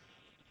 Because,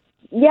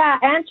 yeah,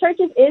 and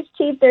Churches is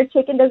cheap. Their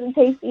chicken doesn't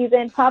taste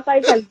seasoned.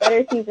 Popeyes has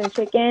better seasoned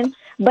chicken,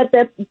 but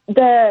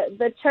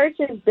the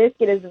Churches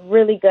biscuit is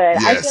really good.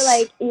 Yes. I feel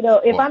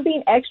like, if I'm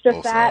being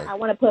extra fat, I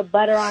want to put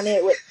butter on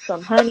it with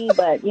some honey,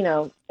 but,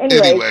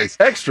 anyways.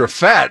 Extra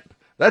fat.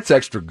 That's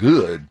extra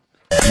good.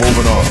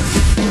 Moving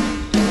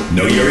on.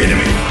 Know your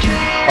enemy.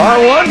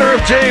 I wonder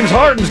if James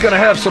Harden's going to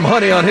have some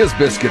honey on his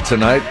biscuit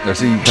tonight as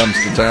he comes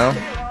to town.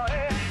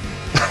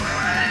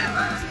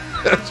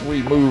 As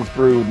we move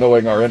through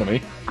knowing our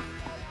enemy.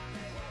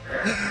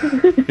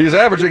 He's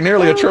averaging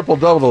nearly a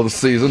triple-double this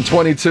season,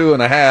 22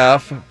 and a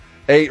half,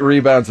 8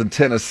 rebounds and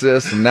 10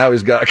 assists, and now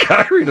he's got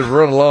Kyrie to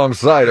run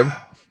alongside him.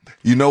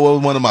 You know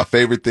what? One of my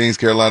favorite things,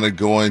 Carolina,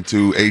 going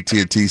to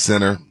AT&T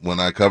Center when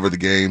I cover the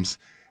games,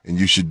 and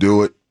you should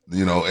do it,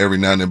 every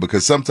now and then,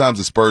 because sometimes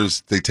the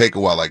Spurs, they take a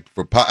while. Like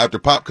after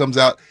Pop comes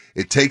out,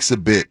 it takes a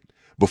bit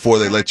before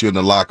they let you in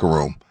the locker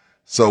room.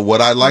 So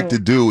what I like to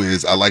do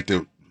is I like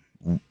to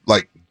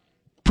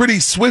pretty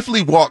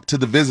swiftly walk to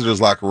the visitors'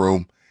 locker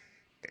room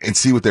and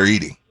see what they're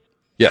eating.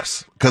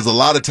 Yes. Because a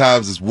lot of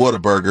times it's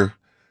Whataburger.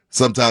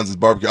 Sometimes it's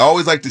barbecue. I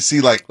always like to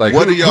see, what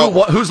are y'all...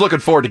 Who's looking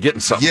forward to getting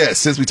something? Yeah,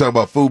 since we talk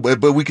about food.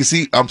 But we can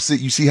see...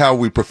 you see how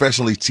we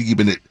professionally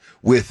keeping it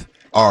with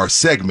our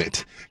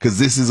segment. Because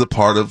this is a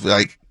part of,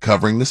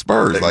 covering the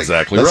Spurs.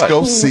 Exactly let's right.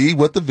 go see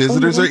what the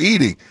visitors are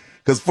eating.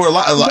 Because for a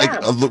lot...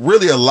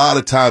 really a lot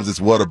of times it's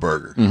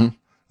Whataburger. Mm-hmm.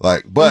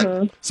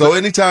 So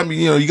anytime,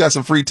 you got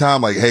some free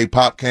time, hey,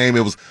 Pop came,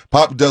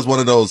 Pop does one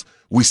of those,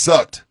 we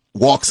sucked,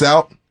 walks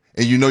out,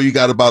 and you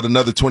got about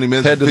another 20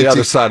 minutes. Head to the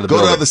other side of the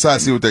building. Go to the other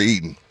side, see what they're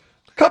eating.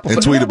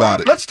 And tweet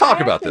about it. Let's talk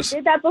about this. I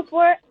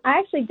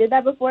actually did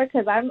that before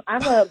because I'm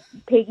a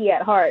piggy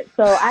at heart.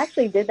 So I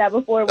actually did that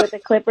before with the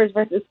Clippers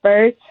versus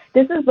Spurs.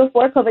 This is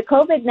before COVID.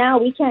 COVID now,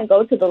 we can't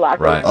go to the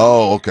locker room. Right.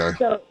 Oh, okay.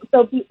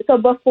 So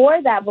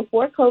before that,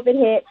 before COVID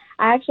hit,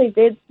 I actually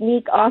did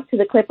sneak off to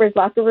the Clippers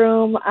locker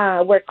room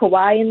where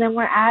Kawhi and them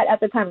were at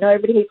the time. No,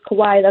 everybody hates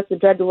Kawhi. That's the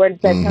dreaded word in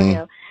San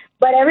Antonio.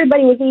 But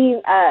everybody was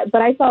eating,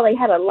 but I saw they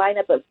had a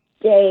lineup of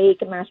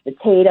steak, mashed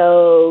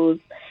potatoes.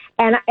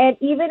 And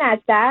even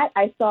at that,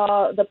 I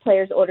saw the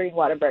players ordering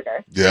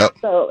Whataburger. Yep.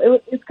 So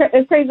it's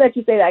crazy that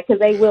you say that because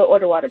they will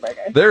order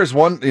Whataburger. There's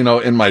one,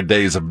 in my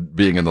days of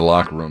being in the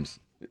locker rooms,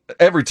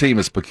 every team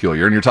is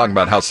peculiar. And you're talking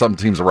about how some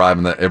teams arrive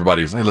and that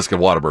everybody's, hey, let's get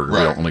Whataburger. Right.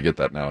 We don't only get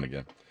that now and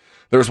again.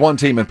 There's one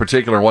team in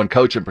particular, one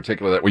coach in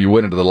particular, that when you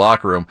went into the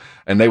locker room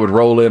and they would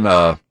roll in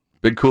a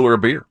big cooler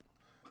of beer.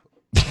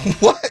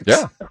 What?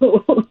 Yeah.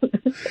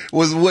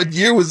 What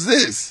year was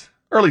this?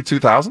 Early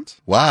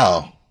 2000s.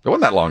 Wow. It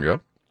wasn't that long ago.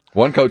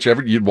 One coach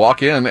you'd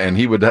walk in and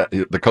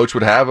the coach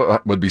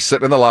would be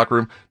sitting in the locker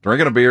room,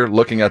 drinking a beer,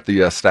 looking at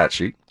the stat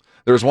sheet.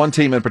 There was one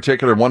team in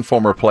particular, one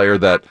former player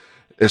that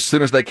as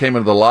soon as they came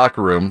into the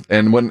locker room,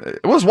 and when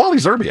it was Wally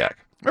Zerbiak.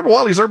 Remember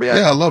Wally Zerbiak?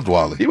 Yeah, I loved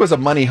Wally. He was a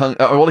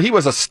he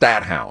was a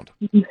stat hound.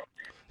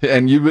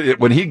 And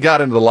when he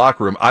got into the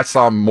locker room, I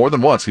saw him more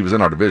than once. He was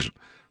in our division.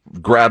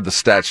 Grab the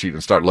stat sheet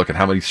and start looking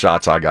how many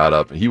shots I got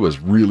up. He was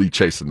really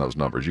chasing those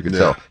numbers. You can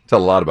tell a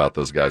lot about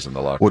those guys in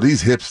the locker room. Well,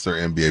 these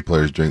hipster NBA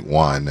players drink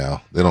wine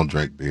now. They don't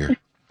drink beer.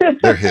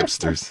 They're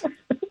hipsters.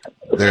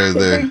 They're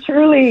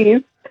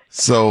Trulies.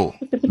 So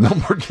no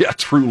more,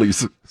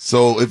 Trulies.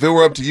 So if it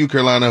were up to you,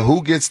 Carolina,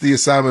 who gets the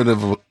assignment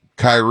of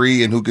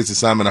Kyrie and who gets the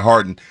assignment of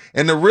Harden?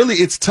 And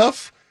it's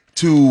tough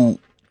to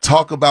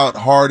talk about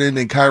Harden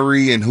and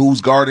Kyrie and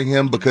who's guarding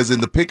him because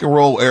in the pick and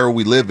roll era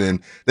we live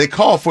in, they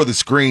call for the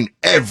screen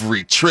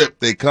every trip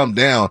they come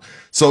down.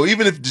 So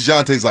even if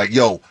DeJounte's like,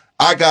 yo,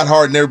 I got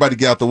Harden, everybody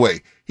get out the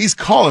way, he's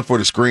calling for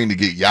the screen to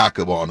get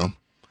Jakob on him.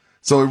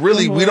 So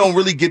we don't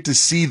really get to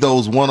see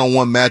those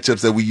one-on-one matchups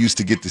that we used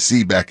to get to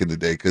see back in the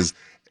day because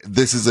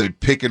this is a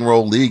pick and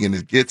roll league and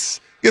it gets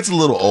a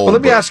little old. Well,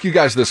 let me ask you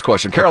guys this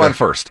question. Caroline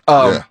first.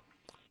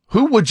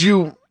 Who would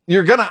you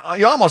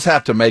almost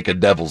have to make a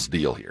devil's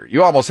deal here.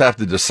 You almost have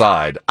to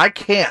decide. I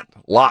can't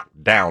lock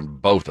down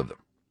both of them.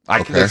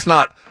 It's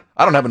not,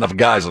 I don't have enough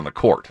guys on the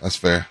court. That's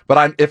fair.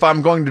 But if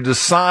I'm going to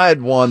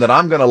decide one that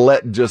I'm going to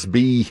let just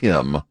be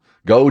him,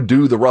 go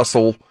do the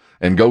Russell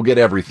and go get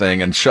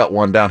everything and shut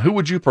one down, who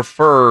would you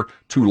prefer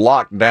to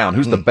lock down?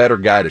 Who's the better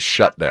guy to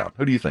shut down?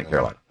 Who do you think,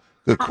 Caroline?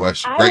 Good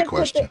question. Great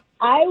question.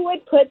 I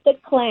would put the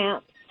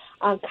clamp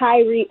on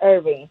Kyrie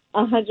Irving,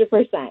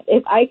 100%.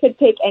 If I could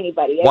pick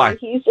anybody. Why?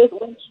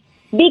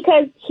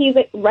 Because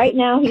right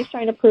now he's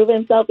trying to prove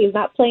himself. He's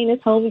not playing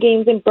his home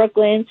games in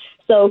Brooklyn,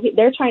 so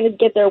they're trying to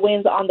get their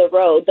wins on the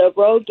road. The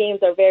road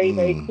games are very,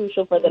 very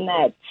crucial for the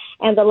Nets.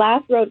 And the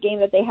last road game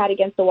that they had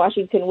against the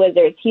Washington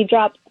Wizards, he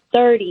dropped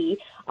 30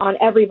 on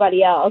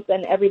everybody else,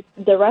 and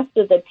the rest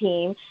of the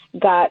team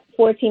got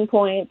 14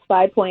 points,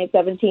 5 points,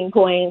 17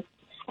 points.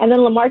 And then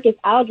LaMarcus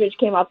Aldridge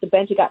came off the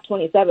bench and got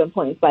 27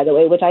 points, by the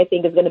way, which I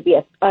think is going to be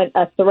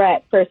a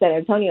threat for San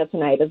Antonio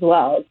tonight as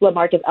well.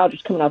 LaMarcus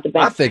Aldridge coming off the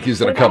bench. I think he's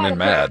going to come in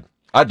mad.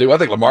 I do. I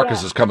think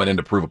LaMarcus is coming in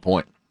to prove a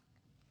point.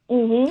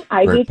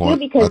 I Great do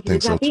point. too, because I think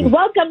he's not so, being too.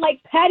 welcomed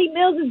like Patty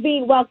Mills is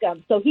being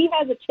welcomed. So he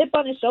has a chip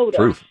on his shoulder.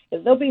 Truth.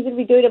 Because nobody's going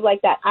to be doing it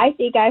like that. I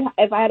think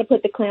if I had to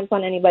put the clamps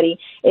on anybody,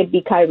 it'd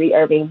be Kyrie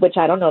Irving, which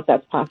I don't know if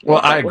that's possible.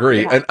 Well, I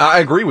agree, and I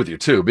agree with you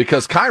too,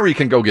 because Kyrie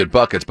can go get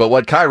buckets, but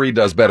what Kyrie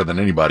does better than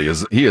anybody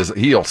is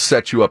he'll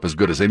set you up as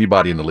good as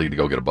anybody in the league to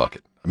go get a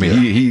bucket. I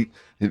mean,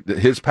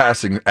 his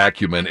passing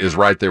acumen is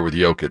right there with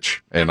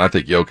Jokic, and I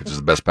think Jokic is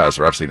the best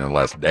passer I've seen in the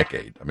last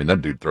decade. I mean,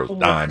 that dude throws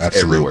dimes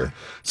everywhere.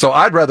 So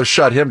I'd rather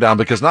shut him down,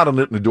 because not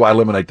only do I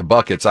eliminate the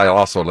buckets, I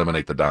also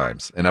eliminate the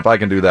dimes. And if I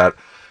can do that,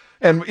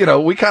 and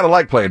we kind of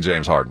like playing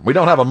James Harden. We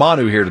don't have a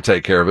Manu here to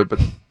take care of it, but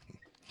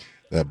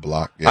that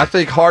block. Yeah. I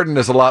think Harden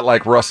is a lot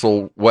like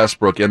Russell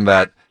Westbrook in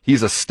that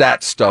he's a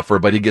stat stuffer,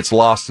 but he gets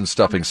lost in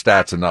stuffing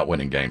stats and not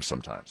winning games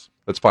sometimes.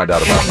 Let's find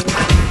out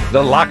about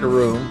the locker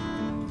room.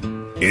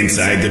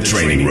 Inside the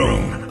training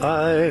room.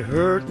 I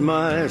hurt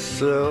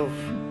myself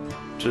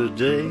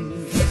today.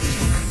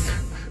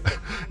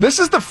 This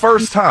is the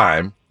first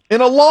time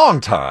in a long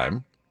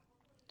time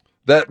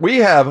that we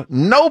have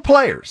no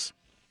players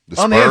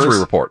on the injury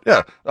report.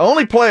 Yeah. The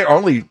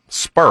only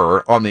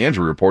Spur on the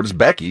injury report is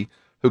Becky,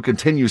 who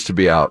continues to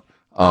be out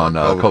on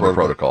COVID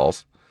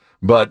protocols,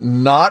 but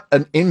not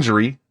an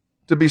injury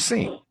to be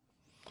seen.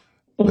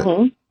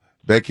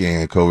 Becky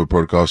ain't in COVID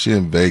protocol. She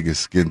in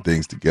Vegas getting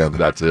things together.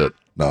 That's it.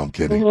 No, I'm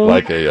kidding.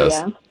 Like a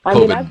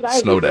COVID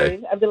snow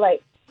day. I'd be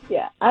like,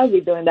 I would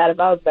be doing that if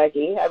I was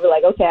Becky. I'd be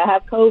like, okay, I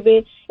have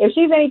COVID. If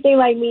she's anything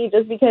like me,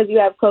 just because you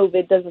have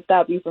COVID doesn't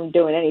stop you from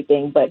doing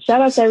anything. But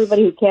shout out to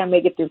everybody who can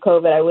make it through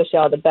COVID. I wish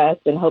y'all the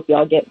best and hope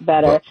y'all get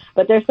better.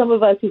 But there's some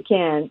of us who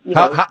can.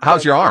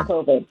 How's your arm?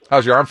 COVID.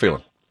 How's your arm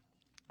feeling?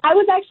 I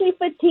was actually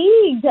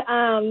fatigued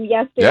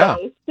yesterday. Yeah.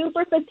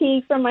 Super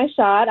fatigued from my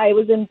shot. I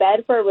was in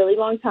bed for a really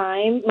long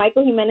time.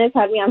 Michael Jimenez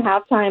had me on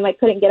halftime. I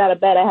couldn't get out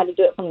of bed. I had to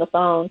do it from the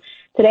phone.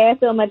 Today I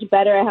feel much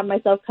better. I have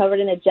myself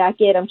covered in a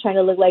jacket. I'm trying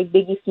to look like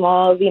Biggie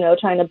Smalls,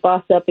 trying to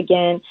boss up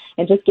again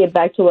and just get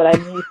back to what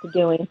I'm used to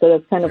doing. So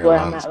that's kind of where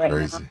I'm at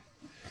right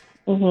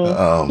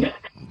now.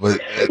 But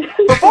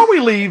before we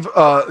leave,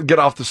 get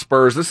off the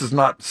Spurs, this is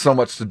not so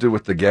much to do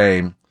with the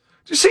game.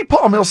 Did you see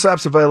Paul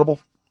Millsap's available?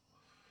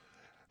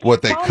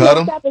 What, they Paul cut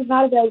him? Millsap is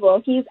not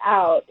available. He's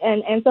out,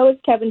 and so is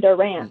Kevin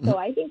Durant. So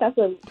I think that's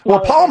a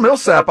Paul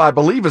Millsap, I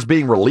believe, is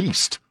being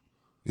released.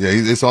 Yeah,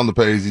 it's on the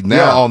page. He's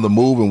now on the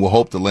move and will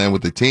hope to land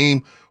with the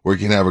team where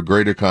he can have a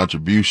greater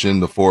contribution.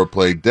 The forward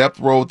played depth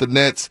role with the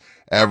Nets,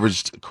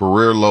 averaged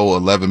career low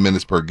 11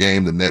 minutes per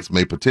game. The Nets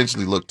may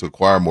potentially look to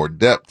acquire more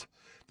depth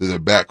to their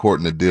backcourt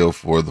in the deal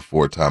for the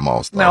four-time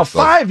All-Star. Now,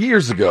 5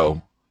 years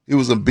ago, he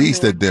was a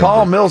beast at Denver.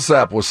 Paul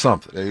Millsap was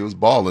something. Yeah, he was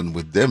balling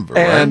with Denver,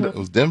 and right? It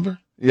was Denver?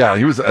 Yeah,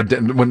 he was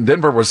when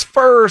Denver was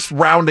first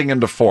rounding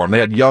into form. They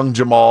had young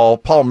Jamal,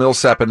 Paul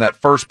Millsap in that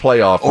first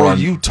playoff run.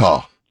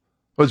 Utah.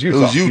 It was Utah.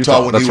 It was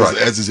Utah when That's he was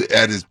right.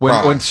 at his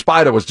prime. When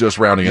Spida was just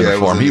rounding into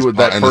form. He was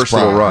that first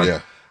little run.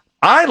 Yeah.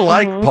 I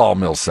like Paul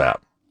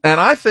Millsap. And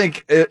I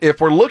think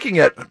if we're looking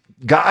at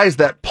guys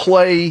that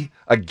play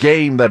a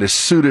game that is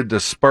suited to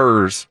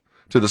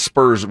the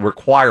Spurs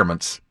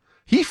requirements,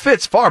 he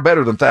fits far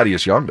better than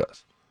Thaddeus Young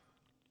does.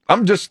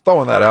 I'm just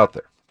throwing that out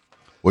there.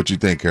 What you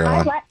think,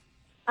 Caroline?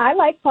 I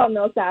like Paul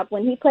Millsap.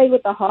 When he played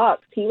with the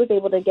Hawks, he was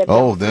able to get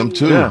them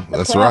too. Yeah.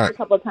 That's right. A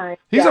couple of times.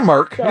 He's a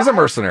merc. So he's a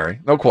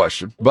mercenary, no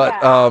question. But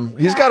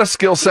he's got a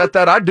skill set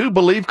that I do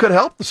believe could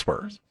help the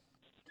Spurs.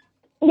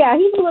 Yeah,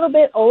 he's a little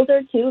bit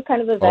older too,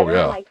 kind of a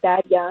veteran like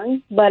Thad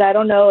Young. But I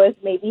don't know if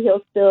maybe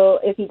he'll still,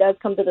 if he does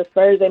come to the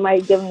Spurs, they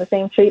might give him the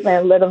same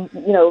treatment and let him,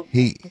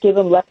 give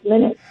him less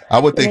minutes. I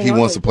would think he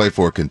wants to play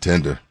for a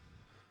contender.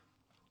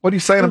 What are you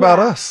saying about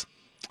us?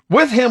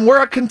 With him,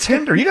 we're a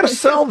contender. You got to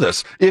sell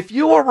this. If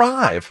you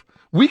arrive,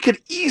 we could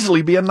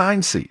easily be a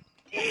 9 seed.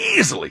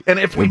 Easily. And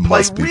if we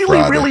play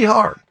really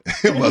hard.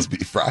 It must be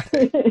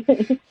Friday.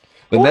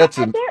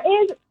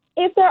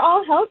 If they're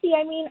all healthy,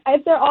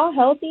 if they're all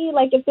healthy,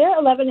 like if they're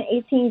 11 and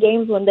 18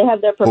 games when they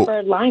have their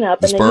preferred lineup,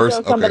 and then you throw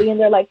somebody in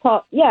there like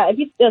Paul, if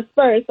you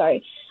Spurs,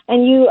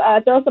 and you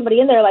throw somebody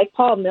in there like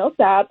Paul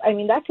Millsap,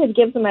 that could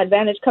give some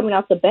advantage coming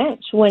off the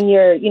bench when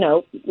you're,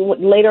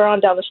 later on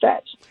down the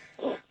stretch.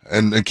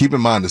 And keep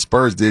in mind, the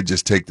Spurs did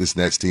just take this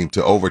Nets team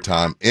to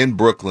overtime in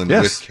Brooklyn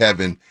with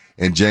Kevin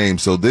and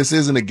James. So this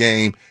isn't a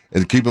game.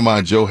 And keep in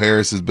mind, Joe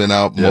Harris has been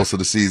out most of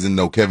the season.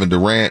 No Kevin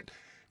Durant.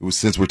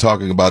 Since we're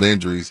talking about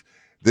injuries,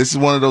 this is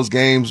one of those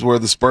games where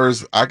the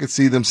Spurs, I could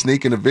see them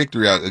sneaking a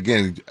victory out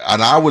again.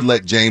 And I would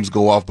let James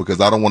go off because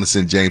I don't want to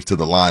send James to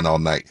the line all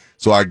night.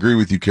 So I agree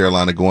with you,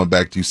 Carolina, going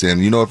back to you saying,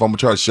 if I'm going to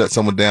try to shut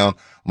someone down,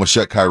 I'm going to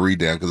shut Kyrie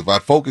down. Because if I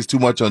focus too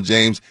much on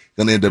James,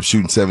 I'm going to end up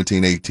shooting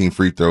 17, 18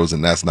 free throws,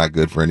 and that's not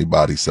good for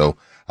anybody. So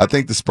I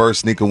think the Spurs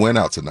sneak a win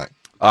out tonight.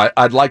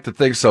 I'd like to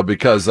think so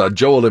because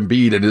Joel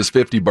Embiid and his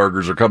 50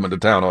 burgers are coming to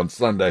town on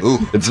Sunday. Ooh.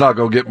 It's not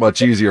going to get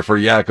much easier for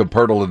Jakob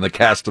Poeltl and the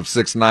cast of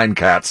 6'9"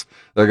 cats.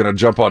 They're going to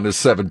jump on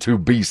this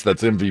 7'2" beast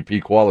that's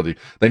MVP quality.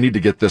 They need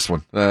to get this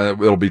one.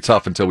 It'll be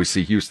tough until we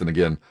see Houston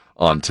again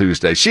on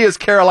Tuesday. She is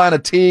Carolina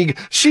Teague.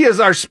 She is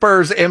our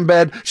Spurs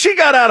embed. She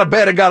got out of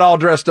bed and got all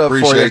dressed up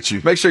Appreciate for you.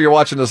 you. Make sure you're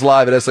watching us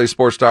live at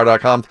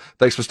sasportstar.com.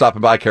 Thanks for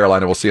stopping by,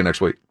 Carolina. We'll see you next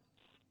week.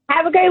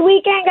 Have a great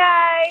weekend,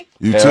 guys.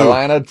 You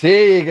Carolina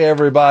Teague,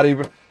 everybody.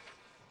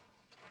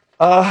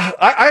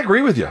 I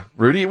agree with you,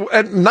 Rudy,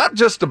 and not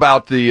just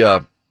about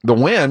the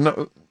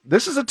win.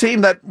 This is a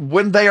team that,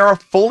 when they are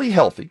fully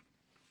healthy,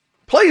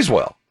 plays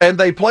well, and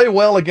they play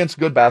well against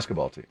good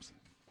basketball teams.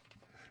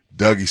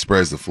 Dougie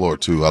spreads the floor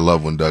too. I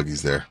love when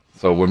Dougie's there.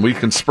 So when we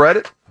can spread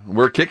it,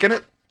 we're kicking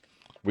it.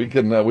 We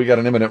can. We got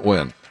an imminent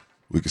win.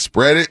 We can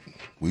spread it.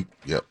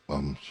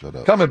 Shut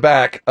up. Coming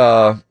back,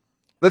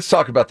 let's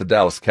talk about the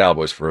Dallas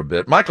Cowboys for a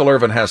bit. Michael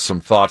Irvin has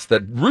some thoughts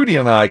that Rudy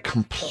and I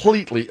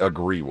completely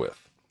agree with.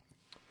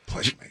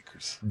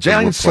 Playmakers.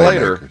 Jane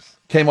Slater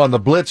came on the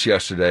Blitz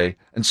yesterday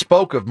and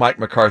spoke of Mike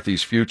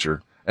McCarthy's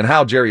future and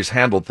how Jerry's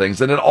handled things,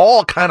 and it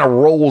all kind of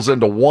rolls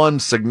into one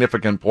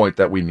significant point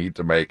that we need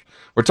to make.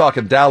 We're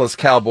talking Dallas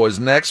Cowboys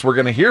next. We're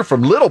going to hear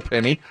from Little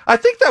Penny. I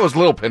think that was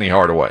Little Penny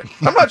Hardaway.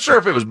 I'm not sure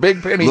if it was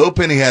Big Penny. Little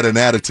Penny had an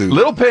attitude.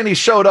 Little Penny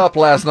showed up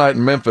last night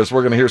in Memphis.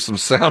 We're going to hear some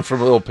sound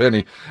from Little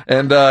Penny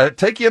and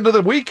take you into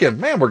the weekend.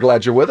 Man, we're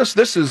glad you're with us.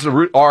 This is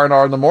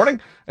R&R in the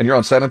Morning, and you're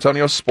on San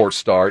Antonio Sports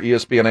Star,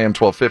 ESPN AM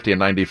 1250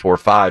 and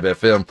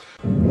 94.5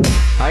 FM.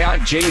 Hi,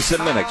 I'm Jason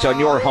Minix on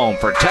your home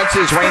for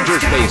Texas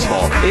Rangers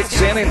baseball. It's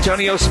San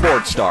Antonio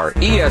Sports Star,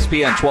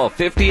 ESPN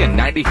 1250 and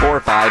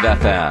 94.5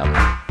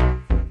 FM.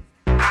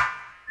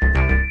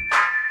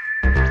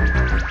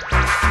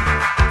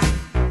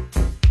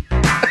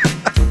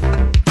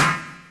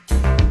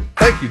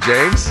 Thank you,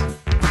 James.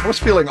 I was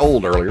feeling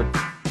old earlier.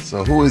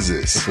 So who is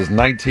this? This is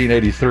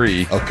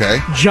 1983. Okay.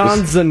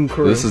 Johnson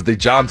crew. This is the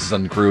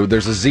Johnson crew.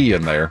 There's a Z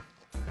in there.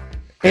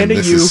 And a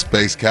this U. is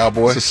Space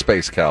Cowboy. This is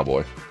Space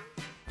Cowboy.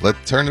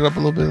 Turn it up a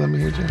little bit. Let me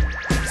hear you.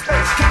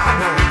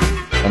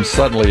 I'm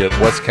suddenly at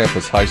West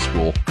Campus High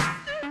School.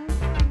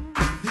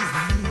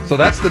 So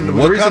that's the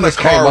What reason kind of this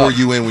came car up. were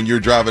you in when you were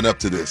driving up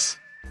to this?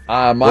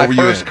 My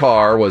first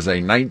car was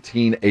a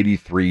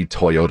 1983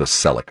 Toyota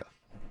Celica.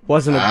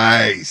 Wasn't it?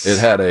 Nice. It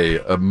had a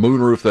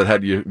moonroof that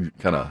had you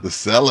kind of... The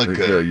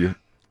Celica. You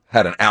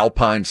had an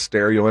Alpine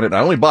stereo in it. And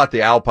I only bought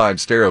the Alpine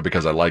stereo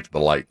because I liked the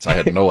lights. I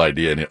had no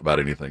idea about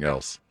anything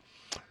else.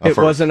 It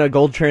wasn't a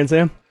gold Trans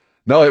Am?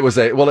 No, it was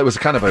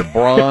kind of a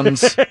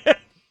bronze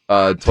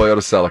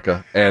Toyota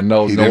Celica, and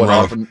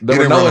there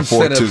were no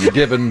incentives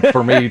given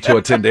for me to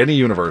attend any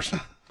university.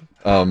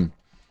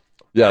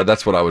 Yeah,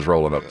 that's what I was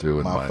rolling up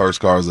to. My first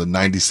car was a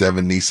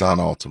 97 Nissan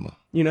Altima.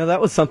 You know, that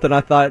was something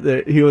I thought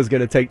that he was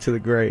going to take to the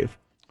grave.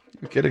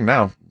 You're kidding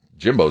now.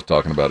 Jimbo's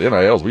talking about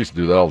NILs. We used to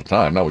do that all the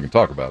time. Now we can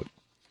talk about it.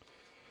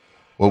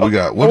 What we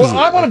got?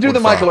 I want to do the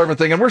Michael Irvin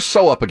thing, and we're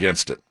so up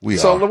against it. We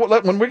are.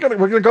 When we're going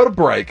to go to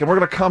break, and we're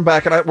going to come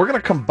back, and we're going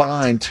to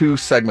combine two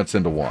segments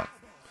into one,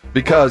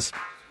 because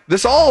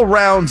this all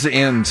rounds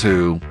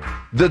into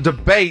the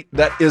debate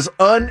that is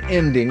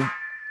unending.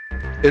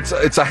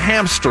 It's a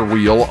hamster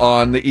wheel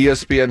on the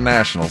ESPN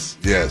Nationals.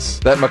 Yes,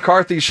 that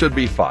McCarthy should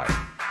be fired.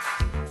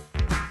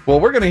 Well,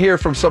 we're going to hear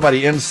from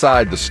somebody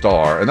inside the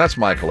Star, and that's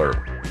Michael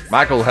Irvin.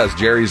 Michael has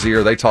Jerry's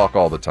ear. They talk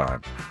all the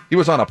time. He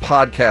was on a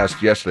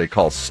podcast yesterday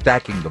called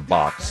Stacking the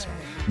Box.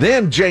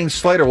 Then Jane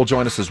Slater will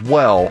join us as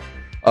well,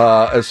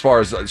 as far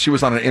as she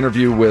was on an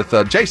interview with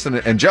Jason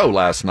and Joe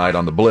last night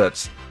on the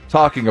Blitz,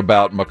 talking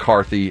about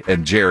McCarthy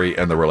and Jerry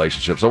and the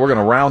relationship. So we're going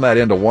to round that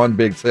into one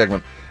big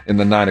segment in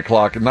the 9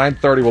 o'clock. At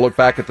 9:30, we'll look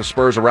back at the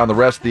Spurs around the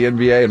rest of the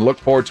NBA and look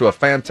forward to a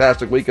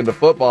fantastic weekend of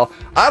football.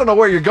 I don't know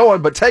where you're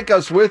going, but take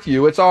us with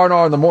you. It's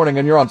R&R in the Morning,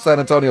 and you're on San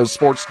Antonio's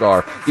Sports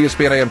Star,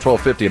 ESPN AM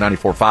 1250 and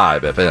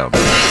 94.5 FM.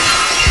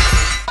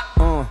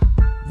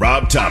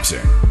 Rob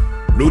Thompson,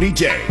 Rudy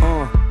J.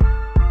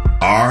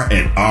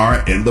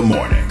 R&R in the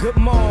Morning. Good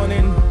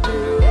morning.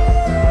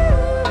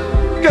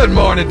 Good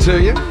morning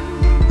to you.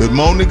 Good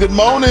morning, good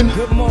morning.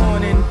 Good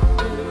morning.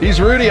 He's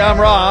Rudy, I'm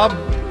Rob.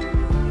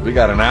 We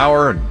got an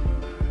hour, and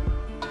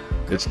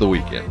it's the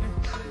weekend.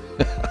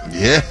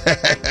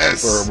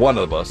 Yes. For one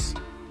of us.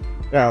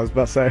 Yeah, I was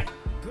about to say.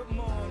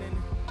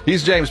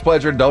 He's James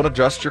Pledger. Don't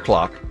adjust your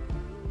clock.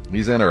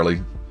 He's in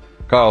early.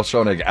 Carl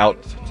Schoenig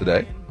out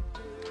today.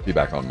 Be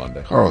back on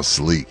Monday. Carl's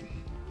asleep.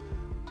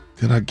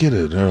 Can I get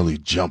an early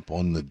jump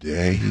on the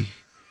day?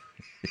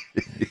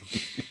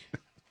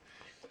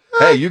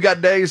 Hey, you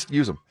got days?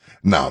 Use them.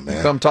 No,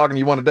 man. Come talking,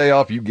 you want a day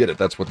off, you get it.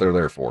 That's what they're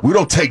there for. We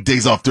don't take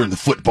days off during the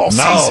football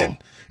season.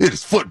 It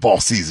is football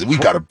season. We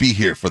got to be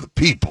here for the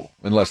people.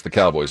 Unless the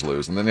Cowboys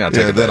lose. And then,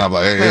 then I'm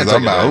like, hey,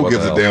 I'm out. Who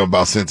gives a damn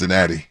about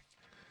Cincinnati?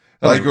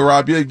 Like,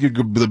 Rob, you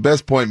the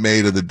best point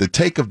made of the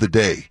take of the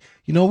day.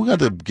 You know, we got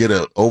to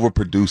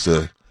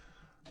overproduce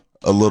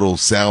a little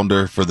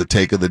sounder for the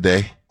take of the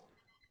day.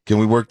 Can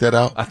we work that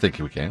out? I think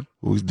we can.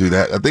 We'll do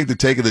that. I think the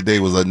take of the day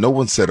was no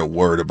one said a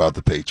word about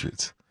the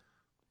Patriots.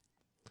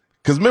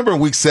 Because remember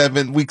week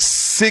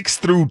 6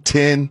 through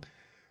 10,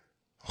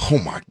 oh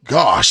my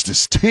gosh,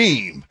 this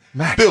team.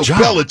 Bill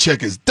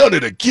Belichick has done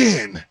it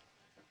again.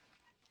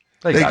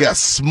 They got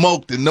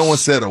smoked and no one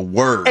said a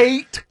word.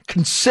 8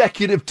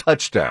 consecutive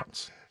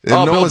touchdowns. And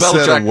no Bill one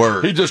Belichick, said a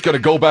word. He's just going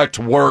to go back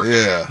to work.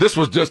 Yeah. This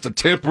was just a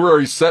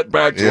temporary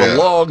setback to a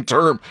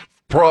long-term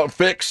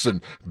fix,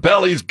 and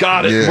Belly's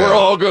got it. Yeah. We're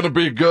all going to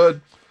be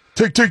good.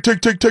 Take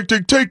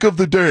of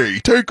the day.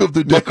 Take of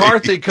the day.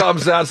 McCarthy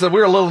comes out and said, we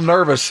were a little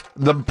nervous.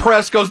 The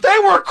press goes, they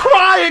were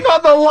crying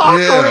on the locker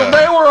room.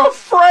 They were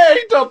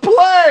afraid to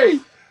play.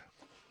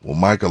 Well,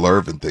 Michael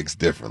Irvin thinks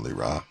differently,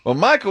 Rob. Well,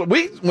 Michael,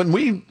 when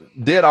we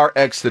did our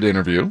exit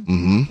interview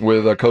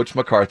with Coach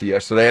McCarthy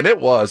yesterday, and it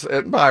was,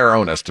 by our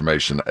own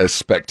estimation, a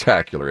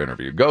spectacular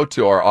interview. Go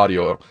to our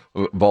audio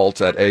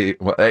vault at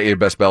AA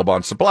Best Bail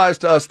Bond Supplies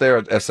to us there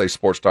at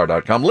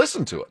sasportstar.com.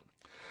 Listen to it.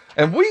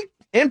 And we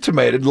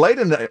intimated late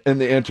in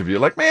the interview,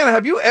 like, man,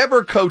 have you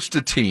ever coached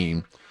a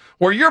team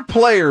where your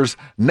players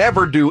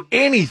never do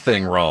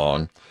anything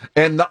wrong,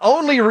 and the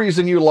only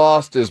reason you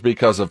lost is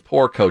because of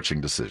poor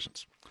coaching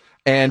decisions?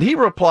 And he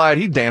replied,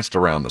 he danced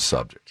around the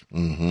subject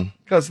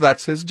because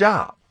that's his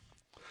job.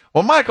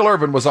 Well, Michael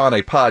Irvin was on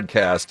a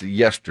podcast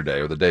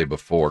yesterday or the day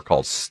before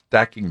called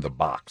Stacking the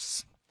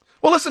Box.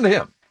 Well, listen to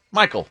him.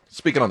 Michael,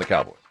 speaking on the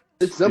Cowboys.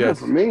 It's simple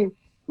for me.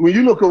 When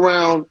you look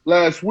around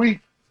last week,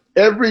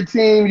 every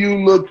team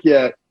you look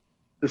at,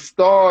 the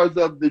stars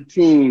of the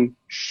team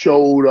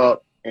showed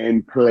up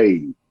and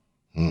played.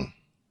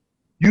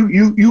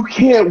 You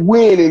can't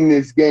win in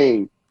this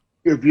game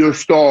if your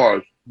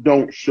stars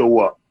don't show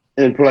up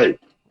and play.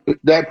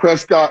 Dak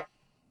Prescott,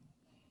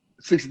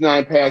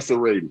 69 passer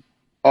rating.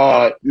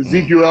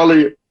 Ezekiel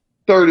Elliott,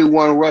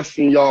 31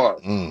 rushing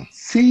yards.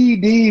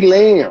 CD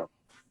Lamb,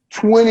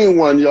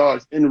 21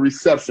 yards in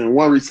reception,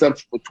 1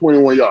 reception for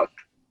 21 yards.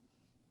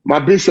 My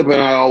bishop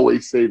and I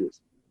always say this.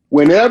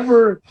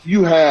 Whenever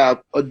you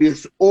have a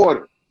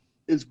disorder,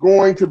 it's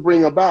going to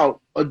bring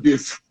about a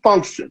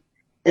dysfunction.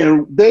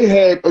 And they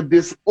had a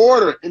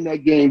disorder in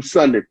that game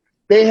Sunday.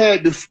 They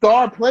had the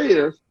star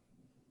players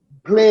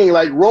playing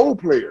like role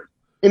players.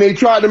 And they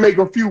tried to make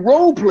a few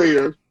role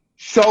players,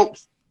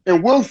 Schultz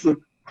and Wilson,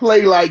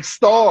 play like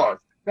stars.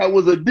 That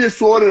was a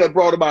disorder that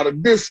brought about a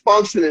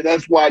dysfunction, and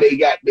that's why they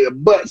got their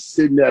butts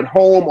sitting at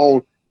home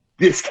on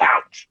this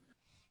couch.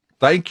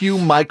 Thank you,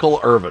 Michael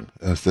Irvin.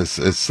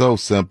 It's so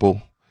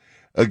simple.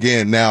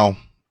 Again, now,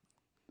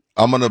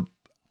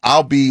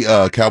 I'll be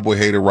Cowboy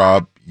hater,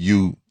 Rob.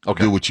 You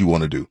do what you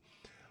want to do.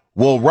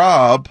 Well,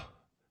 Rob,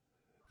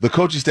 the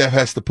coaching staff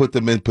has to put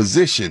them in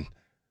position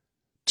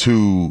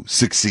to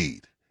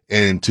succeed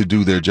and to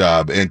do their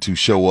job and to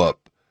show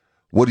up.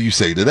 What do you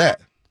say to that?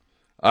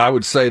 I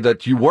would say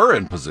that you were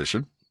in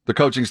position. The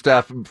coaching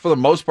staff, for the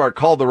most part,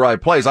 called the right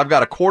plays. I've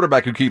got a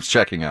quarterback who keeps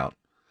checking out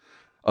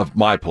of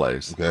my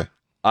plays. Okay.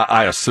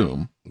 I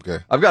assume.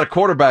 Okay. I've got a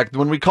quarterback.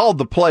 When we called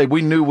the play,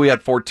 we knew we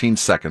had 14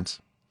 seconds.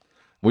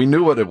 We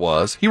knew what it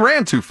was. He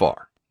ran too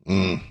far.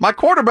 My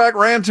quarterback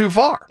ran too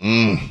far.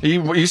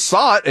 He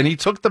saw it, and he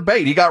took the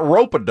bait. He got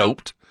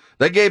rope-a-doped.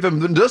 They gave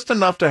him just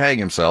enough to hang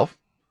himself,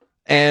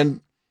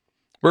 and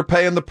we're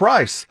paying the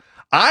price.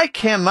 I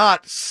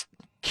cannot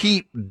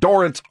keep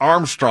Dorrance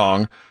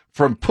Armstrong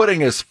from putting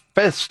his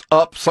fist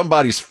up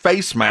somebody's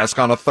face mask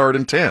on a 3rd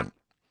and 10.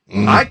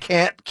 I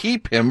can't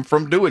keep him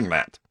from doing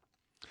that.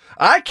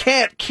 I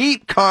can't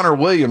keep Connor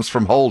Williams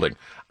from holding.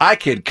 I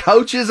can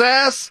coach his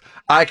ass.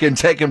 I can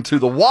take him to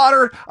the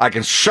water. I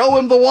can show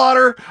him the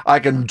water. I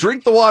can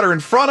drink the water in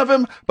front of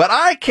him, but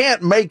I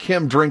can't make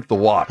him drink the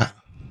water.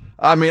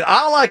 I mean,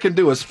 all I can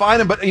do is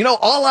find him, but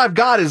all I've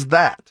got is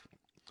that.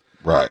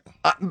 Right.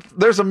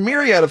 There's a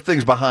myriad of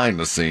things behind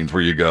the scenes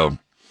where you go,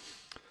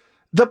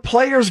 the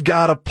players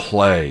gotta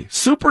play.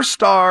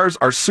 Superstars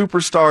are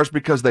superstars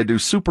because they do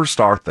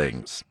superstar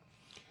things.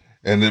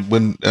 And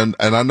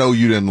I know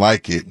you didn't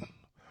like it,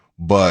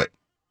 but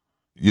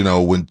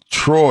when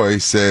Troy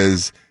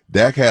says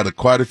Dak had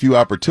quite a few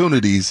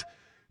opportunities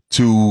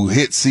to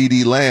hit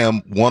CD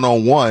Lamb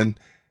one-on-one,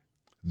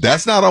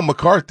 that's not on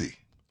McCarthy.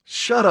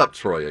 Shut up,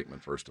 Troy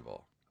Aikman, first of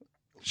all.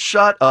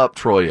 Shut up,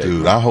 Troy Aikman.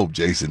 Dude, I hope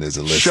Jason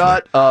isn't listening.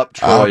 Shut up,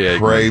 Troy Aikman. I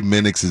pray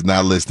Minix is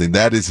not listening.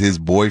 That is his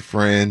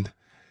boyfriend.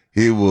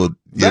 He will,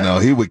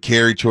 he would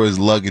carry Troy's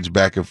luggage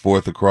back and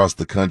forth across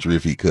the country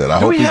if he could. I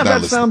hope he's not listening. Do we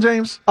have that sound,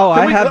 James? Oh,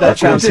 I have that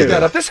sound too.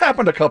 This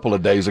happened a couple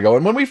of days ago,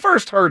 and when we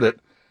first heard it,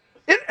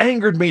 it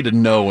angered me to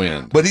no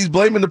end. But he's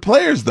blaming the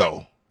players,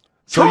 though.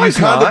 So you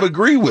kind of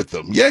agree with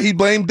them. Yeah, he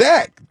blamed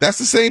Dak. That's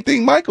the same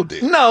thing Michael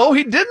did. No,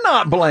 he did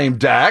not blame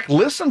Dak.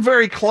 Listen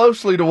very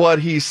closely to what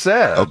he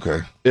said. Okay.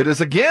 It is,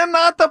 again,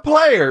 not the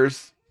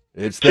players.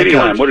 It's the CeeDee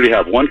Lamb, what did he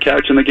have? 1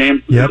 catch in the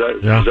game? Yep.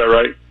 Is that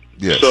right?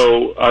 Yes.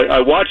 So I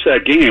watched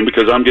that game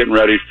because I'm getting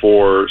ready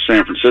for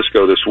San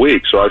Francisco this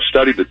week. So I've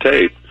studied the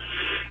tape.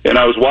 And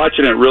I was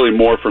watching it really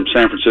more from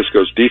San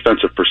Francisco's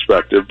defensive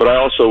perspective, but I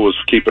also was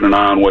keeping an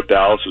eye on what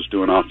Dallas was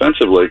doing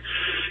offensively.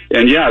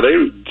 And yeah,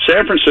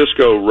 San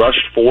Francisco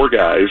rushed 4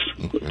 guys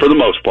for the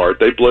most part.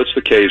 They blitzed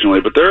occasionally,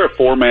 but they're a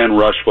 4-man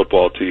rush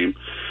football team.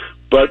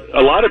 But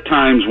a lot of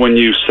times when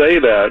you say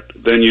that,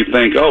 then you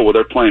think, oh, well,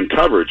 they're playing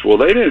coverage. Well,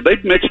 they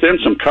mixed in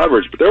some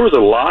coverage, but there was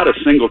a lot of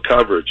single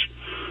coverage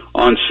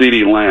on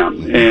CeeDee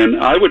Lamb. And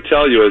I would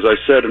tell you, as I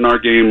said in our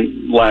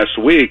game last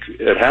week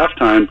at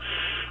halftime,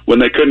 when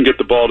they couldn't get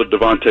the ball to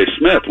Devontae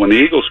Smith, when the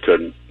Eagles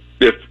couldn't,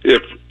 if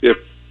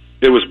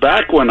it was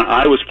back when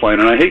I was playing,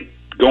 and I hate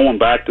going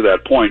back to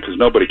that point because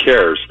nobody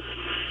cares,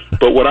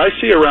 but what I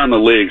see around the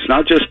league, it's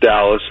not just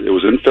Dallas, it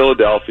was in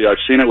Philadelphia, I've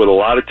seen it with a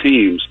lot of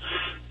teams,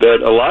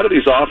 that a lot of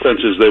these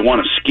offenses, they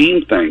want to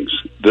scheme things.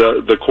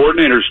 The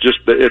coordinators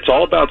it's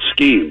all about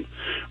scheme.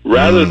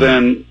 Rather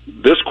than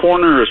this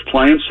corner is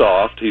playing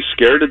soft, he's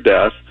scared to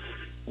death,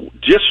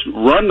 just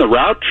run the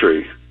route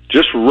tree.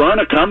 Just run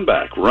a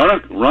comeback, run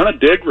a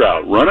dig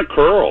route, run a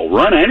curl,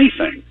 run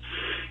anything.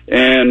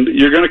 And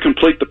you're going to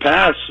complete the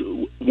pass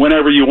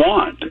whenever you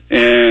want.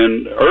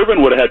 And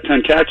Irvin would have had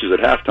 10 catches at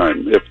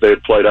halftime if they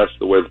had played us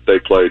the way that they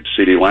played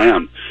CeeDee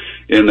Lamb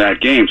in that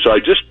game. So I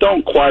just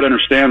don't quite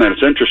understand that.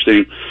 It's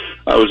interesting.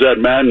 I was at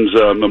Madden's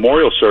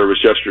memorial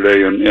service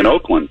yesterday in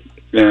Oakland,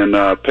 and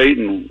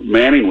Peyton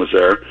Manning was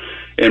there,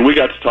 and we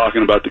got to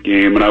talking about the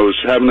game, and I was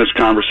having this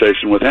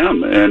conversation with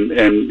him,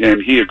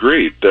 and he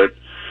agreed that,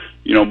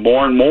 you know,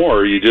 more and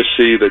more you just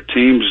see that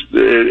teams,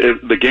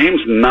 the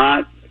game's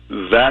not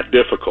that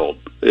difficult.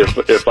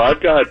 If I've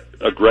got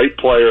a great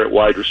player at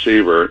wide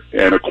receiver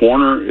and a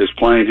corner is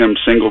playing him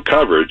single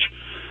coverage,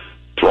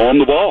 throw him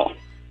the ball.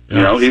 You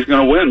know, he's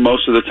going to win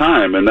most of the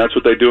time, and that's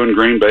what they do in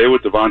Green Bay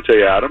with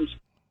Devontae Adams.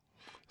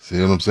 See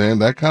what I'm saying?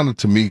 That kind of,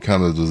 to me,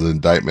 kind of was an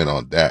indictment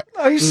on Dak.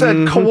 No, he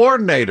said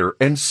coordinator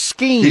and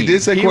scheme. He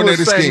did say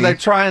coordinator scheme. They're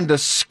trying to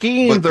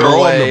scheme their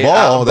throw way him the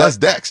ball. out, That's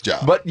Dak's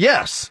job. But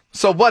yes.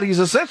 So what he's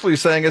essentially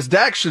saying is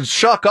Dak should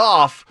shuck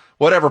off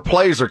whatever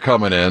plays are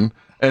coming in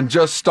and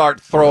just start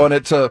throwing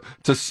it to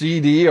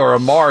CD or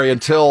Amari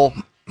until,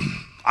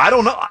 I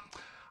don't know.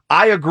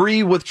 I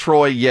agree with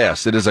Troy.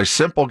 Yes, it is a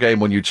simple game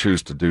when you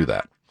choose to do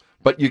that.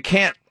 But you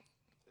can't,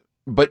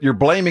 but you're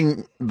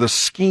blaming the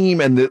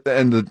scheme and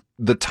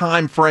the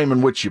time frame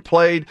in which you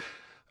played.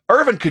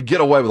 Irvin could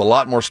get away with a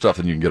lot more stuff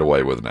than you can get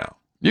away with now.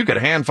 You could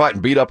hand fight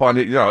and beat up on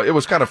it. You know, it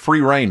was kind of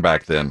free reign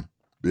back then.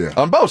 Yeah.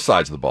 On both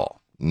sides of the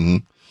ball.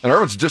 Mm-hmm. And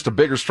Irvin's just a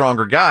bigger,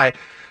 stronger guy.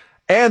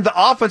 And the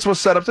offense was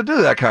set up to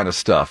do that kind of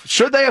stuff.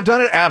 Should they have done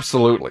it?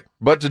 Absolutely.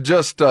 But to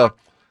just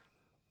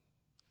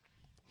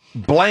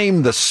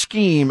blame the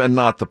scheme and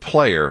not the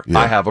player,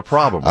 I have a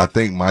problem with. I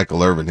think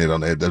Michael Irvin hit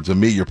on that. To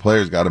me, your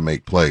players got to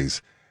make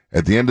plays.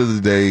 At the end of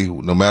the day,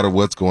 no matter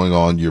what's going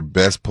on, your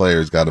best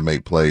players got to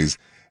make plays.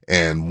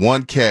 And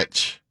one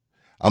catch,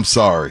 I'm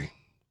sorry.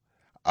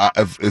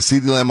 If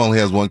CeeDee Lamb only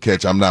has one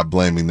catch, I'm not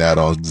blaming that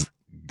on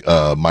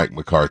Mike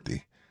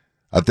McCarthy.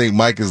 I think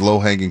Mike is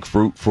low-hanging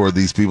fruit for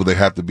these people. They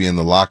have to be in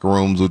the locker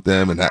rooms with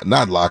them, and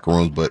not locker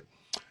rooms, but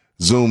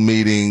Zoom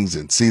meetings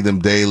and see them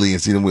daily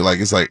and see them.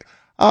 It's like,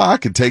 I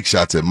can take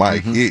shots at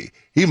Mike. Mm-hmm.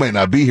 He may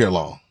not be here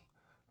long.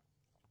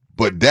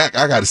 But Dak,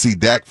 I got to see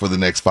Dak for the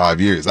next 5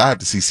 years. I have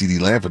to see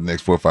CeeDee Lamb for the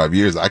next 4 or 5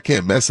 years. I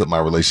can't mess up my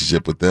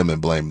relationship with them and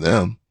blame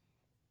them.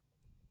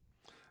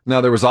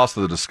 Now, there was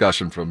also the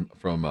discussion from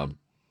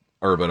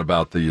Irvin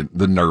about the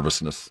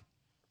nervousness.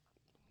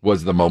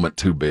 Was the moment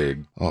too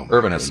big?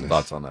 Irvin has some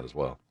thoughts on that as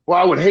well.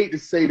 Well, I would hate to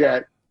say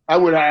that.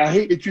 I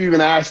hate that you even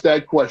asked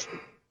that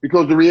question,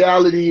 because the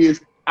reality is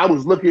I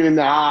was looking in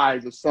the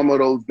eyes of some of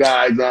those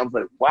guys and I was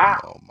like,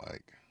 wow,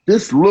 Mike,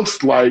 this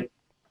looks like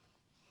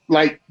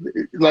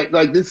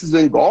this is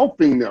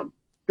engulfing them.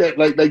 That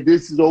like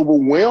this is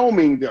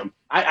overwhelming them.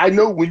 I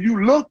know when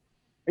you look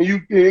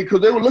and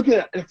because they were looking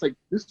at it, it's like,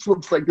 this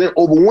looks like they're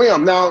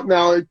overwhelmed.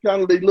 Now it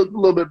kind of, they look a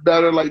little bit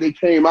better, like they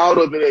came out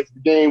of it as the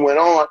game went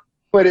on.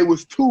 But it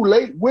was too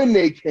late when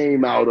they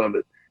came out of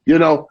it. You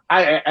know,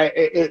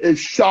 it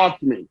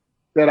shocked me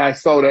that I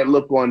saw that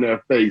look on their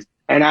face.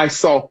 And I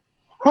saw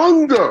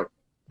hunger,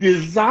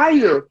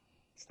 desire,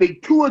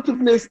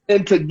 stick-to-itiveness,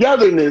 and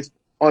togetherness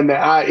in the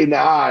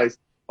eyes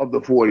of the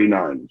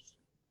 49ers.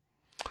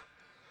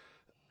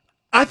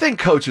 I think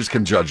coaches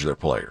can judge their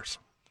players.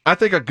 I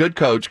think a good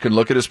coach can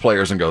look at his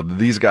players and go,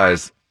 these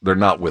guys, they're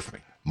not with me.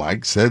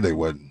 Mike said they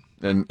wasn't.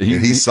 And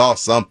he saw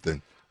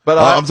something. But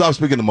I'm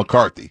speaking to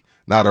McCarthy.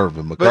 Not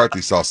Irvin. McCarthy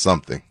saw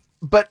something.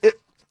 But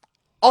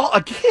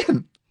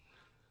again,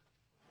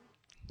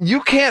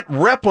 you can't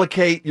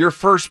replicate your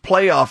first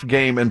playoff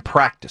game in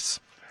practice.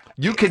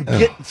 You can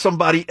get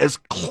somebody as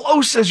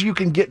close as you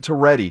can get to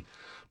ready,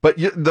 but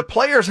the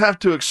players have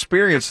to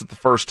experience it the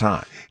first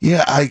time.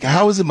 Yeah,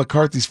 how is it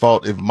McCarthy's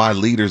fault if my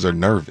leaders are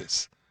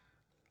nervous?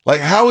 Like,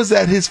 how is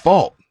that his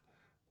fault?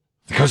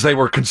 Because they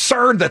were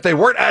concerned that they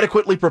weren't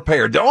adequately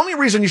prepared. The only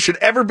reason you should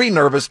ever be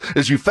nervous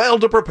is you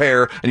failed to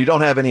prepare and you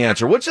don't have any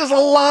answer, which is a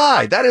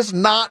lie. That is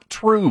not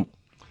true.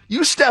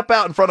 You step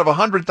out in front of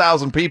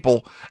 100,000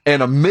 people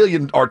and 1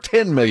 million or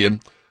 10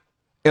 million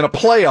in a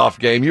playoff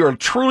game. You are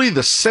truly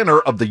the center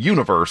of the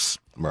universe.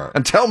 Right.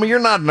 And tell me you're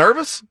not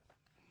nervous?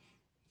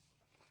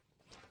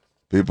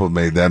 People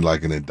made that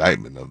like an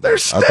indictment of that. They're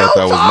still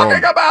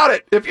talking about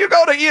it. If you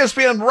go to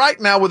ESPN right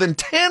now, within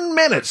 10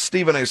 minutes,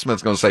 Stephen A.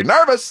 Smith's going to say,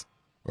 nervous.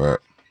 Right.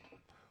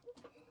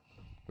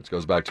 which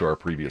goes back to our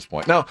previous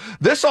point. Now,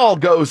 this all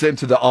goes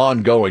into the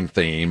ongoing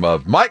theme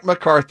of Mike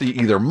McCarthy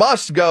either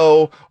must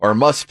go or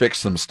must fix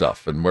some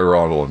stuff, and we're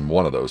all in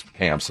one of those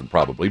camps and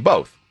probably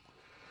both.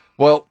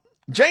 Well,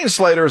 Jane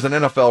Slater is an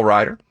NFL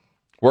writer,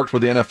 worked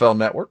with the NFL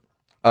Network,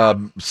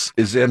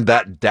 is in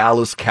that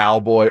Dallas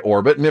Cowboy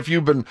orbit. And if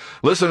you've been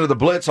listening to the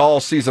Blitz all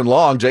season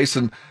long,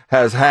 Jason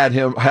has had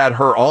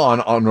her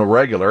on a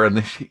regular,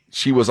 and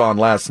she was on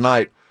last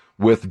night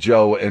with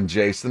Joe and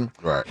Jason.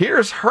 Right.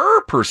 Here's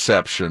her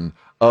perception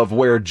of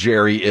where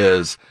Jerry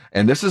is.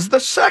 And this is the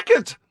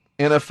second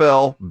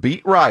NFL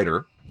beat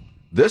writer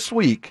this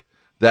week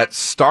that's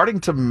starting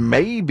to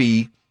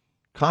maybe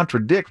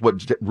contradict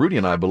what Rudy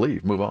and I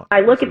believe. Move on.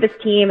 I look at this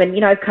team,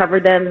 and, I've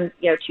covered them,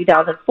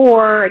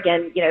 2004,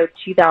 again,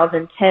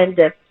 2010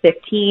 to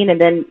 15, and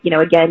then,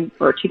 again,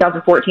 for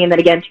 2014, then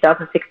again,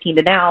 2016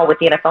 to now with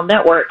the NFL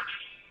Network.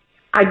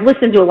 I've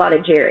listened to a lot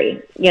of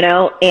Jerry,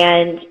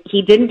 and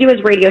he didn't do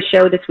his radio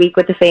show this week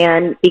with the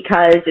Fan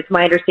because it's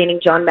my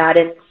understanding John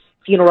Madden's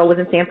funeral was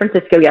in San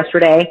Francisco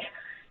yesterday.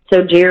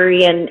 So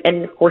Jerry and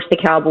of course the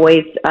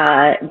Cowboys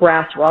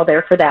brass were all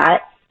there for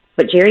that.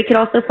 But Jerry could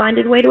also find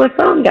his way to a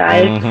phone,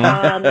 guys.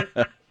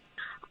 Mm-hmm.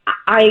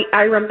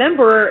 I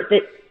remember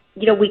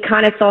that, we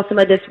kind of saw some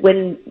of this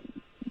when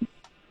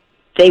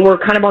they were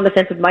kind of on the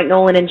fence with Mike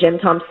Nolan and Jim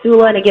Tom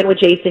Sula, and again with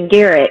Jason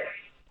Garrett.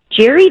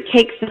 Jerry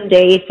takes some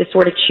days to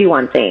sort of chew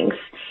on things.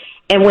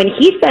 And when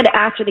he said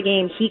after the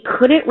game he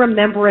couldn't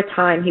remember a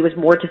time he was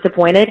more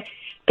disappointed,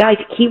 guys,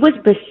 he was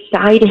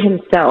beside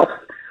himself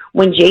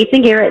when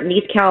Jason Garrett and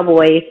these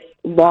Cowboys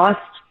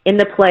lost in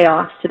the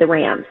playoffs to the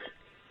Rams.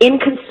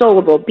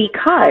 Inconsolable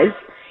because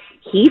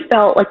he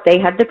felt like they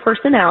had the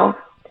personnel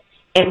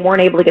and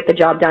weren't able to get the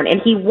job done.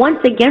 And he once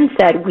again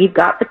said, we've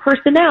got the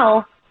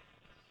personnel.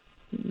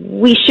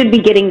 We should be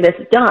getting this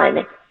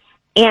done.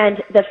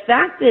 And the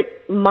fact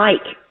that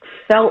Mike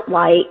felt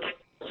like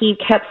he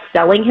kept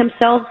selling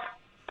himself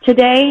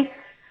today,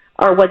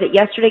 or was it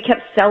yesterday,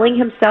 kept selling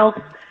himself,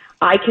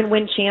 I can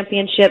win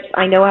championships,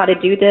 I know how to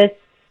do this.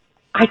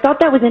 I thought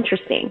that was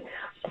interesting.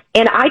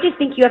 And I just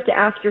think you have to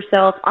ask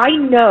yourself, I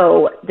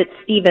know that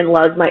Steven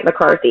loves Mike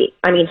McCarthy.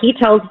 I mean, he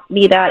tells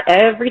me that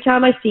every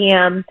time I see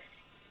him.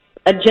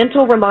 A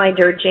gentle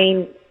reminder,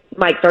 Jane,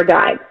 Mike's our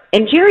guy.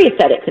 And Jerry has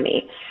said it to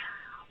me.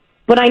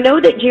 But I know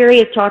that Jerry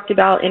has talked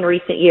about in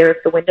recent years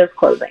the window's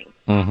closing.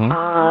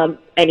 Mm-hmm.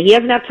 And he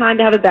doesn't have time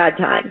to have a bad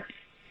time.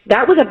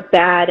 That was a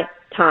bad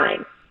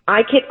time.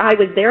 I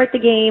was there at the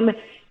game,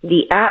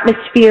 the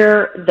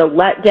atmosphere, the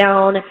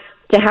letdown,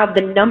 to have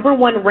the number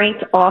one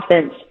ranked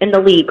offense in the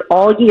league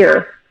all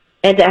year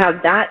and to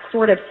have that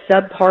sort of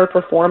subpar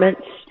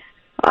performance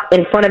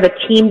in front of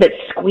a team that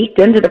squeaked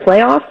into the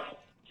playoffs,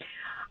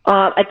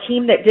 a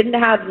team that didn't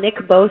have Nick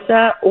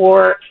Bosa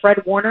or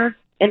Fred Warner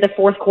in the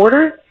fourth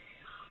quarter.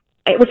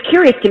 It was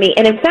curious to me.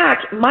 And in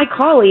fact, my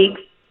colleagues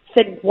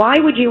said, why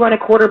would you run a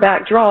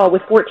quarterback draw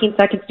with 14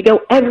 seconds to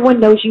go? Everyone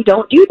knows you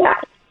don't do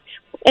that.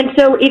 And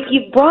so if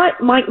you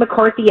brought Mike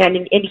McCarthy in,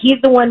 and he's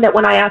the one that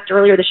when I asked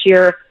earlier this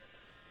year,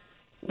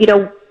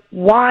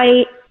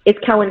 why is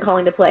Kellen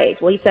calling the plays?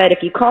 Well, he said,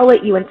 if you call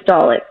it, you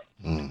install it.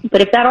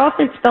 But if that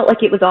offense felt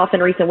like it was off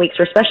in recent weeks,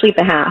 or especially at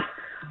the half,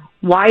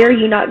 why are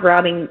you not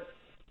grabbing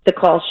the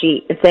call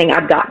sheet and saying,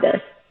 I've got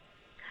this?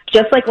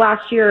 Just like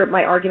last year,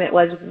 my argument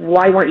was,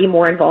 why weren't you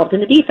more involved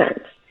in the defense?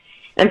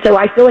 And so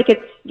I feel like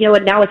it's,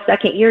 now a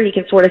second year, you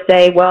can sort of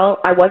say, well,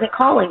 I wasn't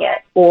calling it,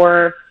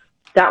 or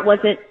that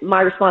wasn't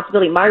my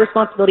responsibility. My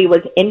responsibility was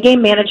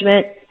in-game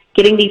management,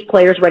 getting these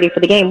players ready for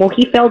the game. Well,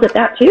 he failed at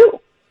that too.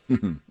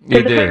 Because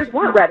the players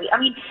weren't ready. I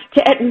mean,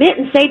 to admit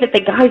and say that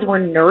the guys were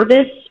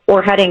nervous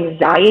or had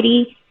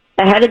anxiety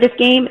ahead of this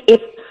game,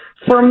 if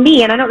for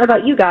me, and I don't know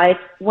about you guys,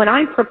 when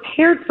I'm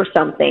prepared for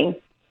something,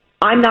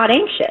 I'm not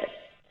anxious.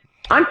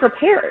 I'm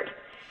prepared.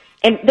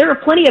 And there are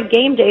plenty of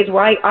game days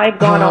where I've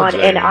gone on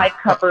and I've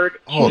covered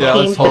two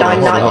teams that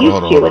I'm not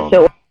used to. And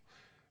so,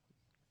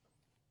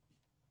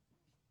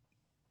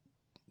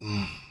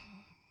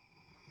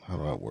 how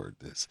do I word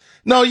this?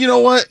 No, you know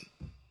what?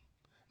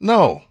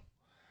 No,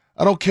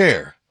 I don't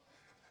care.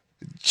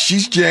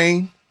 She's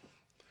Jane.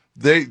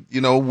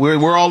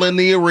 We're all in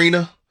the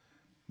arena.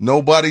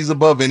 Nobody's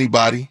above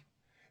anybody.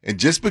 And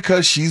just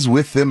because she's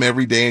with them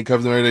every day and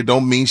covers them every day,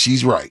 don't mean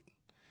she's right.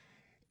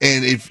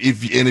 And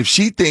if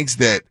she thinks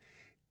that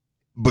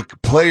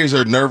players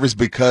are nervous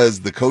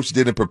because the coach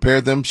didn't prepare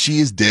them, she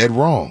is dead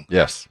wrong.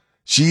 Yes.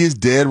 She is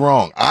dead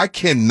wrong. I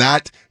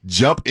cannot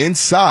jump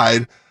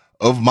inside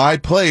of my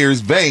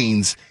players'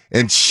 veins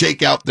and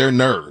shake out their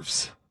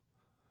nerves.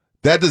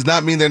 That does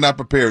not mean they're not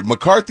prepared.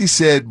 McCarthy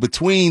said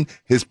between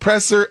his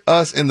presser,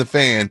 us, and the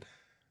Fan,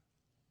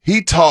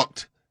 he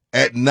talked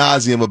ad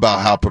nauseum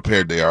about how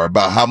prepared they are,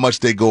 about how much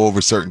they go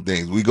over certain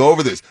things. We go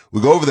over this.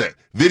 We go over that.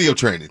 Video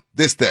training.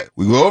 This, that.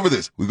 We go over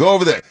this. We go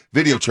over that.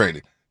 Video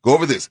training. Go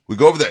over this. We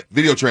go over that.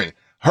 Video training.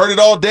 Heard it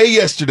all day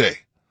yesterday.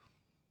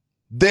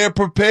 They're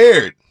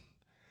prepared.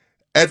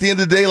 At the end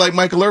of the day, like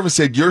Michael Irvin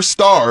said, your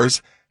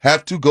stars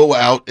have to go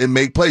out and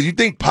make plays. You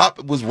think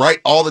Pop was right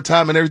all the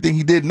time and everything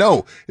he did?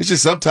 No. It's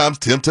just sometimes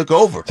Tim took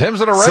over.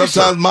 Tim's an eraser.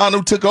 Sometimes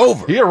Manu took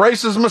over. He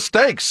erases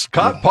mistakes.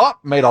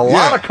 Pop made a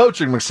lot of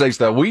coaching mistakes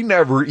that we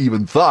never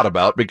even thought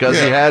about because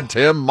he had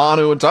Tim,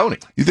 Manu, and Tony.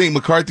 You think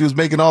McCarthy was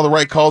making all the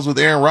right calls with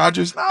Aaron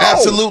Rodgers? No.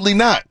 Absolutely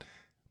not.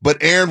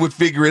 But Aaron would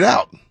figure it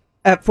out.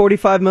 At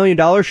 $45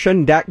 million,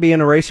 shouldn't Dak be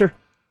an eraser?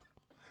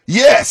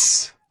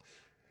 Yes.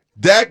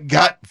 Dak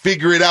got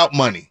figure it out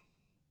money.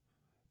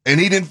 And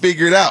he didn't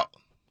figure it out.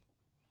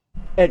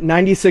 At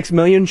 $96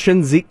 million,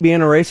 shouldn't Zeke be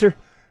an eraser?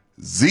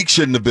 Zeke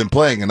shouldn't have been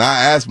playing, and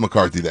I asked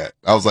McCarthy that.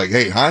 I was like,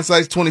 hey,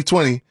 hindsight's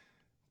 20/20,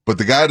 but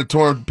the guy that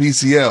tore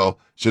PCL,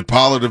 should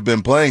Pollard have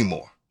been playing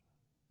more?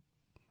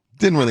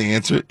 Didn't really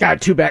answer it. Got a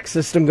two-back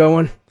system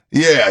going.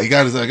 Yeah, I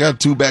got a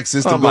two-back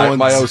system going.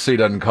 My OC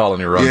doesn't call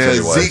any runs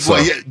anyway. Zeke, so.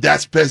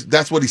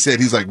 that's what he said.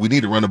 He's like, we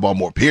need to run the ball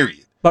more,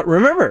 period. But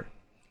remember,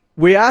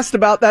 we asked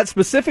about that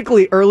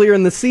specifically earlier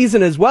in the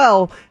season as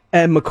well,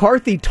 and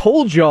McCarthy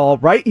told y'all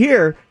right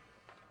here,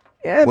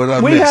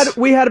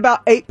 we had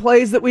about 8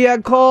 plays that we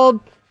had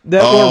called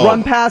that were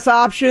run-pass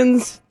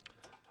options.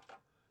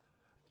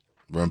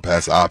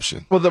 Run-pass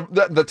option. Well,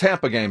 the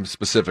Tampa game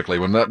specifically,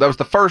 when that was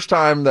the first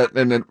time that,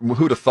 and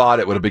who'd have thought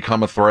it would have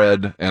become a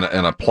thread and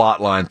a plot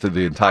line through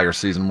the entire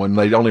season when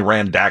they only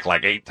ran Dak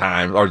like 8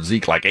 times, or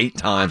Zeke like 8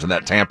 times in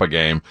that Tampa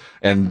game,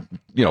 and,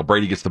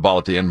 Brady gets the ball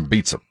at the end and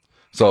beats him.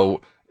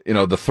 So,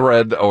 the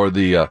thread or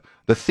the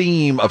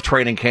theme of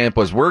training camp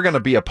was we're going to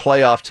be a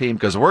playoff team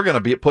because we're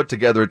going to put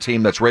together a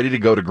team that's ready to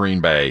go to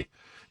Green Bay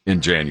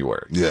in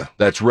January. Yeah.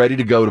 That's ready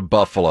to go to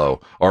Buffalo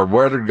or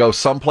ready to go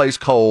someplace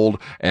cold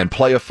and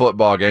play a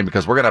football game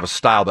because we're going to have a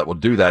style that will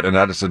do that. And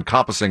that is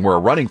encompassing we're a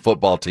running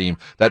football team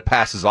that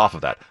passes off of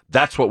that.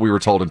 That's what we were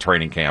told in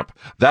training camp.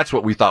 That's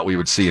what we thought we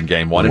would see in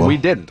game 1. And we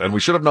didn't. And we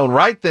should have known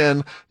right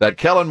then that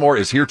Kellen Moore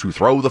is here to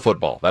throw the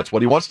football. That's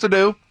what he wants to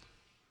do.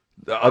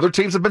 The other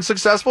teams have been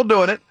successful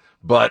doing it,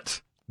 but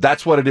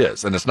that's what it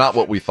is, and it's not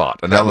what we thought.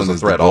 And that was the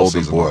threat all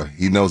season long.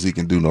 He knows he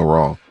can do no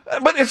wrong.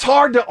 But it's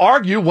hard to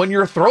argue when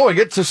you're throwing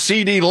it to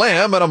C.D.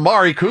 Lamb and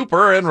Amari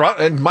Cooper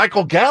and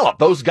Michael Gallup.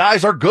 Those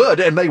guys are good,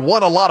 and they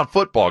won a lot of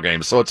football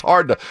games, so it's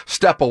hard to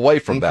step away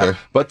from that.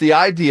 But the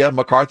idea,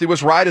 McCarthy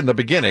was right in the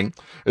beginning,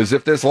 is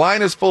if this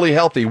line is fully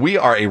healthy, we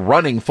are a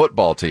running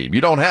football team.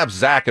 You don't have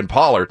Zeke and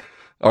Pollard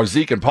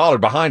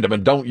behind them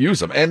and don't use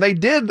them. And they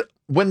did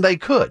when they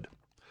could,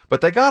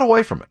 but they got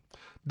away from it.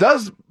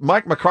 Does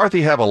Mike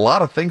McCarthy have a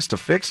lot of things to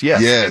fix?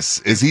 Yes. Yes.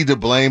 Is he to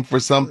blame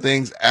for some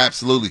things?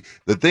 Absolutely.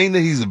 The thing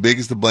that he's the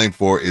biggest to blame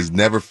for is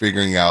never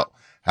figuring out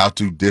how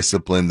to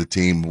discipline the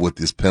team with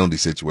this penalty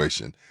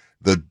situation.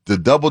 The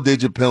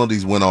double-digit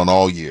penalties went on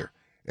all year,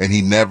 and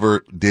he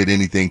never did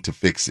anything to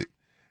fix it.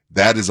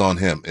 That is on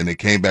him, and it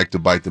came back to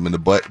bite them in the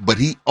butt. But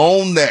he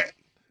owned that.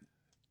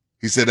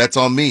 He said, that's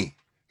on me.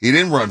 He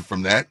didn't run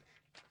from that.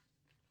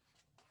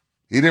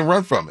 He didn't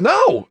run from it.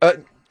 No.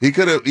 He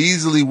could have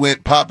easily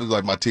went Pop is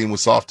like, my team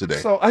was soft today.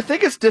 So I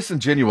think it's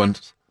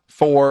disingenuous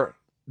for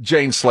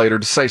Jane Slater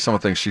to say some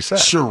of the things she said.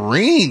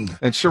 Shireen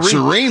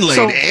laid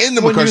and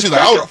the McCarthy. She's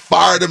like, I would have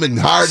fired him and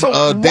hired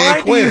Dan Quinn.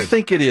 Why do you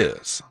think it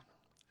is?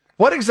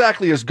 What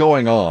exactly is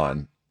going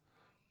on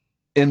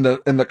in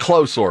the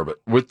close orbit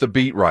with the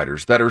beat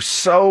writers that are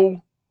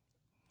so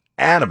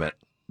adamant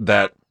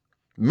that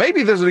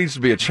maybe there needs to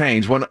be a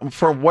change when,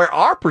 from where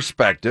our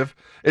perspective,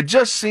 it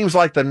just seems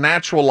like the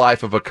natural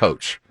life of a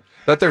coach.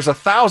 That there's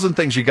 1,000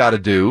 things you got to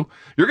do.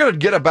 You're going to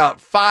get about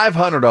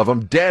 500 of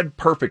them dead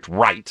perfect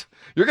right.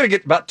 You're going to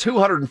get about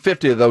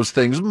 250 of those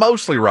things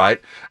mostly right.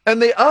 And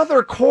the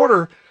other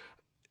quarter,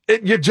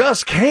 you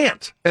just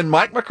can't. And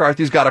Mike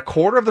McCarthy's got a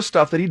quarter of the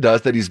stuff that he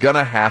does that he's going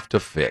to have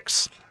to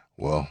fix.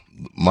 Well,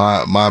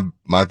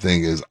 my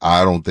thing is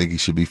I don't think he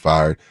should be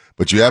fired.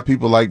 But you have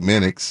people like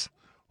Minix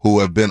who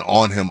have been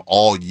on him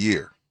all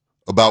year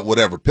about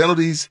whatever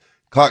penalties,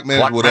 clock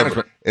management, whatever.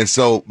 Management. And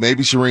so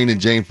maybe Shireen and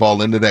Jane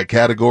fall into that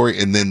category.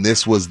 And then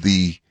this was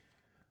the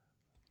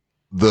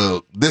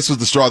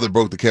straw that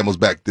broke the camel's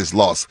back, this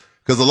loss.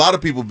 Because a lot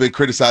of people have been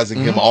criticizing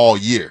him all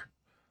year.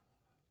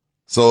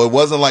 So it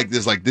wasn't like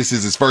this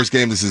is his first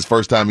game. This is his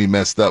first time he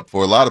messed up.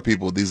 For a lot of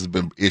people, these have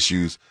been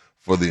issues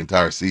for the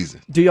entire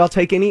season. Do y'all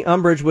take any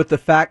umbrage with the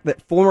fact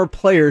that former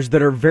players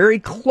that are very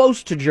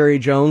close to Jerry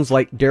Jones,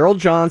 like Daryl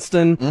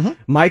Johnston,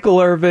 Michael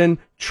Irvin,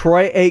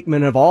 Troy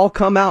Aikman, have all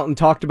come out and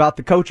talked about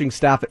the coaching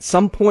staff at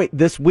some point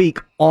this week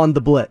on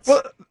the Blitz?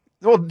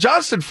 Well,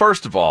 Johnston,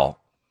 first of all,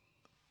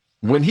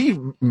 when he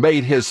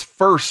made his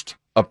first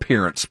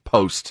appearance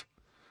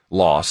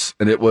post-loss,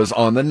 and it was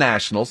on the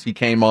Nationals, he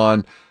came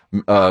on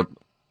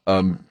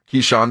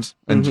Keyshawn's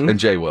and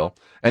Jay Will,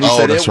 and he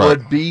said it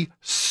would be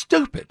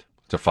stupid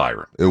to fire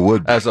him. It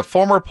would. As a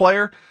former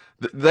player,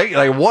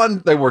 they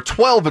won. They were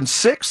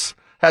 12-6,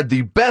 had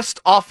the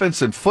best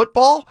offense in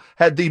football,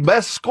 had the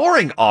best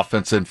scoring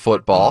offense in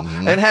football,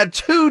 and had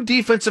 2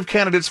 defensive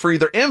candidates for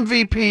either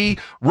MVP,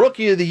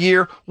 Rookie of the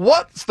Year.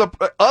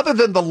 Other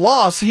than the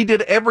loss, he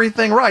did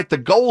everything right. The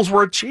goals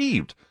were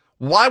achieved.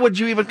 Why would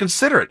you even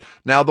consider it?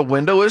 Now, the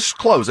window is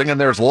closing, and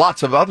there's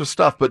lots of other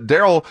stuff. But,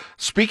 Daryl,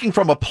 speaking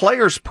from a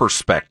player's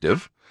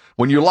perspective,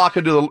 when you walk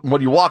into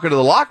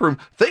the locker room,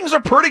 things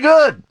are pretty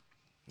good.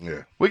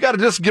 Yeah. We got to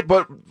just get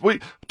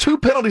 2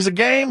 penalties a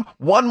game,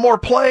 1 more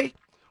play.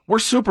 We're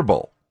Super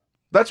Bowl.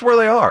 That's where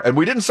they are. And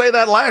we didn't say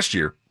that last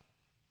year.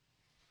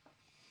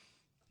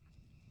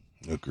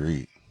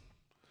 Agreed.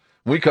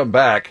 When we come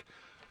back,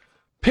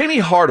 Penny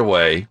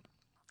Hardaway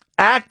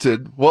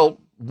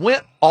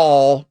went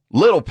all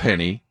little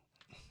Penny,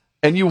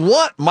 and you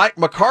want Mike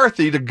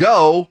McCarthy to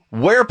go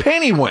where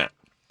Penny went.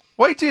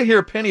 Wait till you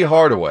hear Penny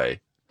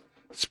Hardaway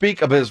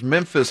speak of his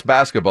Memphis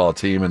basketball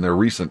team and their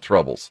recent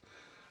troubles.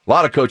 A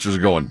lot of coaches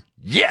are going,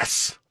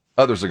 yes.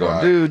 Others are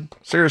going, dude,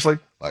 seriously?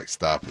 Like,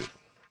 stop it.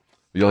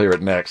 You'll hear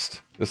it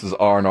next. This is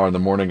R&R in the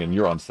Morning, and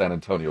you're on San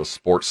Antonio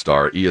Sports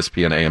Star,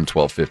 ESPN AM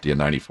 1250 and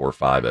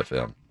 94.5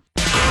 FM.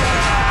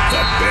 The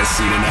best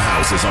seat in the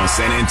house is on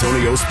San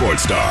Antonio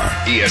Sports Star,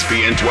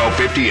 ESPN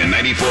 1250 and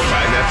 94.5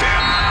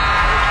 FM.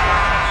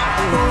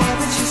 What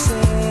did she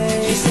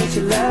say? She said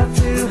she loved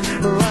to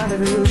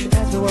rendezvous. She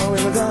asked me what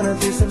we were gonna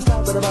do. Some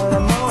stuff that about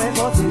I'm going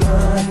for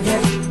tonight.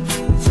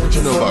 What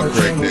you know about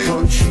Craig David?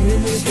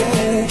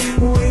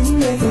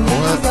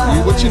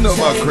 What you know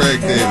about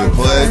Craig David,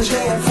 Pledge?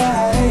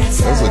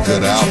 That's a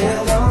good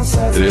album.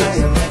 It is.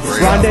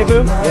 Great Rendezvous?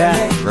 album.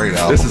 Yeah. Great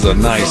album. This is a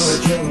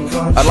nice.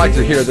 I'd like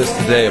to hear this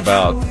today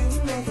about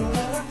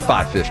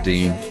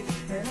 5:15.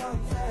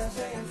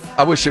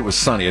 I wish it was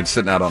sunny and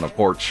sitting out on a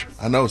porch.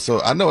 I know.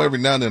 So I know every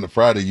now and then on a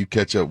Friday you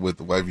catch up with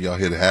the wife. Y'all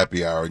hit a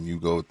happy hour and you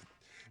go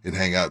and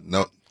hang out.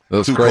 No,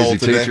 those too crazy cold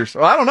today? teachers.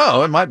 Well, I don't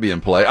know. It might be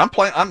in play. I'm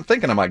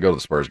thinking I might go to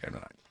the Spurs game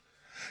tonight.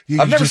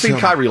 I've never seen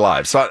Kyrie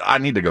live, so I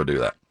need to go do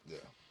that. Yeah.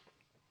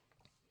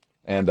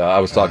 And I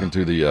was talking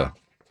to the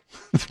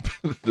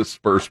the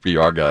Spurs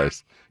PR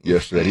guys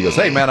yesterday. He goes,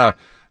 "Hey man,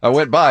 I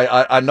went by.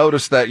 I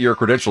noticed that your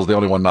credential's the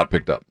only one not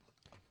picked up."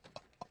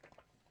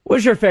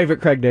 What's your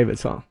favorite Craig David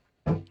song?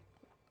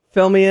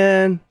 Fill Me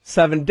In,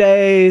 7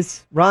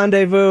 Days,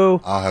 Rendezvous.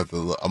 I'll have to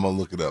look. I'm going to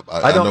look it up.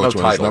 I don't know which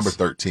one. It's titles. number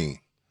 13.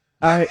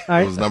 It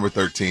was number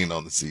 13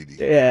 on the CD.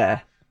 Yeah.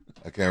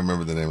 I can't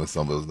remember the name of the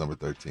song, but it was number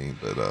 13.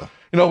 But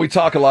we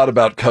talk a lot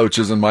about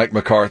coaches and Mike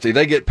McCarthy.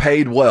 They get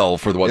paid well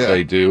for what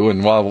they do.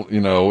 And while,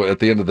 at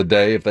the end of the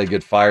day, if they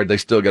get fired, they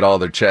still get all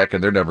their check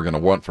and they're never going to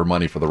want for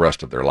money for the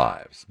rest of their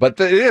lives. But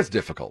it is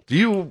difficult.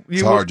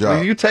 It's a hard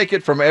job. You take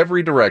it from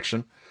every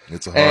direction.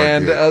 It's a hard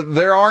And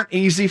there aren't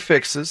easy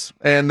fixes,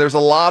 and there's a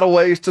lot of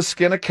ways to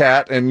skin a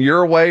cat, and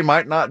your way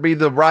might not be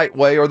the right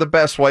way or the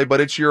best way,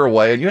 but it's your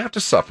way, and you have to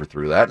suffer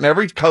through that. And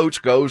every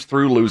coach goes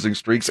through losing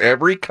streaks.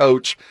 Every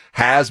coach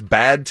has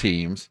bad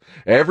teams.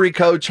 Every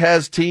coach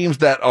has teams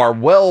that are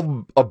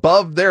well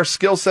above their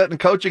skill set in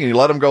coaching, and you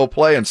let them go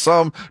play, and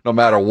some, no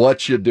matter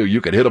what you do,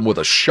 you can hit them with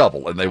a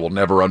shovel, and they will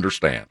never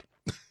understand.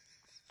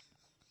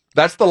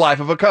 That's the life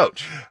of a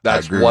coach.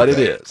 That's what it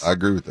is. I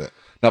agree with that.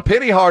 Now,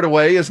 Penny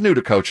Hardaway is new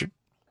to coaching.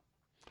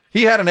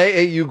 He had an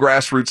AAU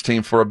grassroots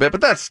team for a bit,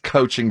 but that's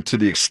coaching to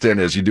the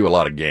extent as you do a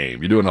lot of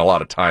game. You're doing a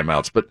lot of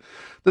timeouts. But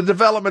the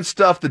development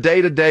stuff, the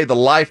day-to-day, the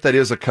life that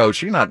is a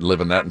coach, you're not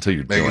living that until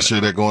you're doing it. Making sure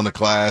they're going to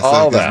class.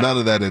 All There's that. none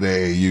of that at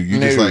AAU. You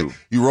just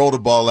you roll the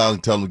ball out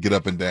and tell them to get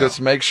up and down.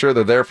 Just make sure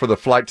they're there for the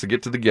flight to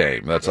get to the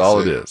game. That's all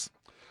it is.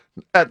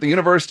 At the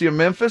University of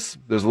Memphis,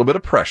 there's a little bit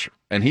of pressure.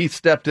 And he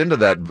stepped into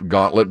that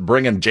gauntlet,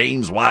 bringing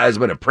James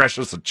Wiseman and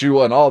Precious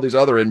Achiuwa and all these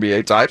other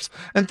NBA types,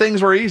 and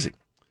things were easy.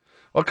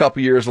 Well, a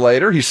couple years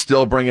later, he's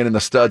still bringing in the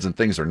studs, and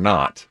things are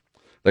not.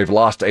 They've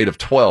lost 8 of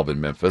 12 in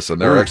Memphis,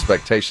 and there are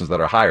expectations that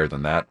are higher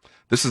than that.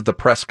 This is the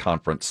press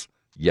conference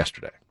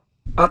yesterday.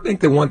 I think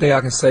the one thing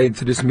I can say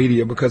to this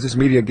media, because this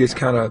media gets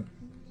kind of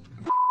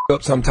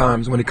up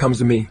sometimes when it comes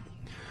to me,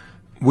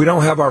 we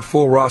don't have our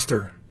full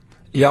roster.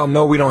 Y'all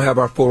know we don't have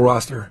our full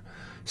roster.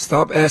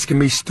 Stop asking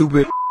me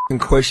stupid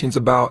questions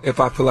about if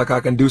I feel like I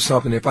can do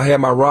something. If I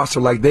had my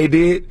roster like they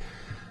did,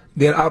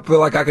 then I feel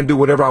like I can do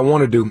whatever I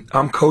want to do.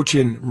 I'm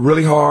coaching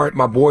really hard.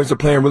 My boys are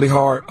playing really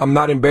hard. I'm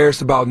not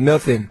embarrassed about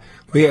nothing.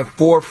 We have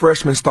 4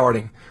 freshmen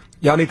starting.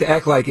 Y'all need to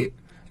act like it.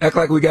 Act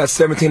like we got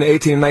 17,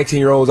 18, and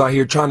 19-year-olds out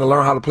here trying to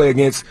learn how to play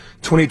against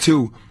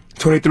 22,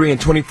 23, and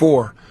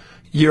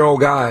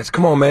 24-year-old guys.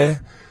 Come on,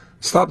 man.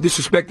 Stop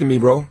disrespecting me,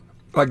 bro.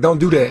 Like, don't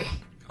do that.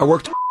 I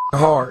work too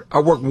hard. I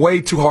work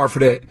way too hard for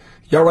that.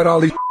 Y'all write all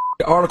these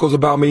articles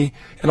about me,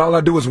 and all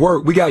I do is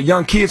work. We got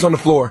young kids on the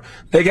floor.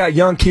 They got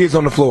young kids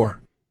on the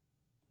floor.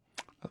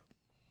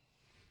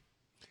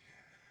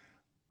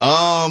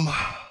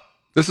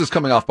 This is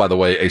coming off, by the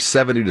way, a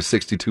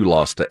 70-62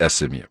 loss to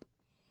SMU.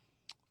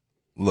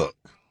 Look,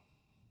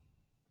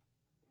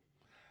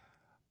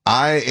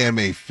 I am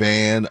a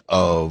fan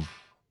of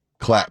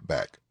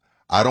clapback.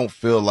 I don't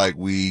feel like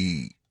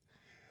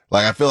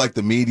I feel like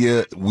the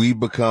media, we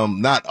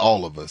become, not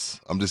all of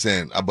us, I'm just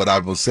saying, but I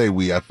will say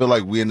I feel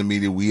like we in the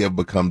media, we have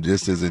become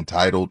just as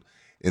entitled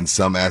in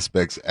some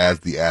aspects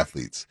as the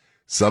athletes.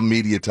 Some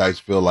media types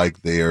feel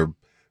like they're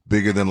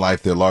bigger than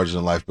life, they're larger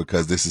than life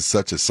because this is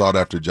such a sought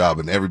after job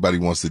and everybody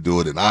wants to do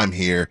it and I'm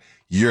here,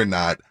 you're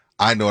not,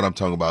 I know what I'm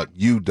talking about,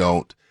 you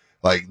don't.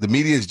 Like the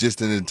media is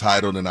just an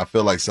entitled, and I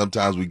feel like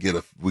sometimes we get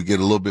a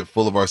little bit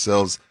full of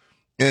ourselves,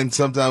 and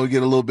sometimes we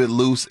get a little bit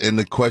loose, and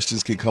the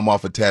questions can come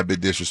off a tad bit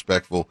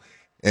disrespectful.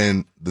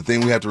 And the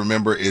thing we have to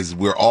remember is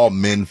we're all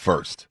men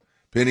first.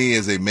 Penny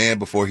is a man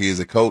before he is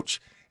a coach.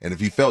 And if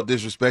he felt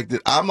disrespected,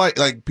 I'm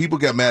like people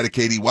got mad at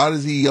KD. Why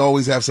does he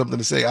always have something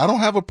to say? I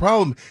don't have a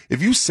problem.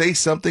 If you say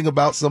something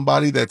about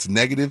somebody that's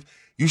negative,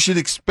 you should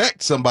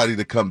expect somebody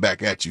to come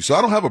back at you. So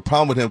I don't have a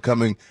problem with him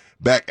coming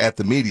back at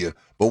the media.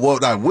 But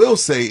what I will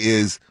say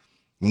is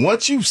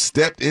once you've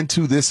stepped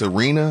into this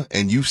arena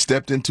and you've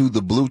stepped into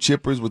the blue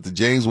chippers with the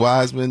James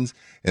Wisemans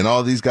and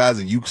all these guys,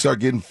 and you start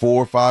getting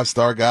 4 or 5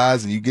 star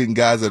guys, and you getting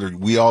guys that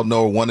we all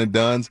know are one and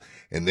dones,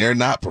 and they're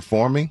not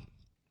performing,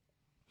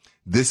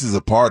 this is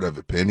a part of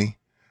it, Penny.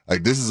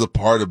 Like, this is a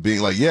part of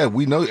being like, yeah,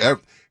 we know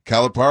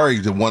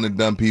Calipari's a one and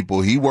done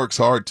people. He works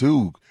hard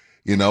too.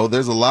 You know,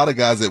 there's a lot of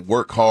guys that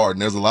work hard,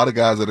 and there's a lot of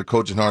guys that are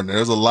coaching hard, and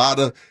there's a lot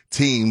of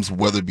teams,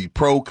 whether it be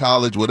pro,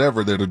 college,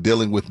 whatever, that are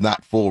dealing with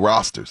not full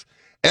rosters.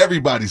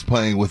 Everybody's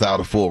playing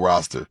without a full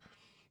roster.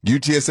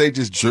 UTSA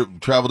just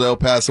traveled to El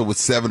Paso with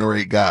 7 or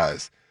 8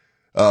 guys.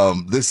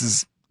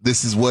 This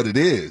is what it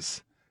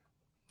is.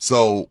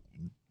 So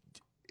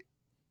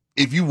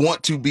if you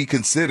want to be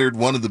considered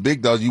one of the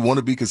big dogs, you want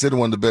to be considered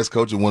one of the best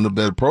coaches, one of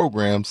the better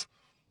programs,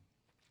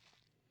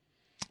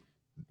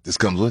 this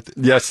comes with it.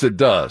 Yes, it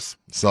does.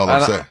 That's all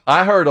I'm saying.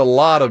 I heard a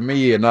lot of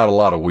me and not a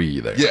lot of we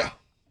there. Yeah.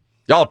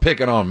 Y'all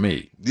picking on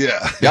me.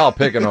 Yeah. Y'all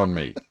picking on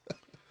me.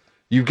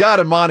 You got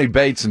Imani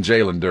Bates and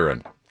Jalen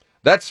Duren.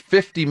 That's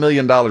 $50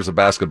 million of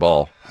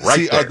basketball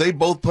right there. Are they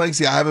both playing?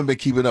 See, I haven't been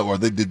keeping up.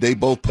 Did they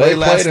both play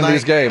last night? They played in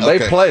these games.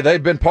 Okay.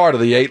 They've been part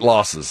of the 8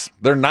 losses.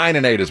 They're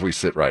 9-8 as we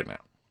sit right now.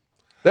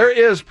 There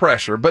is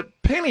pressure, but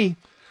Penny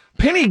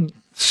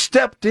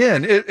stepped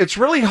in. It's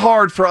really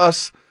hard for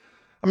us.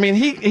 I mean,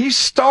 he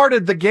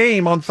started the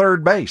game on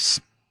third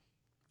base.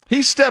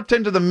 He stepped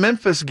into the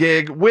Memphis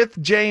gig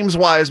with James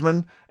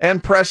Wiseman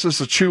and Precious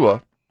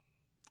Achiuwa.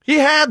 He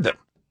had them.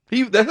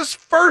 His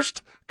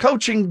first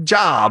coaching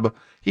job,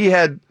 he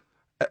had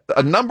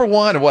a number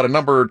 1 and a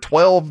number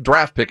 12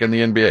 draft pick in the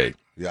NBA.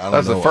 Yeah,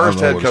 that's the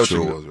first head coach.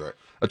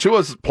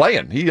 Achiuwa's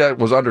playing. He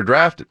was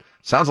underdrafted.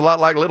 Sounds a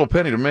lot like Little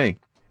Penny to me.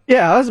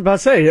 Yeah, I was about to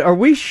say, are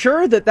we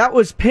sure that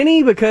was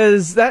Penny?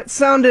 Because that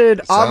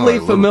sounded oddly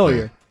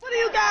familiar. What are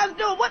you guys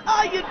doing? What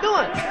are you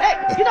doing?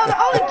 Hey, you know, the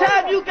only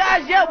time you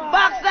guys yell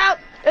box out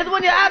is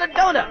when you're out of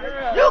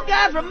donut. You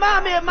guys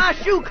remind me of my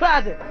shoe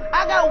closet.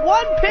 I got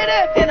 1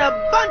 penny and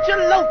a bunch of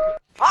loafers.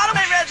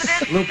 Parliament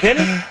residents. Little Penny?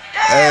 Yeah,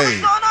 hey,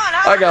 what's going on?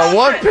 I got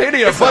 1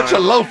 penny and a bunch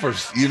of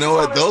loafers. You know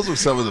what? Those were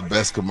some of the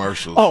best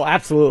commercials. Oh,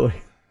 absolutely.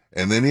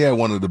 And then he had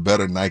one of the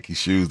better Nike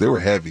shoes. They were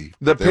heavy.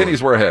 The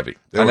pennies were heavy.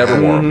 I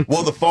never wore them.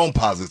 Well, the foam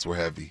posits were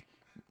heavy.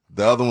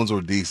 The other ones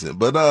were decent.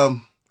 But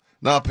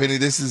Penny,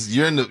 this is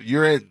you're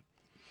in.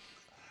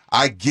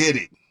 I get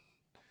it.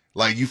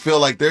 Like, you feel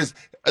like there's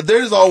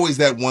always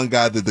that one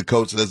guy that the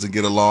coach doesn't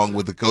get along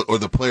with, or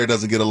the player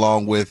doesn't get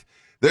along with.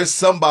 There's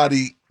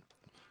somebody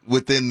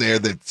within there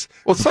that's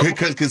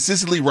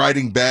consistently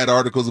writing bad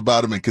articles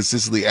about him and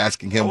consistently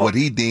asking him what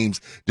he deems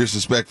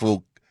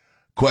disrespectful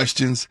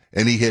questions,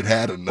 and he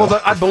had enough.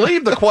 Well, I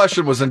believe the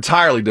question was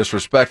entirely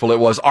disrespectful. It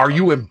was, "Are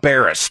you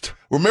embarrassed?"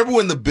 Remember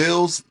when the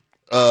Bills,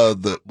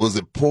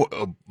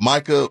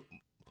 Micah?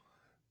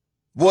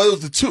 Well,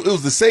 it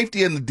was the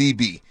safety and the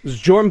DB. It was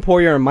Jordan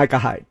Poyer and Micah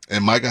Hyde.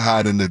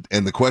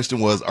 And the question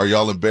was, "Are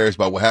y'all embarrassed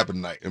by what happened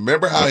tonight?"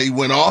 Remember how he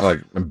went off?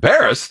 Like,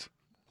 embarrassed?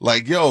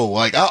 Like, yo,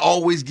 like, I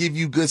always give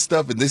you good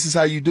stuff, and this is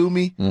how you do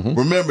me. Mm-hmm.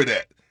 Remember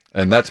that.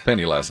 And that's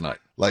Penny last night.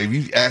 Like, if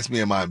you ask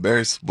me, am I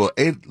embarrassed? Well,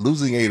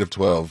 losing 8 of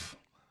 12.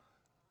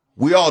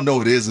 We all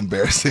know it is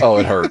embarrassing. Oh,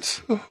 it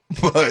hurts.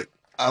 But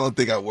I don't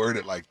think I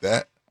worded it like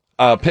that.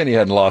 Penny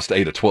hadn't lost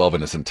 8 of 12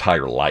 in his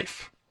entire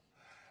life.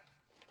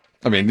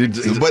 I mean,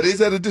 but is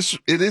that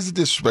it is a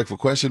disrespectful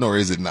question, or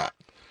is it not?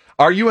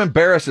 Are you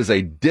embarrassed is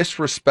a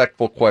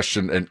disrespectful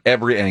question in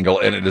every angle,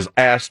 and it is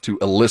asked to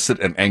elicit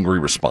an angry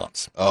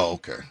response. Oh,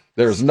 okay.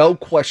 There's no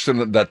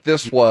question that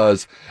this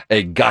was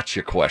a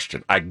gotcha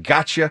question. I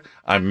got you.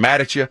 I'm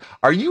mad at you.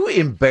 Are you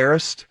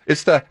embarrassed?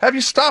 Have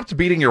you stopped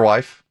beating your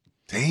wife?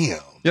 Damn.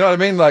 You know what I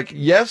mean? Like,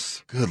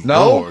 yes, good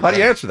no. Lord, How do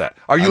you answer that?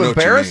 Are you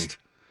embarrassed?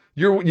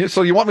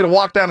 So you want me to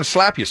walk down and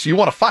slap you? So you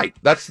want to fight?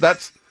 That's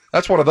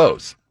one of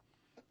those.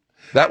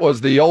 That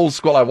was the old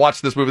school. I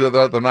watched this movie the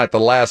other night, The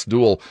Last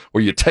Duel,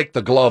 where you take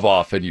the glove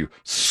off and you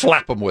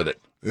slap them with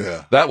it.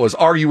 Yeah. That was,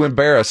 are you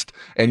embarrassed?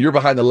 And you're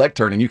behind the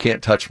lectern and you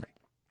can't touch me.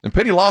 And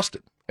Penny lost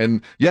it.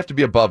 And you have to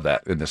be above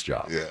that in this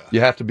job. Yeah.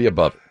 You have to be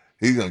above it.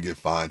 He's going to get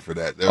fined for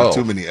that. There are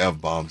too many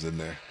F-bombs in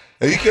there.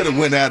 And he could have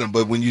went at him,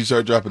 but when you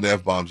start dropping the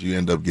F-bombs, you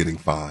end up getting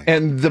fined.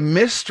 And the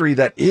mystery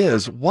that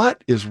is,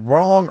 what is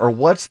wrong or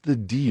what's the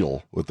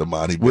deal with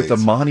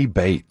Imani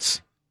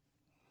Bates?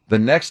 The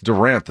next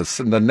Durant,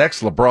 the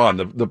next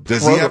LeBron.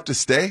 Does he have to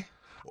stay?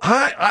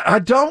 I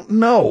don't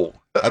know.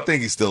 I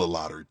think he's still a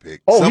lottery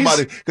pick.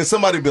 Because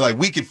somebody would be like,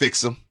 we can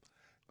fix him.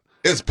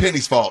 It's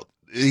Penny's fault.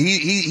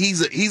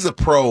 He's a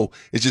pro.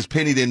 It's just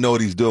Penny didn't know what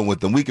he's doing with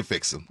them. We can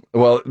fix him.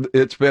 Well,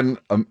 it's been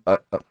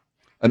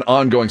an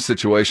ongoing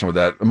situation with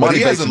that. But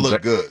he hasn't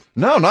looked good.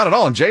 No, not at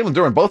all. And Jalen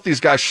Duren, both these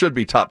guys should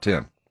be top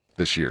 10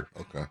 this year.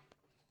 Okay.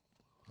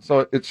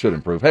 So it should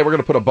improve. Hey, we're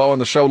going to put a bow on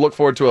the show. Look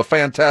forward to a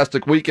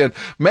fantastic weekend.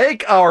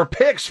 Make our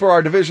picks for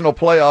our divisional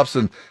playoffs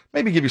and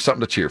maybe give you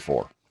something to cheer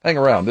for. Hang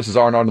around. This is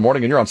R&R in the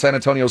Morning, and you're on San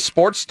Antonio's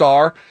Sports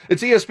Star.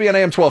 It's ESPN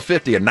AM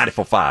 1250 and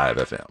 94.5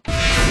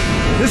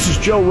 FM. This is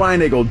Joe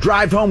Reinagle.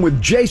 Drive home with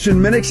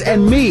Jason Minix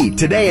and me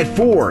today at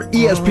 4,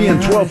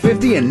 ESPN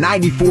 1250 and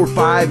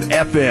 94.5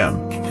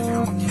 FM.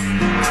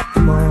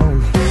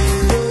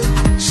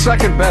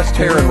 Second best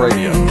hair in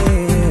radio.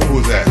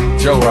 Who's that?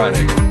 Joe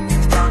Reinagle.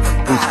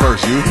 Who's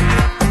first, you?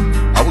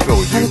 I would go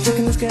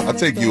with you. I'll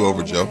take you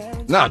over Joe.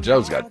 No,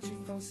 Joe's got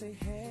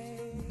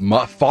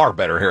far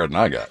better hair than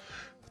I got.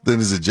 Then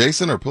is it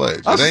Jason or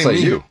Pledge? I'll It ain't say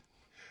me. you.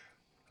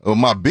 Oh,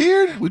 my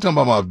beard? We talking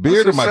about my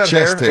beard or my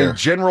chest hair? In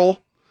general,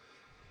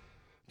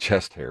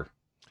 chest hair.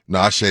 No,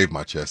 I shaved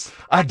my chest.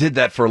 I did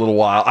that for a little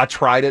while. I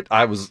tried it.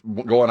 I was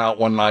going out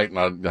one night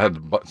and I had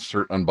the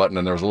shirt unbuttoned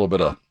and there was a little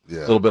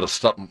bit of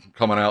stuff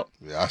coming out.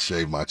 Yeah, I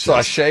shaved my chest. So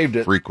I shaved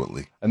it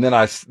frequently. And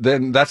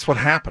then that's what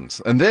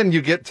happens. And then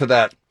you get to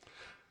that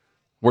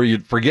where you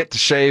forget to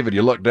shave and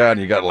you look down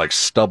and you got like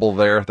stubble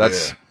there. And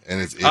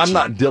it's itchy. I'm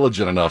not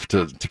diligent enough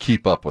to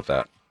keep up with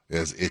that. Yeah,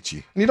 it's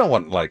itchy. And you don't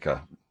want like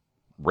a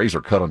razor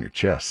cut on your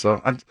chest.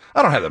 So I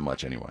don't have that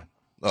much anyway.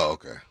 Oh,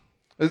 okay.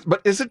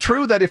 But is it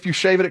true that if you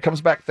shave it, it comes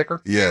back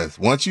thicker? Yes.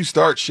 Once you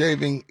start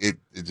shaving, it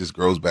just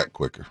grows back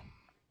quicker.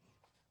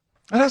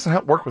 That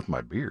doesn't work with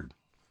my beard.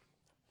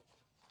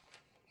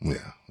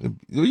 Yeah.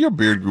 Your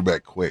beard grew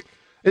back quick.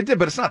 It did,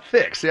 but it's not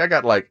thick. See, I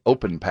got like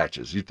open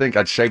patches. You'd think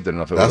I'd shaved it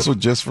enough. That's what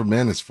Just for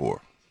Men is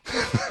for.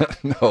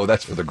 No,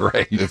 that's for the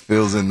gray. It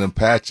fills in the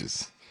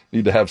patches.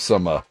 Need to have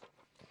some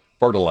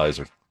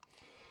fertilizer.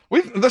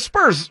 The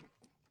Spurs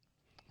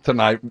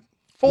tonight,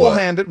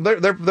 full-handed.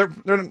 They're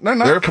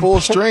not. They're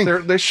full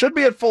strength. They should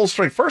be at full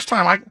strength. First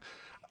time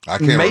I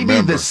can't maybe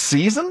remember. this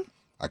season.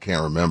 I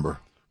can't remember.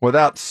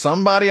 Without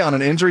somebody on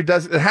an injury,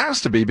 it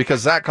has to be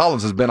because Zach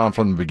Collins has been on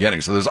from the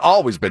beginning. So there's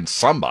always been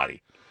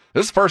somebody.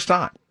 This is the first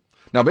time.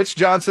 Now Mitch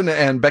Johnson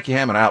and Becky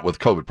Hammond out with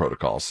COVID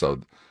protocols,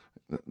 so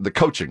the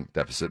coaching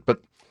deficit.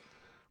 But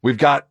we've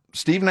got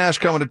Steve Nash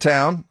coming to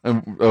town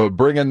and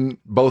bringing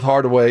both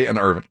Hardaway and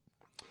Irvin.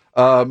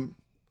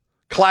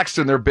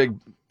 Claxton, their big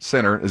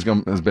center,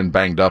 has been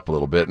banged up a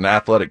little bit, and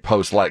athletic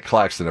posts like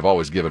Claxton have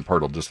always given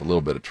Pirtle just a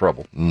little bit of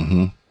trouble.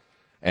 Mm-hmm.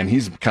 And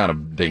he's kind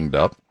of dinged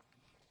up.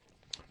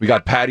 We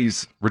got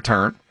Patty's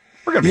return.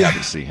 We're going to be happy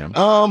to see him.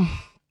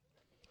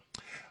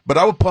 But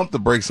I would pump the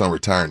brakes on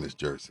retiring this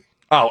jersey.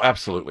 Oh,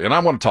 absolutely. And I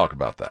want to talk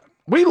about that.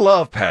 We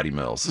love Patty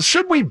Mills.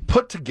 Should we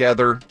put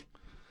together,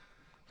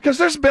 because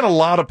there's been a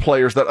lot of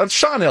players that,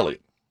 Sean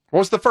Elliott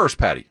was the first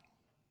Patty.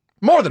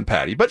 More than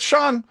Patty, but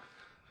Sean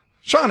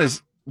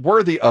is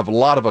worthy of a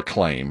lot of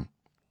acclaim.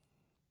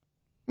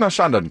 No,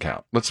 Sean doesn't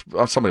count. Let's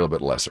somebody a little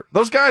bit lesser.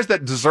 Those guys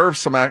that deserve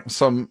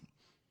some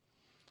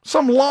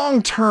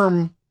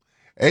long-term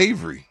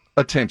Avery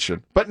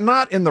attention, but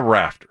not in the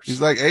rafters.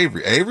 He's like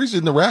Avery. Avery's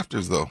in the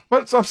rafters, though.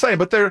 That's what I'm saying.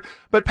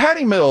 But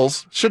Patty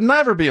Mills should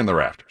never be in the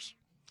rafters.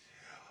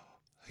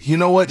 You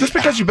know what? Just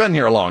because you've been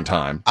here a long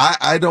time.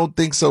 I don't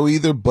think so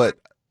either, but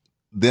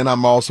then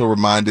I'm also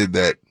reminded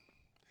that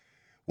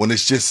when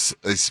it's just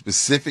a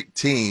specific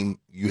team,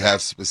 you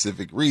have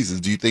specific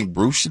reasons. Do you think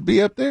Bruce should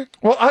be up there?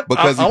 Well,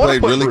 because he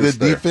played really Bruce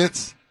good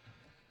defense?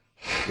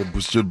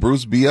 Should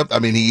Bruce be up? I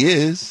mean, he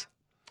is.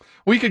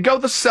 We could go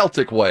the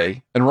Celtic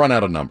way and run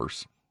out of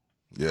numbers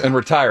and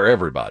retire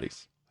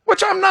everybody's,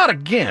 which I'm not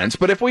against.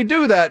 But if we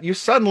do that,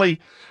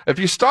 if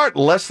you start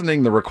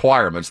lessening the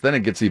requirements, then it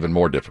gets even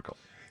more difficult.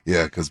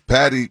 Yeah, because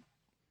Patty,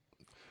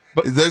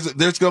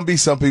 there's going to be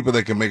some people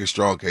that can make a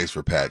strong case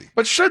for Patty.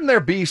 But shouldn't there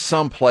be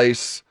some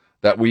place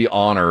that we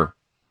honor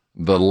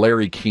the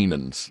Larry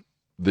Keenans,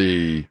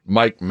 the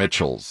Mike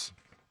Mitchells,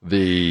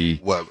 the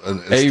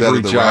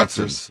Avery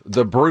Johnsons,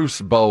 the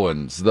Bruce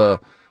Bowens, the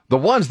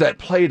ones that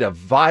played a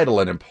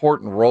vital and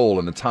important role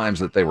in the times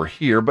that they were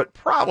here, but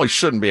probably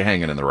shouldn't be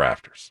hanging in the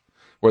rafters,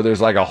 where there's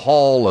like a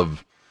hall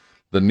of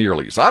the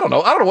Nearlys. I don't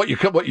know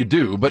what you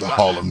do, but the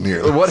hall of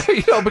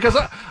Nearlys. Because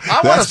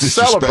I want to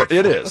celebrate.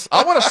 It is.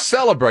 I want to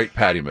celebrate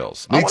Patty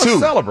Mills. I want to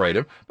celebrate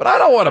him, but I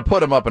don't want to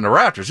put him up in the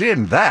rafters. He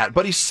isn't that,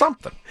 but he's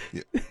something.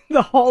 Yeah.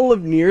 The hall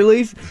of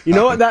Nearlys. You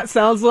know what that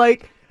sounds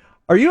like?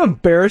 Are you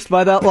embarrassed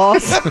by that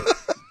loss?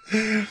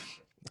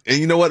 And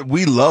you know what?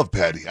 We love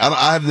Patty.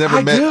 I've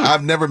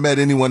never met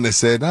anyone that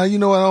said, you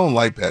know what? I don't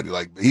like Patty.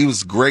 Like, he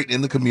was great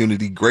in the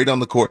community, great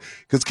on the court.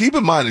 Because keep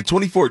in mind, in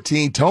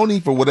 2014, Tony,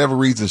 for whatever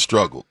reason,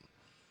 struggled.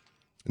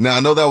 Now,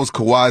 I know that was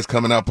Kawhi's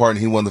coming out party and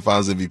he won the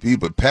Finals MVP,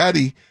 but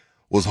Patty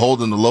was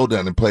holding the low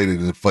down and played it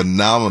in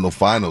phenomenal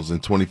finals in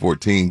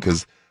 2014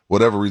 because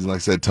whatever reason, like I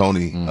said,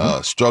 Tony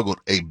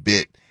struggled a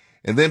bit.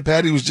 And then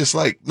Patty was just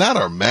like, not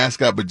our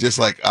mascot, but just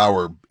like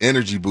our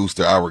energy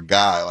booster, our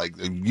guy, like,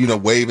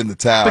 waving the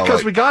towel.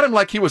 Because we got him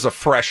like he was a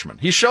freshman.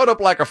 He showed up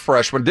like a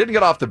freshman, didn't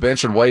get off the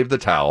bench and waved the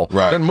towel,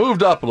 then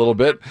moved up a little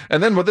bit,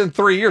 and then within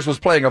 3 years was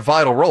playing a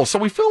vital role. So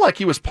we feel like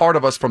he was part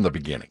of us from the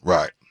beginning.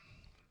 Right.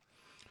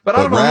 But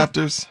I don't know.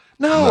 Raptors?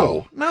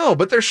 No,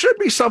 but there should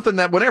be something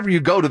that whenever you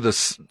go to the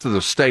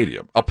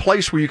stadium, a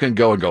place where you can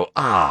go and go,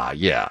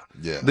 yeah.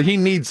 He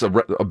needs a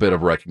bit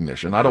of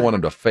recognition. I don't want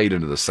him to fade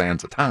into the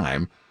sands of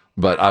time,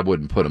 but I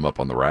wouldn't put him up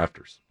on the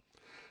rafters.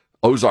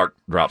 Ozark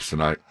drops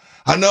tonight.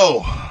 I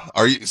know.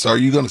 Are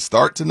you going to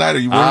start tonight?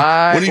 When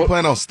are you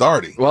planning on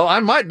starting? Well,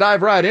 I might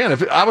dive right in.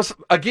 I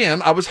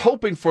was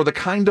hoping for the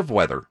kind of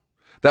weather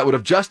that would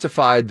have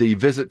justified the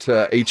visit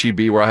to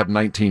HEB where I have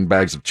 19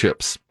 bags of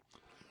chips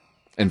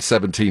and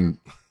 17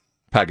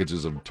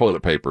 packages of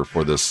toilet paper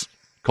for this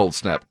cold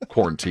snap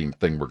quarantine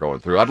thing we're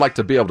going through. I'd like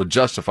to be able to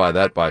justify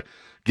that by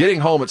getting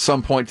home at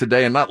some point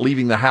today and not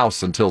leaving the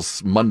house until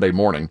Monday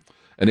morning.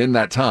 And in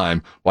that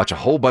time, watch a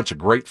whole bunch of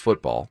great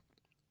football,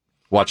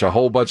 watch a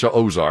whole bunch of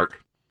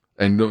Ozark,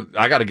 and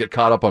I got to get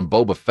caught up on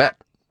Boba Fett.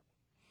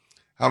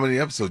 How many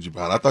episodes you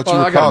found? I thought you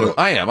were caught up.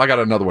 I am. I got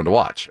another one to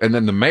watch. And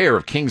then The Mayor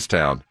of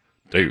Kingstown.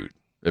 Dude,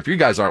 if you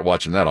guys aren't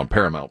watching that on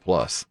Paramount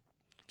Plus,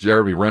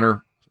 Jeremy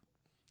Renner,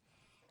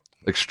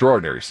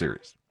 extraordinary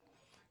series.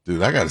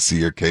 Dude, I got to see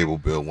your cable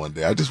bill one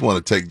day. I just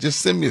want to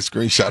just send me a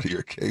screenshot of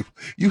your cable.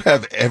 You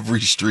have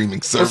every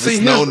streaming service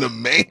known to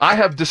man. I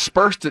have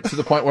dispersed it to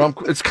the point where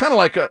it's kind of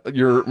like a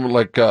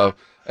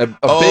big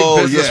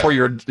business where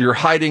you're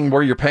hiding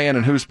where you're paying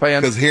and who's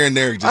paying. Because here and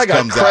there it just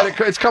comes out.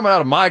 It's coming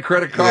out of my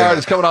credit card. Yeah.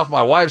 It's coming off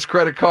my wife's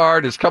credit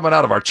card. It's coming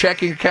out of our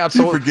checking account.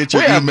 So you forget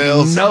your We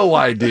emails. have no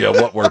idea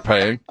what we're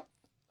paying.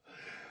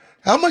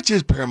 How much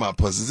is Paramount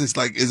Plus?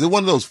 Is it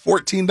one of those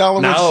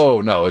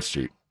 $14? No, it's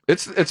cheap.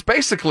 It's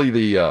basically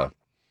the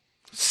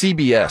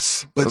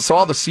CBS. So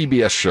all the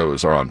CBS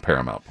shows are on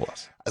Paramount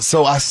Plus.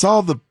 So I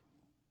saw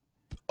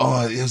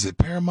is it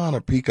Paramount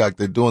or Peacock?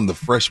 They're doing the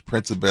Fresh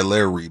Prince of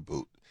Bel-Air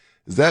reboot.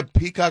 Is that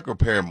Peacock or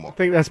Paramount? I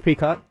think that's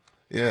Peacock.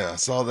 Yeah, I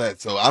saw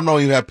that. So I don't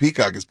even have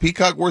Peacock. Is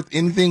Peacock worth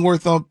anything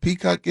worth on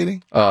Peacock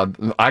getting?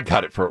 I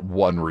got it for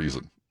one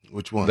reason.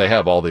 Which one? They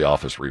have all the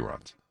Office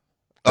reruns.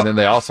 And then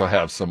they also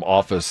have some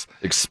Office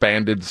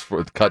expanded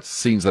for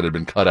scenes that had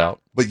been cut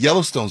out. But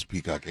Yellowstone's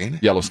Peacock, ain't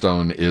it?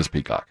 Yellowstone is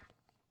Peacock.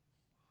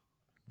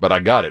 But I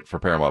got it for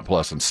Paramount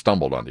Plus and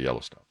stumbled onto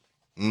Yellowstone.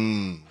 I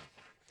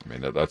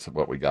mean, that's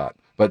what we got.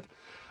 But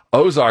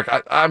Ozark,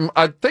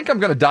 I think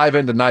I'm going to dive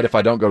in tonight if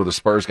I don't go to the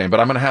Spurs game,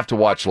 but I'm going to have to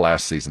watch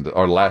last season,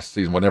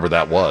 whenever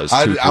that was.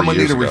 I'm going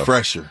to need a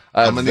refresher.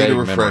 I'm going to need a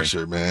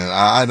refresher, man.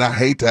 I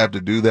hate to have to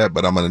do that,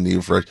 but I'm going to need a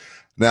refresher.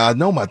 Now, I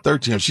know my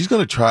 13-year-old, she's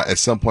going to try at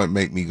some point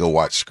make me go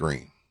watch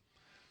Scream.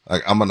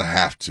 Like, I'm going to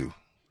have to.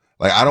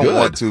 Like, I don't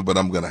want to, but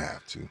I'm going to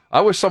have to.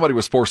 I wish somebody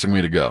was forcing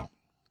me to go.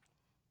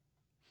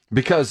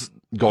 Because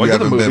going to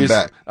the movies,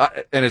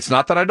 and it's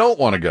not that I don't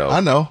want to go.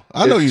 I know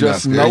it's you're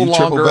just not no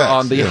longer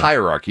on the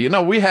hierarchy.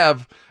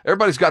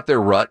 Everybody's got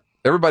their rut.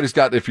 Everybody's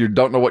got, if you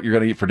don't know what you're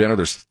going to eat for dinner,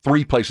 there's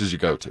 3 places you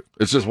go to.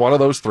 It's just one of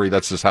those 3.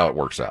 That's just how it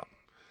works out.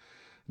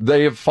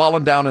 They have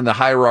fallen down in the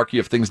hierarchy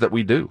of things that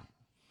we do.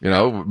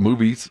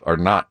 Movies are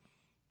not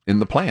in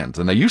the plans,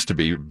 and they used to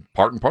be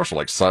part and parcel.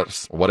 Like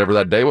whatever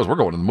that day was, we're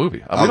going to the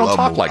movie. We don't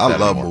talk like that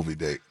anymore. I love movie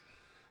date.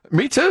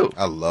 Me too.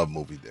 I love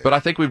movie date. But I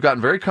think we've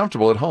gotten very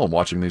comfortable at home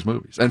watching these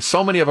movies, and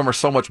so many of them are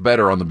so much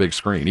better on the big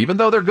screen. Even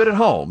though they're good at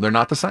home, they're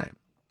not the same.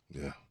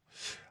 Yeah.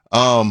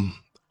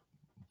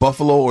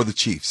 Buffalo or the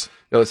Chiefs?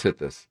 Yeah, let's hit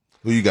this.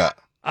 Who you got?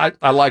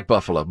 I like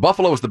Buffalo.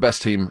 Buffalo was the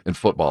best team in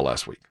football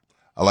last week.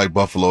 I like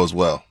Buffalo as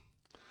well.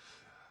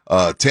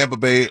 Tampa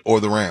Bay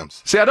or the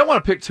Rams? See, I don't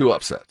want to pick 2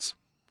 upsets,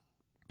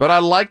 but I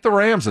like the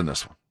Rams in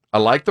this one. I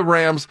like the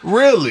Rams.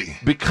 Really?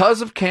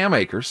 Because of Cam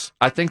Akers.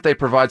 I think they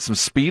provide some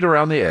speed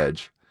around the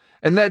edge.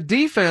 And that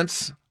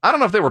defense, I don't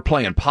know if they were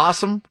playing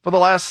possum for the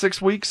last 6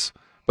 weeks,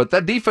 but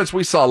that defense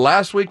we saw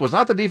last week was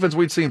not the defense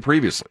we'd seen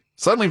previously.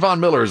 Suddenly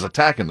Von Miller is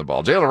attacking the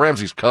ball. Jalen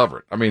Ramsey's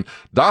covering. I mean,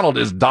 Donald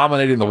is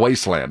dominating the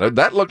wasteland.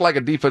 That looked like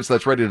a defense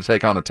that's ready to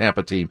take on a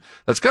Tampa team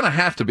that's going to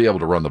have to be able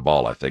to run the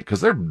ball, I think, because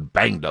they're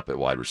banged up at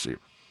wide receiver.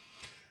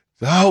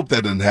 I hope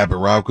that doesn't happen,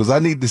 Rob, because I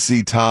need to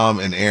see Tom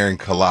and Aaron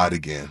collide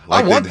again.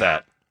 I want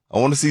that. I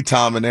want to see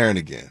Tom and Aaron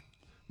again.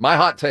 My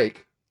hot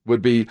take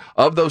would be,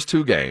 of those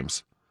 2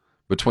 games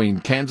between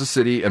Kansas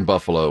City and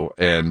Buffalo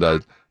and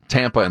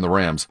Tampa and the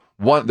Rams,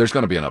 there's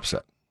going to be an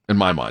upset in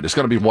my mind. It's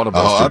going to be one of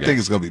those 2 games. I think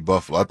it's going to be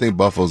Buffalo. I think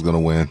Buffalo's going to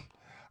win.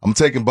 I'm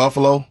taking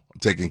Buffalo. I'm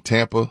taking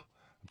Tampa.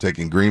 I'm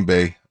taking Green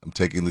Bay. I'm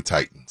taking the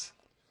Titans.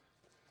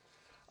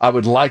 I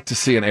would like to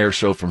see an air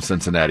show from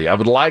Cincinnati. I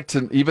would like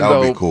to, even that though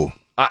would be cool.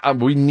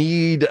 We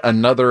need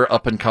another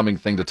up-and-coming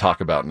thing to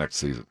talk about next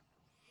season.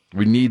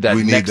 We need that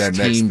next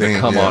team to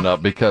come on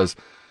up because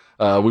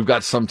we've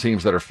got some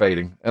teams that are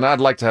fading, and I'd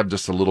like to have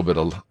just a little bit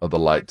of the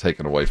light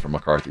taken away from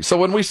McCarthy. So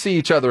when we see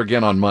each other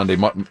again on Monday,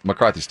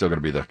 McCarthy's still going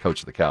to be the coach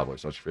of the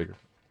Cowboys, don't you figure?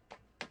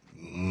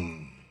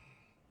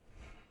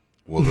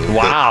 Well,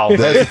 wow, the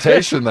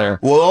hesitation there.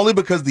 Well, only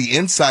because the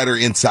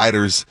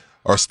insiders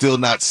are still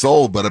not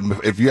sold, but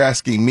if you're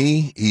asking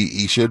me,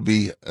 he should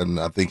be, and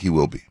I think he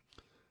will be.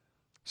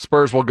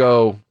 Spurs will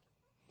go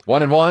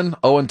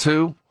 1-1,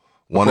 0-2.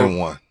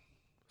 1-1.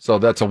 So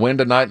that's a win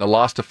tonight and a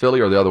loss to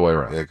Philly, or the other way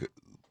around? Yeah,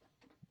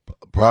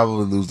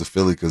 probably lose to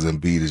Philly because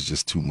Embiid is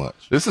just too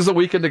much. This is a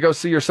weekend to go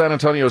see your San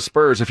Antonio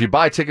Spurs. If you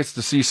buy tickets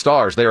to see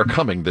Stars, they are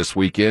coming this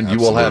weekend.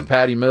 Absolutely. You will have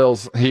Patty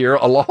Mills here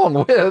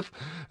along with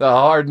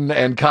Harden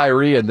and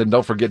Kyrie, and then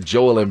don't forget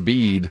Joel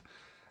Embiid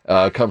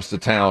comes to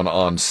town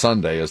on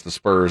Sunday as the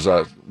Spurs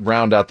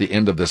round out the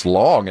end of this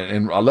long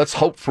and let's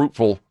hope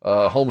fruitful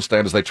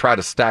homestand as they try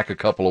to stack a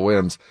couple of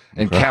wins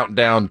and count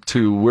down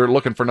to, we're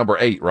looking for number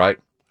 8, right?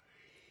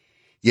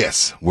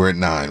 Yes, we're at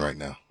 9 right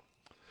now.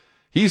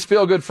 He's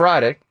Feel Good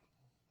Friday.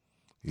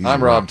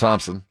 I'm Rob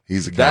Thompson.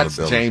 He's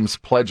accountability. That's James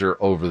Pledger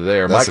over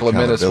there. That's Michael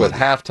Aminis with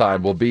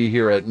halftime will be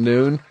here at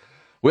noon.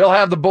 We'll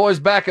have the boys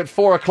back at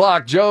 4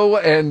 o'clock. Joe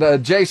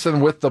and Jason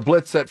with the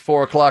Blitz at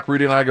 4 o'clock.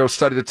 Rudy and I go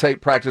study the tape,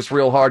 practice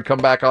real hard, come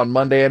back on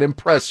Monday and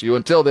impress you.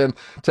 Until then,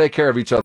 take care of each other.